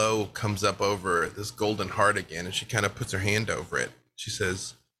the glow comes up over this golden heart again, and she kind of puts her hand over it. She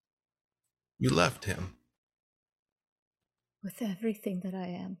says, "You left him." With everything that I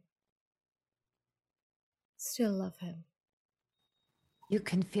am. Still love him. You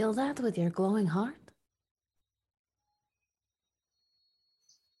can feel that with your glowing heart?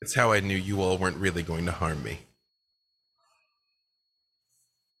 It's how I knew you all weren't really going to harm me.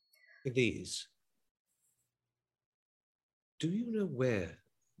 Elise, do you know where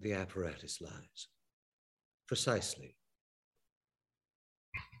the apparatus lies? Precisely.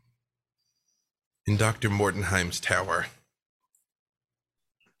 In Dr. Mordenheim's tower.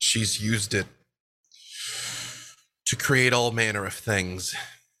 She's used it to create all manner of things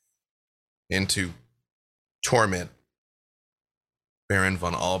and to torment Baron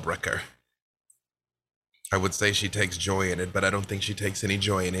von Albrecher. I would say she takes joy in it, but I don't think she takes any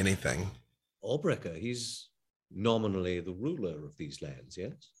joy in anything. Albrecher, he's nominally the ruler of these lands,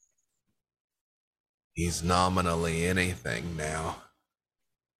 yes? He's nominally anything now.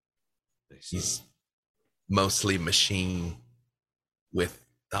 He's mostly machine with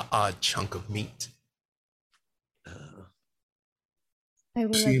the odd chunk of meat. I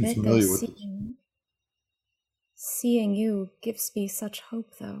will Seem admit familiar that with seeing you gives me such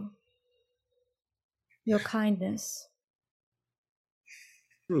hope, though. Your kindness.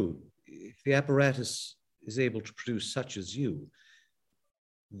 True. If the apparatus is able to produce such as you,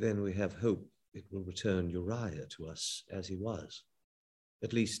 then we have hope it will return Uriah to us as he was.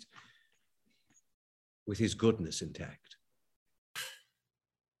 At least with his goodness intact.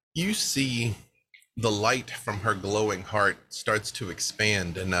 You see the light from her glowing heart starts to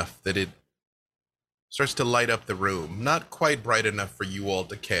expand enough that it starts to light up the room. Not quite bright enough for you all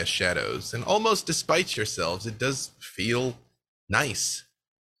to cast shadows. And almost despite yourselves, it does feel nice.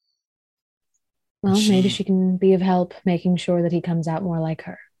 Well, maybe she can be of help making sure that he comes out more like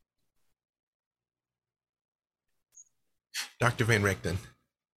her. Dr. Van Richten.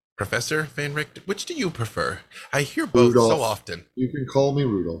 Professor Van Richten, which do you prefer? I hear both Rudolph. so often. You can call me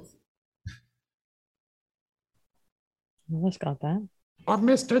Rudolph. Well, let's got that. Or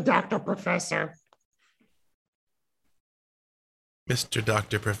Mr. Dr. Professor. Mr.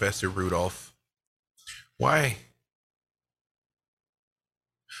 Dr. Professor Rudolph, why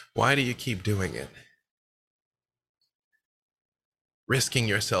do you keep doing it? Risking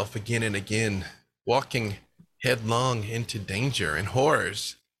yourself again and again, walking headlong into danger and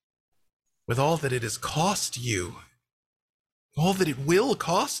horrors, with all that it has cost you, all that it will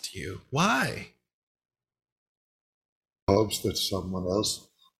cost you. Why? Hopes that someone else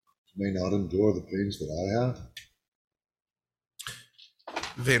may not endure the pains that I have.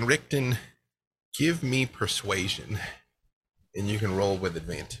 Van Richten, give me persuasion, and you can roll with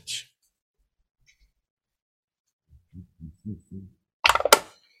advantage.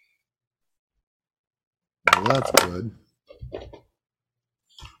 Well, that's good.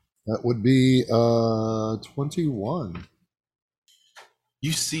 That would be 21.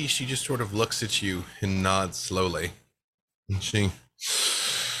 You see, she just sort of looks at you and nods slowly. And she...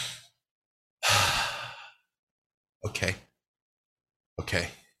 Okay.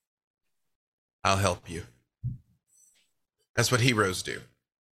 I'll help you. That's what heroes do.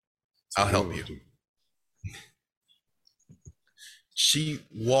 I'll help you. She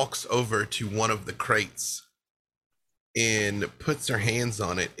walks over to one of the crates and puts her hands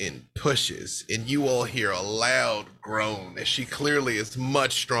on it and pushes, and you all hear a loud groan as she clearly is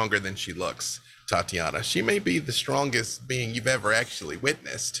much stronger than she looks, Tatiana. She may be the strongest being you've ever actually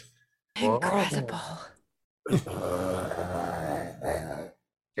witnessed. Incredible.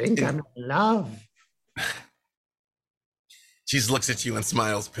 Think I'm in love. She looks at you and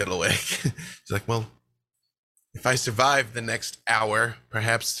smiles, Piddlewick. She's like, well, if I survive the next hour,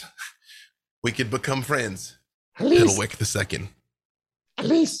 perhaps we could become friends. Piddlewick the second.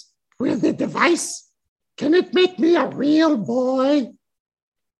 Elise, with the device, can it make me a real boy?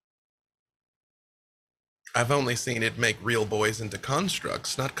 I've only seen it make real boys into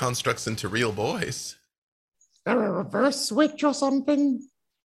constructs, not constructs into real boys. Is there a reverse switch or something?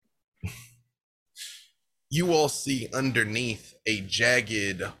 You all see underneath a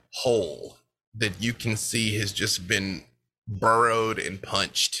jagged hole that you can see has just been burrowed and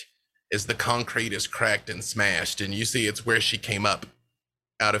punched as the concrete is cracked and smashed, and you see it's where she came up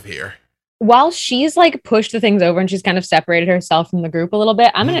out of here. While she's like pushed the things over and she's kind of separated herself from the group a little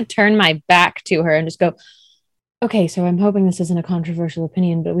bit, I'm going to turn my back to her and just go, okay, so I'm hoping this isn't a controversial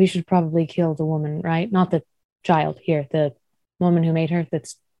opinion, but we should probably kill the woman, right? Not the child here, the woman who made her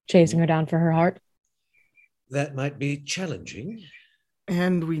that's chasing her down for her heart. That might be challenging.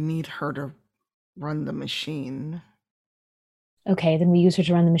 And we need her to run the machine. Okay, then we use her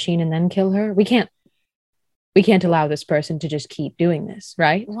to run the machine and then kill her. We can't allow this person to just keep doing this,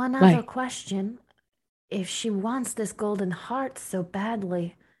 right? One other question. If she wants this golden heart so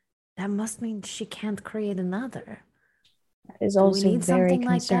badly, that must mean she can't create another. That is also Do we need very something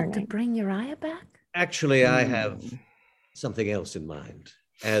concerning. like that to bring Uriah back? Actually, I have something else in mind.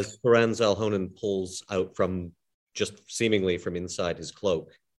 As Paran Zalhonen pulls out from, just seemingly from inside his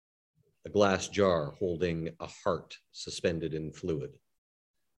cloak, a glass jar holding a heart suspended in fluid.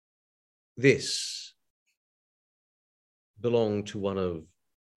 This belonged to one of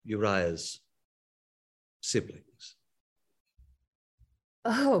Uriah's siblings.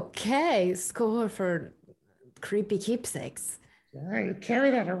 Okay, score for creepy keepsakes. You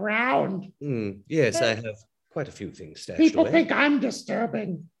carry that around. Yes, I have quite a few things stashed People away. think I'm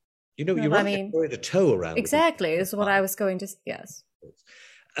disturbing. You know, No, you I might mean, carry a toe around. Exactly, is what I was going to. Yes.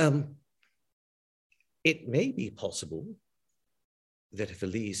 It may be possible that if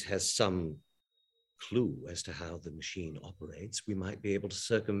Elise has some clue as to how the machine operates, we might be able to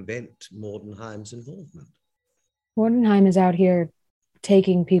circumvent Mordenheim's involvement. Mordenheim is out here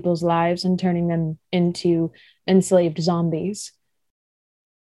taking people's lives and turning them into enslaved zombies.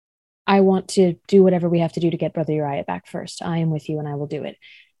 I want to do whatever we have to do to get Brother Uriah back first. I am with you and I will do it.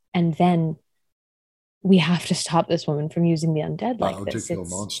 And then we have to stop this woman from using the undead like Bound this. to kill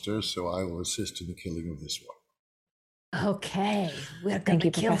monsters, so I will assist in the killing of this one. Okay, we're Thank gonna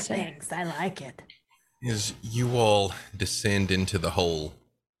you, kill Professor. things. I like it. As you all descend into the hole,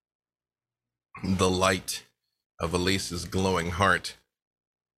 the light of Elise's glowing heart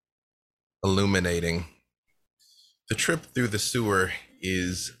illuminating. The trip through the sewer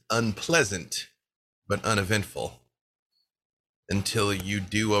is unpleasant but uneventful until you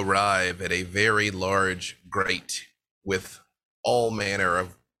do arrive at a very large grate with all manner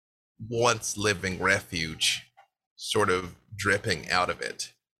of once living refuge sort of dripping out of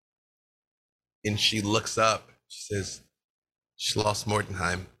it. And she looks up, she says, Schloss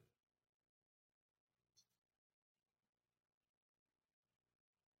Mordenheim.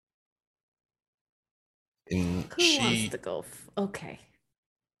 And Who wants to go? Okay.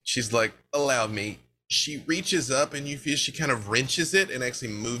 She's like, allow me. She reaches up and you feel she kind of wrenches it and actually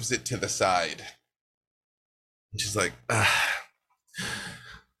moves it to the side. And she's like,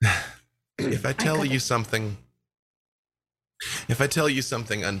 if I tell you something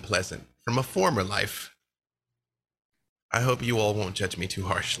unpleasant from a former life, I hope you all won't judge me too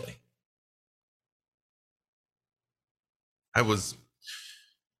harshly.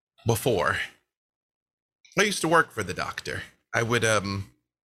 Before, I used to work for the doctor. I would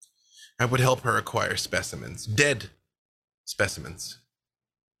help her acquire specimens, dead specimens.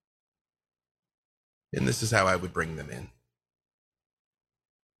 And this is how I would bring them in.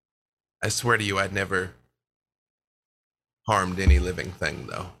 I swear to you, I'd never harmed any living thing,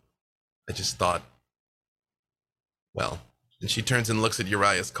 though. I just thought, well, and she turns and looks at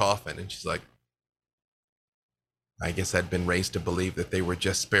Uriah's coffin, and she's like, I guess I'd been raised to believe that they were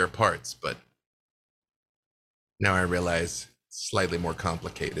just spare parts, but now I realize it's slightly more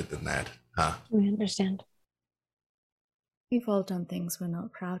complicated than that, huh? We understand. We've all done things we're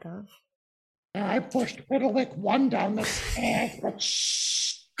not proud of. I pushed Fiddlewick 1 down the stairs, but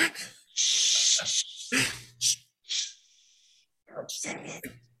shh. Don't say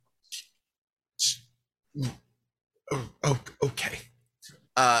it. Oh, okay.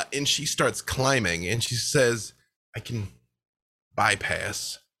 And she starts climbing, and she says, I can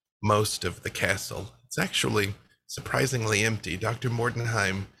bypass most of the castle. It's actually surprisingly empty. Dr.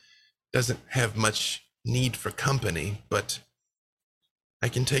 Mordenheim doesn't have much need for company, but I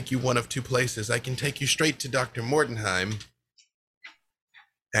can take you one of 2 places. I can take you straight to Dr. Mordenheim.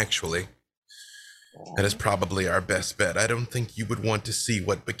 Actually, that is probably our best bet. I don't think you would want to see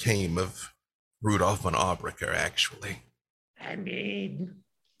what became of Rudolph von Aubricker, actually. I mean,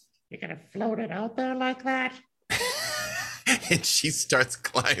 you're gonna float it out there like that? And she starts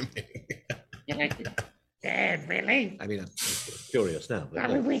climbing. You're like, Dad, really? I mean, I'm curious now. But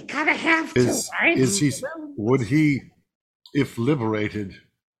Well, we kind of have to, right? Would he, if liberated,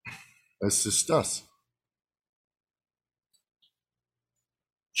 assist us?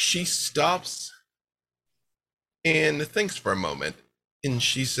 She stops and thinks for a moment, and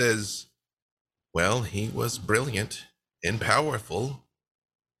she says, well, he was brilliant and powerful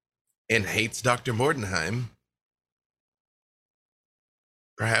and hates Dr. Mordenheim.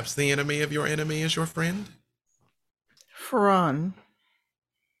 Perhaps the enemy of your enemy is your friend? Ferran,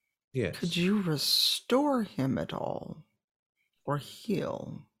 yes. could you restore him at all? Or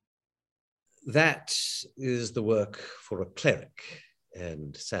heal? That is the work for a cleric,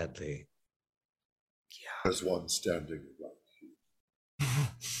 and sadly, There's one standing right.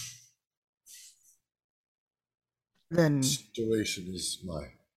 Then Restoration is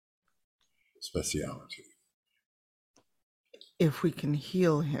my speciality. if we can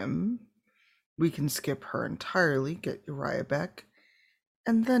heal him, we can skip her entirely, get Uriah back,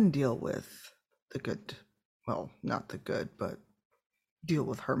 and then deal with the good. Well, not the good, but deal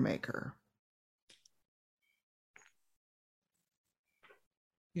with her maker.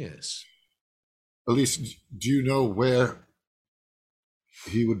 yes. Elise, do you know where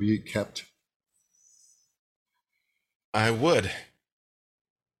he would be kept? I would.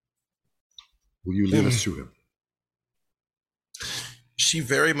 Will you lead us to him? She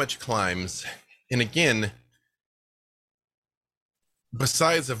very much climbs. And again,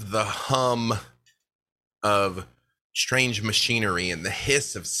 besides of the hum of strange machinery and the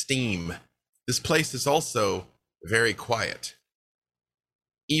hiss of steam, this place is also very quiet.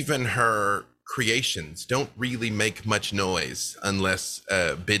 Even her creations don't really make much noise unless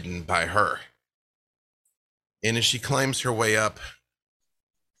bidden by her. And as she climbs her way up,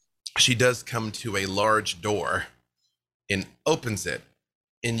 she does come to a large door and opens it,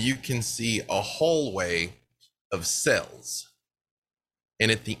 and you can see a hallway of cells.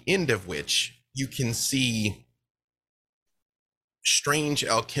 And at the end of which you can see strange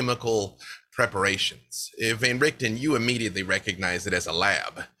alchemical preparations. Van Richten, you immediately recognize it as a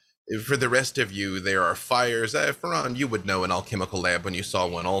lab. For the rest of you, there are fires. Ferran, you would know an alchemical lab when you saw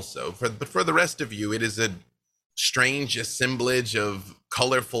one also. But for the rest of you, it is a strange assemblage of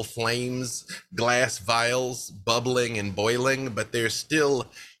colorful flames, glass vials bubbling and boiling, but there's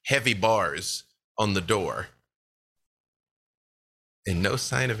still heavy bars on the door. And no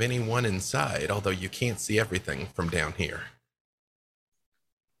sign of anyone inside, although you can't see everything from down here.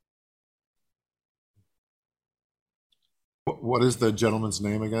 What is the gentleman's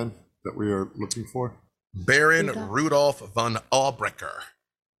name again that we are looking for? Baron Rudolph von Aubricker.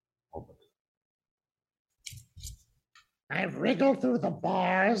 I wriggle through the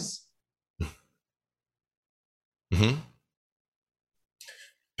bars. Mm-hmm.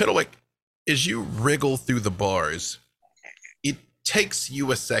 Piddlewick, as you wriggle through the bars, it takes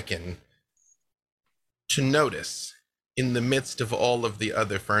you a second to notice, in the midst of all of the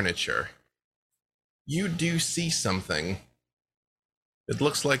other furniture, you do see something that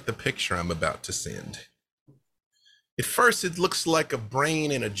looks like the picture I'm about to send. At first, it looks like a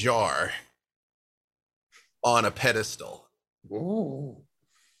brain in a jar on a pedestal. Ooh.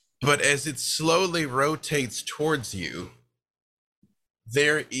 But as it slowly rotates towards you,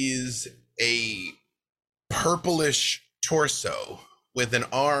 there is a purplish torso with an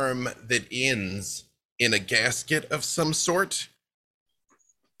arm that ends in a gasket of some sort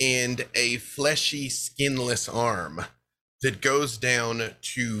and a fleshy, skinless arm that goes down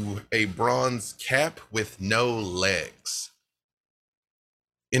to a bronze cap with no legs.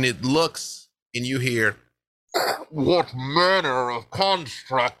 And it looks, and you hear, "What manner of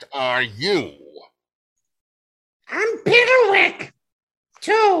construct are you?" I'm Piddlewick,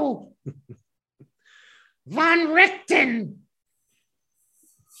 too. Von Richten.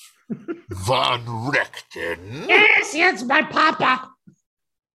 Von Richten? Yes, it's my papa.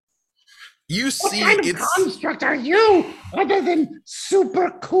 You What see, kind of it's construct are you other than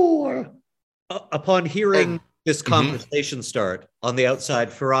super cool? Upon hearing this mhm. conversation start, on the outside,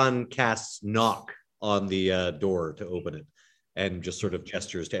 Ferran casts knock on the door to open it and just sort of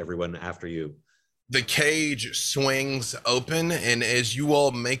gestures to everyone after you. The cage swings open, and as you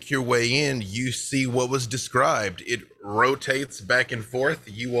all make your way in, you see what was described. It rotates back and forth.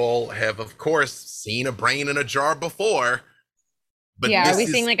 You all have, of course, seen a brain in a jar before. But yeah, this are we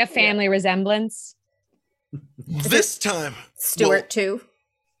is- seeing like a family resemblance? This time, Stuart too.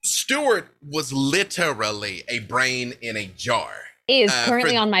 Stuart was literally a brain in a jar. Is for-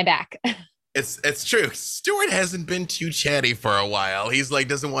 currently on my back. It's true. Stuart hasn't been too chatty for a while. He's like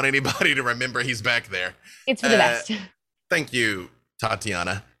doesn't want anybody to remember he's back there. It's for the best. Thank you,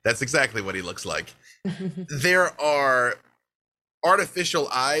 Tatiana. That's exactly what he looks like. There are artificial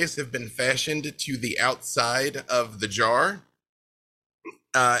eyes have been fashioned to the outside of the jar.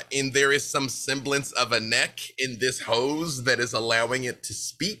 And there is some semblance of a neck in this hose that is allowing it to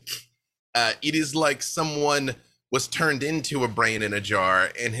speak. It is like someone was turned into a brain in a jar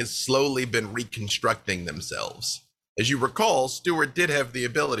and has slowly been reconstructing themselves. As you recall, Stuart did have the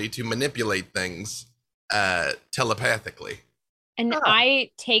ability to manipulate things telepathically. And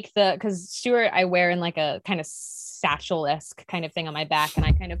I take because Stuart, I wear in like a kind of satchel-esque kind of thing on my back, and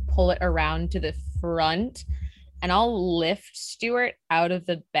I kind of pull it around to the front, and I'll lift Stuart out of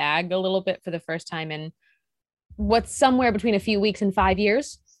the bag a little bit for the first time in what's somewhere between a few weeks and 5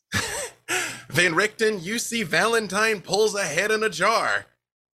 years. Van Richten, you see Valentine pulls a head in a jar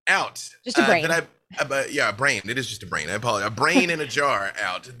out. Just a brain. Yeah, a brain. It is just a brain. I apologize. A brain in a jar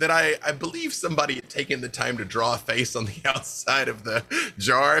out that I believe somebody had taken the time to draw a face on the outside of the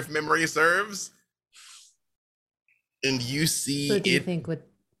jar, if memory serves. And you see Who do you think would?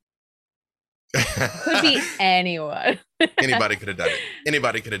 Could be anyone. Anybody could have done it.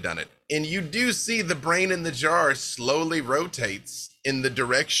 Anybody could have done it. And you do see the brain in the jar slowly rotates in the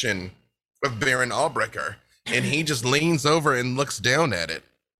direction of Baron Albrecher. And he just leans over and looks down at it.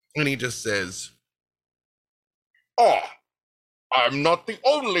 And he just says, "Ah, I'm not the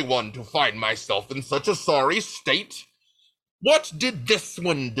only one to find myself in such a sorry state. What did this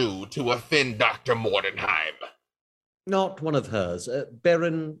one do to offend Dr. Mordenheim?" Not one of hers.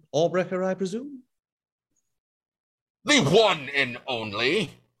 Baron Albrecher, I presume? The one and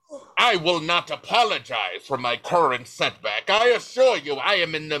only. I will not apologize for my current setback. I assure you, I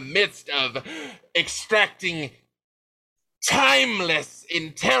am in the midst of extracting timeless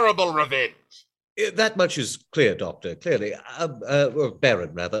and terrible revenge. That much is clear, Doctor, clearly. Or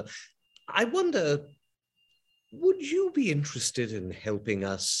Baron, rather. I wonder, would you be interested in helping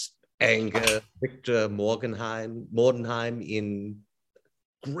us anger Victor Mordenheim in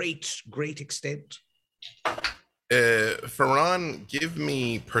great extent? Ferran, give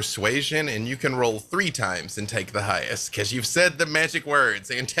me persuasion, and you can roll 3 times and take the highest, because you've said the magic words,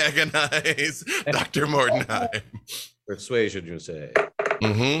 antagonize Dr. Mordenheim. Persuasion, you say?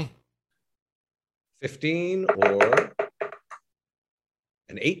 Mm-hmm. 15 or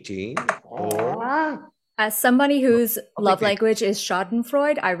an 18 or... As somebody whose love language is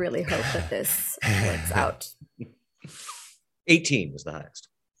schadenfreude, I really hope that this works out. 18 is the highest.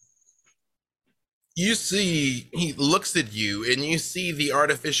 You see, he looks at you, and you see the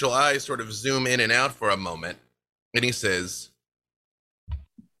artificial eyes sort of zoom in and out for a moment, and he says,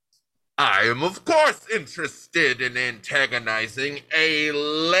 "I am, of course, interested in antagonizing a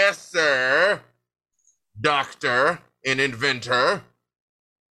lesser doctor and inventor.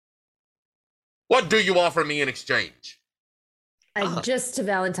 What do you offer me in exchange?" Just to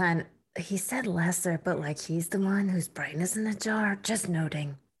Valentine, he said lesser, but like he's the one whose brain is in a jar. Just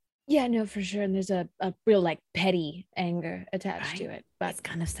noting. Yeah, no, for sure. And there's a real like petty anger attached to it. But it's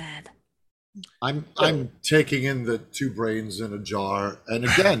kind of sad. I'm taking in the 2 brains in a jar, and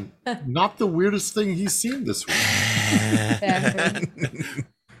again, not the weirdest thing he's seen this week.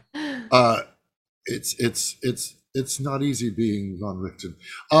 It's not easy being Von Richten.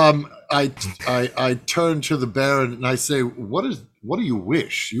 I turn to the Baron and I say, what do you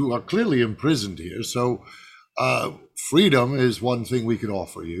wish? You are clearly imprisoned here, so freedom is one thing we can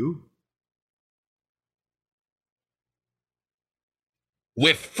offer you.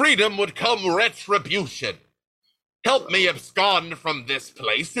 With freedom would come retribution. Help me abscond from this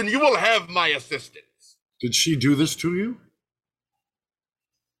place, and you will have my assistance. Did she do this to you?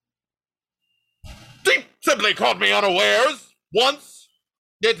 She simply caught me unawares once.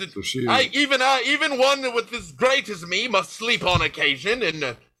 Even one with as great as me must sleep on occasion,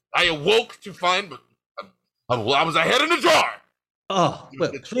 and I awoke to find I was a head in a jar. Well,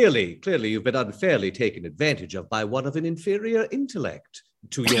 clearly you've been unfairly taken advantage of by one of an inferior intellect.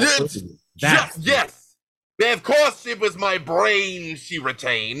 to your own. Yes. Of course it was my brain she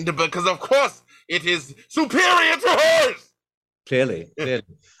retained, because of course it is superior to hers. Clearly.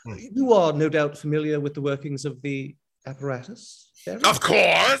 You are no doubt familiar with the workings of the apparatus, Baron? Of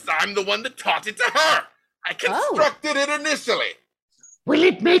course, I'm the one that taught it to her. I constructed it initially. Will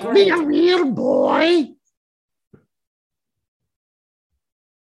it make me a real boy?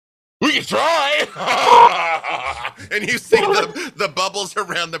 We can try. And you see the bubbles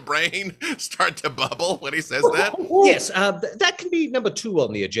around the brain start to bubble when he says that. Yes, that can be number 2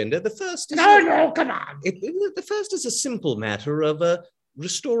 on the agenda. The first is No, come on. The first is a simple matter of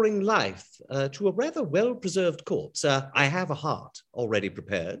restoring life to a rather well-preserved corpse. I have a heart already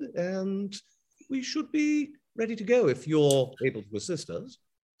prepared, and we should be ready to go if you're able to assist us.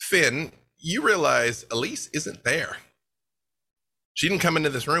 Finn, you realize Elise isn't there. She didn't come into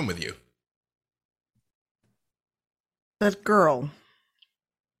this room with you. That girl.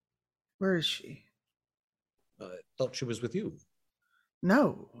 Where is she? I thought she was with you.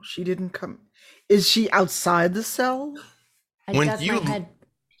 No, she didn't come. Is she outside the cell?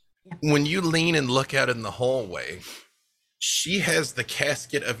 When you lean and look out in the hallway, she has the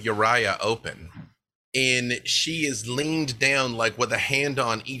casket of Uriah open. And she is leaned down, like with a hand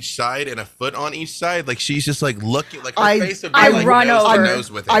on each side and a foot on each side. Like she's just like looking, like her face would be like run nose over. to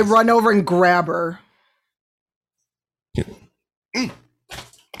nose with his. I run over and grab her.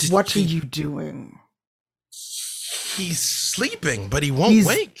 What are you doing? He's sleeping, but he won't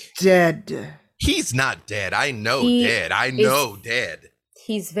wake. Dead. He's not dead. I know He dead. I is- know dead.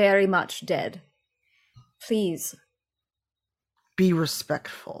 He's very much dead. Please. Be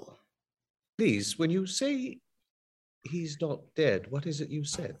respectful. Please, when you say he's not dead, what is it you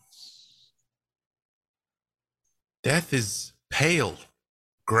said? Death is pale,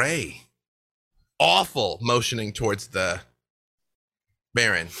 gray, awful, motioning towards the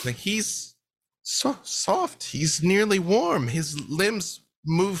Baron. Like he's so soft. He's nearly warm. His limbs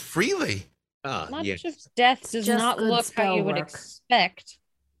move freely. Much of death does Just not good look how spell you would work. expect.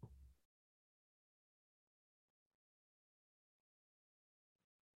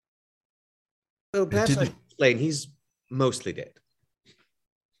 Well, perhaps I should explain. He's mostly dead.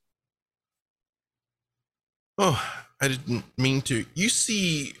 Oh, I didn't mean to. You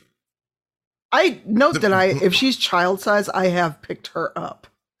see, I note that if she's child size, I have picked her up.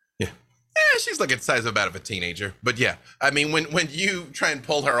 yeah, she's like the size about of a teenager. But yeah, I mean, when you try and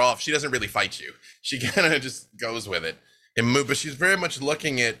pull her off, she doesn't really fight you. She kind of just goes with it and move. But she's very much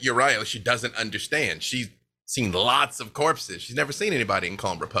looking at Uriah like she doesn't understand. She's seen lots of corpses. She's never seen anybody in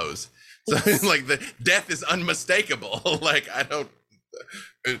calm repose. So like the death is unmistakable. Like I don't.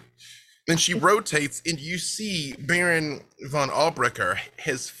 Then she rotates, and you see Baron von Albrecher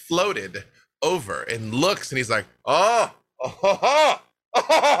has floated over and looks, and he's like, "Oh,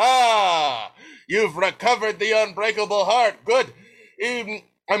 you've recovered the unbreakable heart. Good.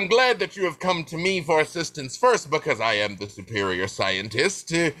 I'm glad that you have come to me for assistance first, because I am the superior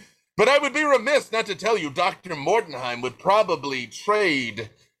scientist. But I would be remiss not to tell you, Dr. Mordenheim would probably trade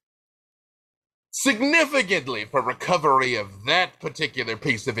significantly for recovery of that particular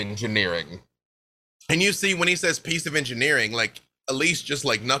piece of engineering." And you see when he says piece of engineering, like Elise just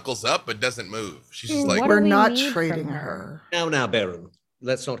like knuckles up but doesn't move. She's just like, we're not trading her. Now, Baron,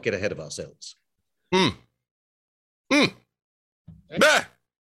 let's not get ahead of ourselves. Bah.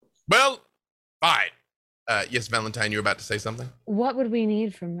 Well, fine. Yes, Valentine, you were about to say something? What would we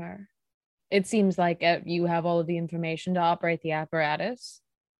need from her? It seems like you have all of the information to operate the apparatus.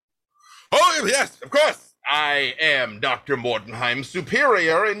 Oh, yes, of course. I am Dr. Mordenheim,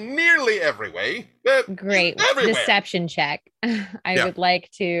 superior in nearly every way. Great. Everywhere. Deception check. I would like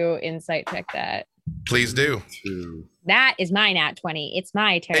to insight check that. Please do. That is my nat 20. It's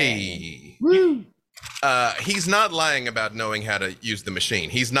my turn. Hey. He's not lying about knowing how to use the machine.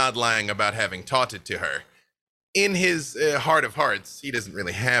 He's not lying about having taught it to her. In his heart of hearts, he doesn't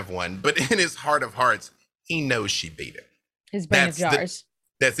really have one, but in his heart of hearts, he knows she beat him. His brain of jars.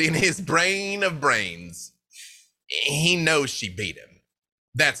 That's in his brain of brains. He knows she beat him.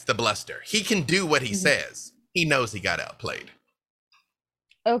 That's the bluster. He can do what he says. He knows he got outplayed.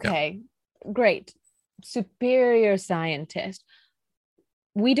 Okay, great. Superior scientist.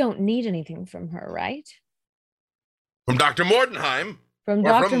 We don't need anything from her, right? From Dr. Mordenheim? From Or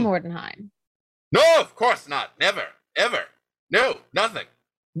Dr. Mordenheim. No, of course not. Never. Ever. No, nothing.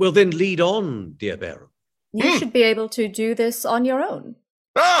 Well, then lead on, dear Baron. You should be able to do this on your own.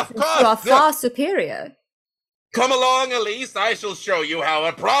 Oh, of course. You are far superior. Come along, Elise. I shall show you how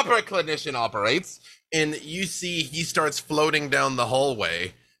a proper clinician operates. And you see he starts floating down the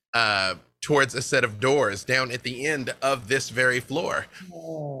hallway towards a set of doors down at the end of this very floor.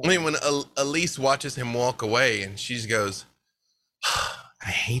 I mean, when Elise watches him walk away, and she goes, I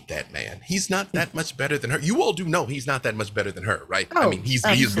hate that man. He's not that much better than her. You all do know he's not that much better than her, right? I mean, he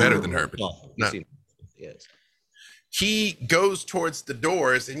is better than her, but not. Yes. He goes towards the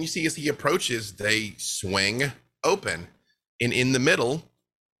doors, and you see as he approaches, they swing open. And in the middle,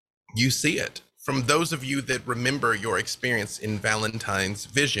 you see it. From those of you that remember your experience in Valentine's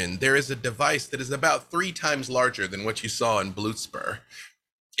vision, there is a device that is about 3 times larger than what you saw in Bloodspur.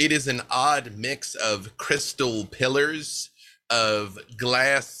 It is an odd mix of crystal pillars, of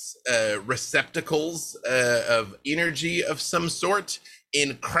glass receptacles of energy of some sort,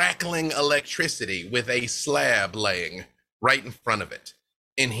 in crackling electricity with a slab laying right in front of it.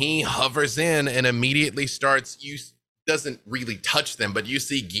 And he hovers in and immediately starts, doesn't really touch them, but you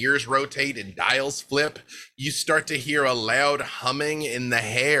see gears rotate and dials flip. You start to hear a loud humming, and the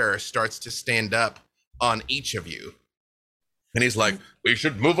hair starts to stand up on each of you. And he's like, we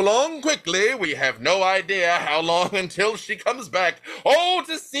should move along quickly. We have no idea how long until she comes back. Oh,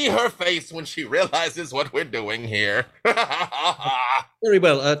 to see her face when she realizes what we're doing here. Very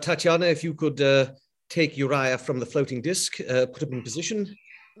well. Tatiana, if you could take Uriah from the floating disc, put him in position.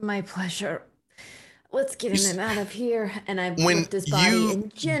 My pleasure. Let's get him out of here. And I When lift his body you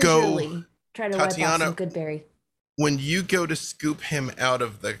and gingerly try to wipe off Tatiana, some good berry. when you go to scoop him out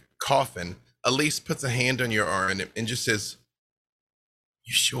of the coffin, Elise puts a hand on your arm and just says,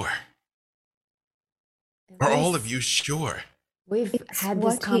 you sure? Are all of you sure? We've had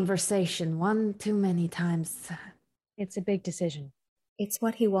this conversation one too many times. It's a big decision. It's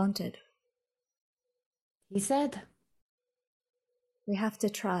what he wanted. He said. We have to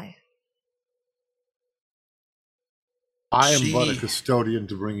try. I am but a custodian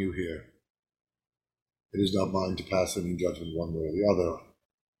to bring you here. It is not mine to pass any judgment one way or the other.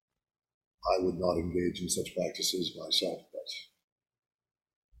 I would not engage in such practices myself, but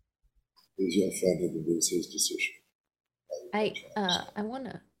it is your friend and it is his decision. I want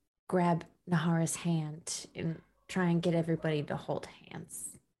to grab Nahara's hand and try and get everybody to hold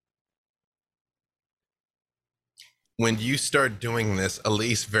hands. When you start doing this,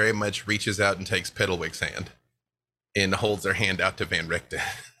 Elise very much reaches out and takes Piddlewick's hand and holds her hand out to Van Richten.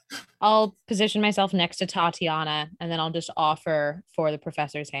 I'll position myself next to Tatiana, and then I'll just offer for the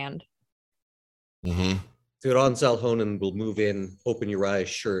professor's hand. Mm-hmm. Thuron Salhonen will move in, open Uriah's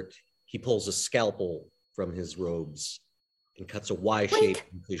shirt. He pulls a scalpel from his robes and cuts a Y-shaped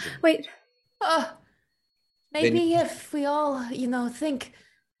incision. Wait. Maybe if we all, think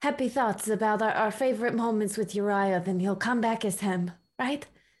happy thoughts about our favorite moments with Uriah, then he'll come back as him, right?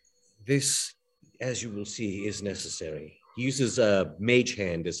 This, as you will see, is necessary. He uses a mage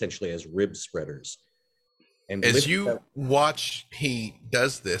hand essentially as rib spreaders. And as you watch he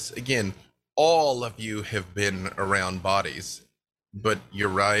does this, again, all of you have been around bodies, but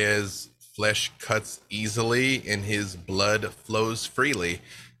Uriah's flesh cuts easily and his blood flows freely.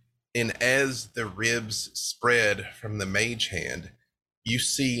 And as the ribs spread from the mage hand, you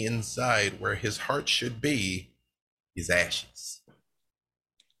see inside where his heart should be is ashes.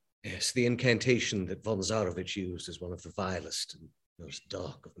 Yes, the incantation that von Zarovich used is one of the vilest and most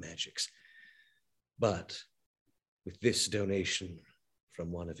dark of magics. But with this donation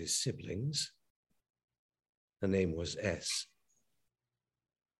from one of his siblings, her name was S,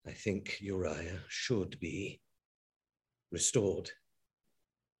 I think Uriah should be restored.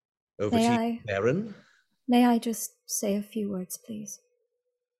 Over to you, Baron. May I just say a few words, please?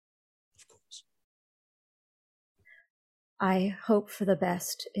 Of course. I hope for the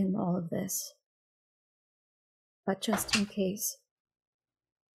best in all of this. But just in case,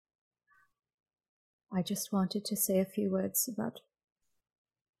 I just wanted to say a few words about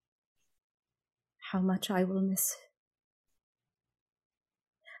how much I will miss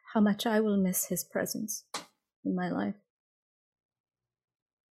his presence in my life.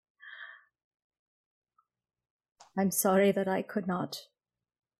 I'm sorry that I could not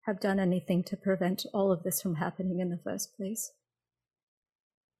have done anything to prevent all of this from happening in the first place.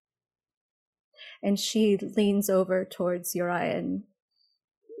 And she leans over towards Uriah and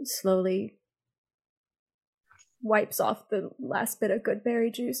slowly wipes off the last bit of good berry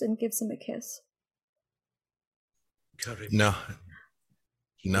juice and gives him a kiss. No,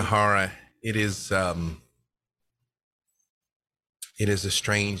 Nahara, it is a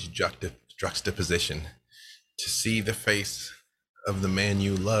strange juxtaposition to see the face of the man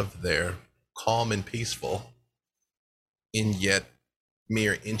you love there, calm and peaceful, and yet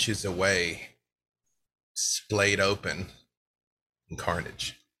mere inches away, splayed open in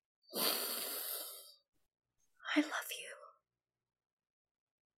carnage. I love you.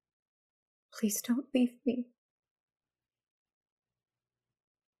 Please don't leave me.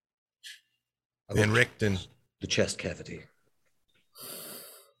 Van Richten, The chest cavity.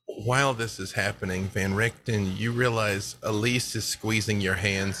 while this is happening, Van Richten, you realize Elise is squeezing your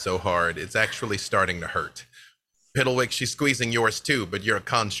hand so hard, it's actually starting to hurt. Piddlewick, she's squeezing yours too, but you're a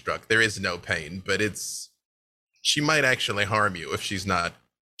construct. There is no pain, but she might actually harm you if she's not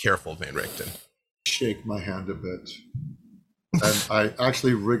careful, Van Richten. Shake my hand a bit. And I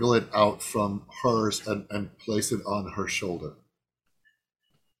actually wriggle it out from hers and place it on her shoulder.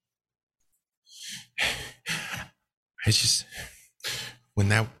 I just, when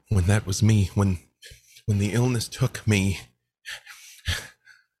that was me, when the illness took me,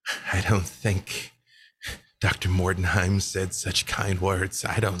 I don't think Dr. Mordenheim said such kind words.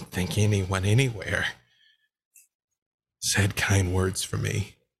 I don't think anyone anywhere said kind words for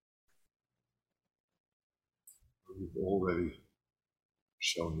me. You've already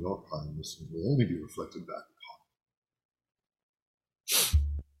shown your kindness and will only be reflected back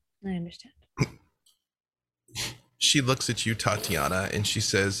upon. I understand. She looks at you, Tatiana, and she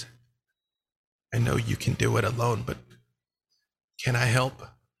says, I know you can do it alone, but can I help?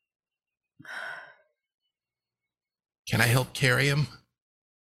 Can I help carry him?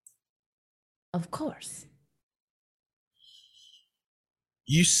 Of course.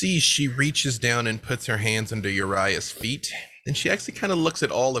 You see, she reaches down and puts her hands under Uriah's feet, and she actually kind of looks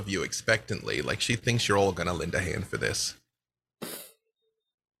at all of you expectantly, like she thinks you're all going to lend a hand for this.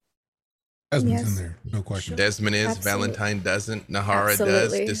 Desmond's Yes. in there, no question. Desmond is, Absolutely. Valentine doesn't, Nahara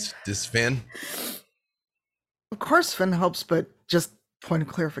Absolutely. does. Does Finn? Of course, Finn helps, but just point of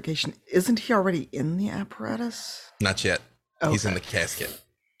clarification: isn't he already in the apparatus? Not yet. He's in the Okay. casket.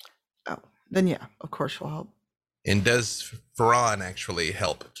 Oh, then yeah, of course she'll help. And does Ferran actually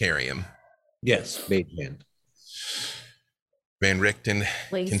help carry him? Yes, mage hand. Van Richten,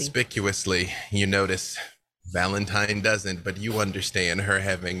 Lazy. conspicuously, you notice Valentine doesn't, but you understand her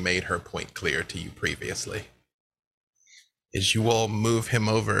having made her point clear to you previously. As you all move him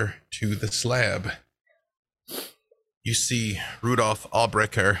over to the slab, you see Rudolph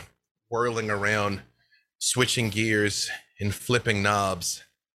Albrecher whirling around, switching gears and flipping knobs,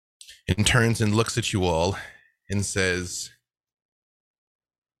 and turns and looks at you all and says,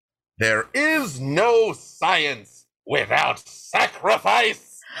 "There is no science without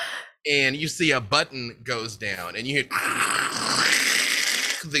sacrifice." And you see a button goes down and you hear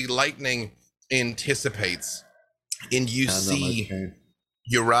the lightning anticipates, and you Hand on my see cane.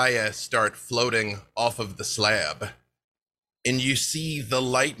 Uriah start floating off of the slab, and you see the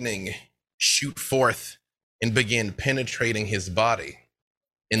lightning shoot forth and begin penetrating his body,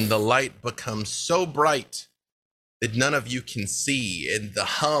 and the light becomes so bright that none of you can see, and the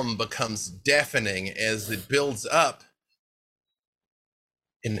hum becomes deafening as it builds up.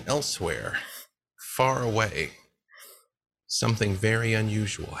 And elsewhere, far away, something very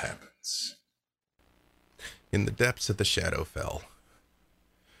unusual happens. In the depths of the Shadowfell,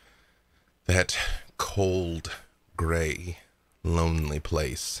 that cold, gray, lonely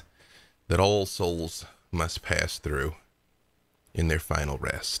place that all souls must pass through in their final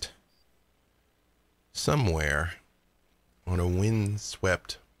rest. Somewhere on a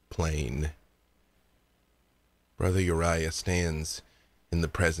wind-swept plain, Brother Uriah stands in the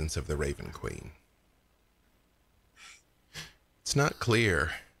presence of the Raven Queen. It's not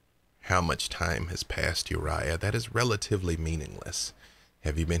clear how much time has passed, Uriah. That is relatively meaningless.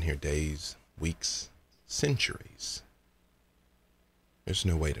 Have you been here days, weeks, centuries? There's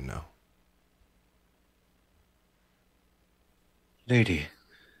no way to know. Lady,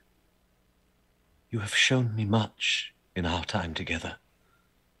 you have shown me much in our time together.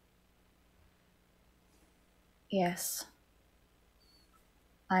 Yes.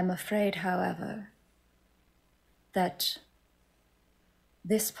 I'm afraid, however, that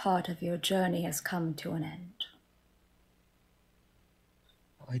this part of your journey has come to an end.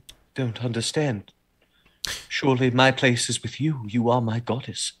 I don't understand. Surely my place is with you. You are my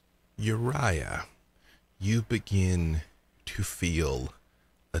goddess. Uriah, you begin to feel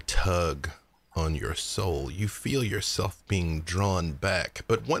a tug on your soul. You feel yourself being drawn back.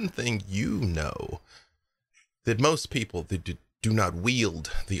 But one thing you know that most people that do not wield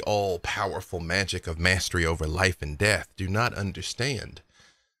the all-powerful magic of mastery over life and death do not understand.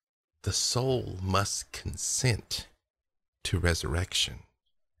 The soul must consent to resurrection.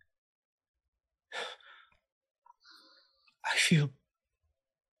 I feel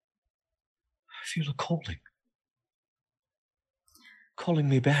a calling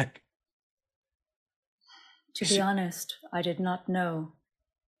me back. To be honest, I did not know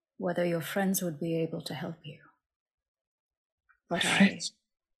whether your friends would be able to help you. But Friends?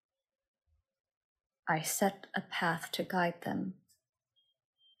 I set a path to guide them.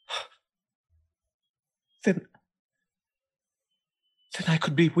 Then I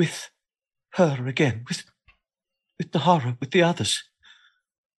could be with her again, with Nahara, with the others.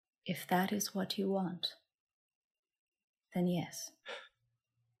 If that is what you want, then yes.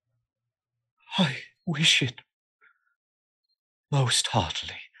 I wish it most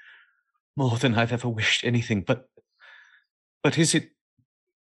heartily, more than I've ever wished anything, but is it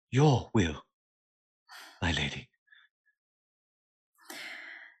your will, my lady?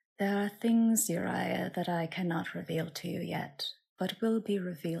 There are things, Uriah, that I cannot reveal to you yet, but will be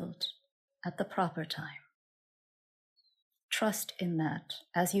revealed at the proper time. Trust in that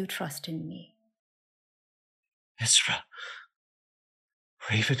as you trust in me. Ezra,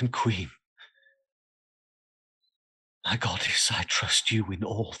 Raven Queen, my goddess, I trust you in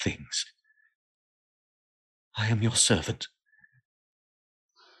all things. I am your servant.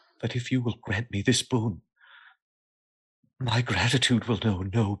 But if you will grant me this boon, my gratitude will know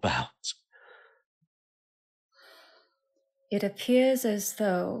no bounds. It appears as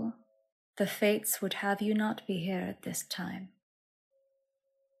though the fates would have you not be here at this time.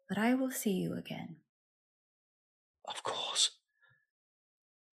 But I will see you again. Of course.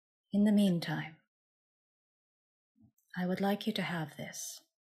 In the meantime, I would like you to have this,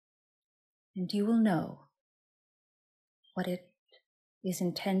 and you will know what it is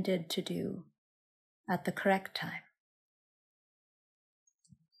intended to do at the correct time.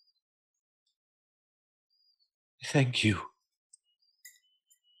 Thank you.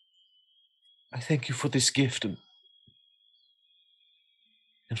 I thank you for this gift and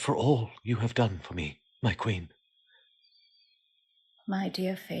for all you have done for me, my queen. My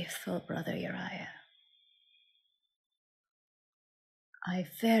dear faithful brother Uriah, I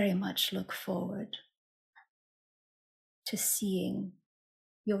very much look forward to seeing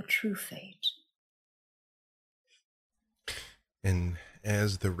your true fate. And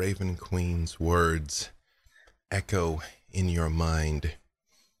as the Raven Queen's words echo in your mind,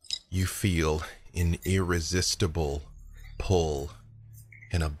 you feel an irresistible pull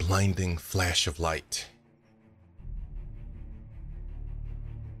and a blinding flash of light.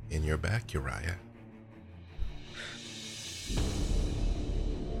 In your back, Uriah.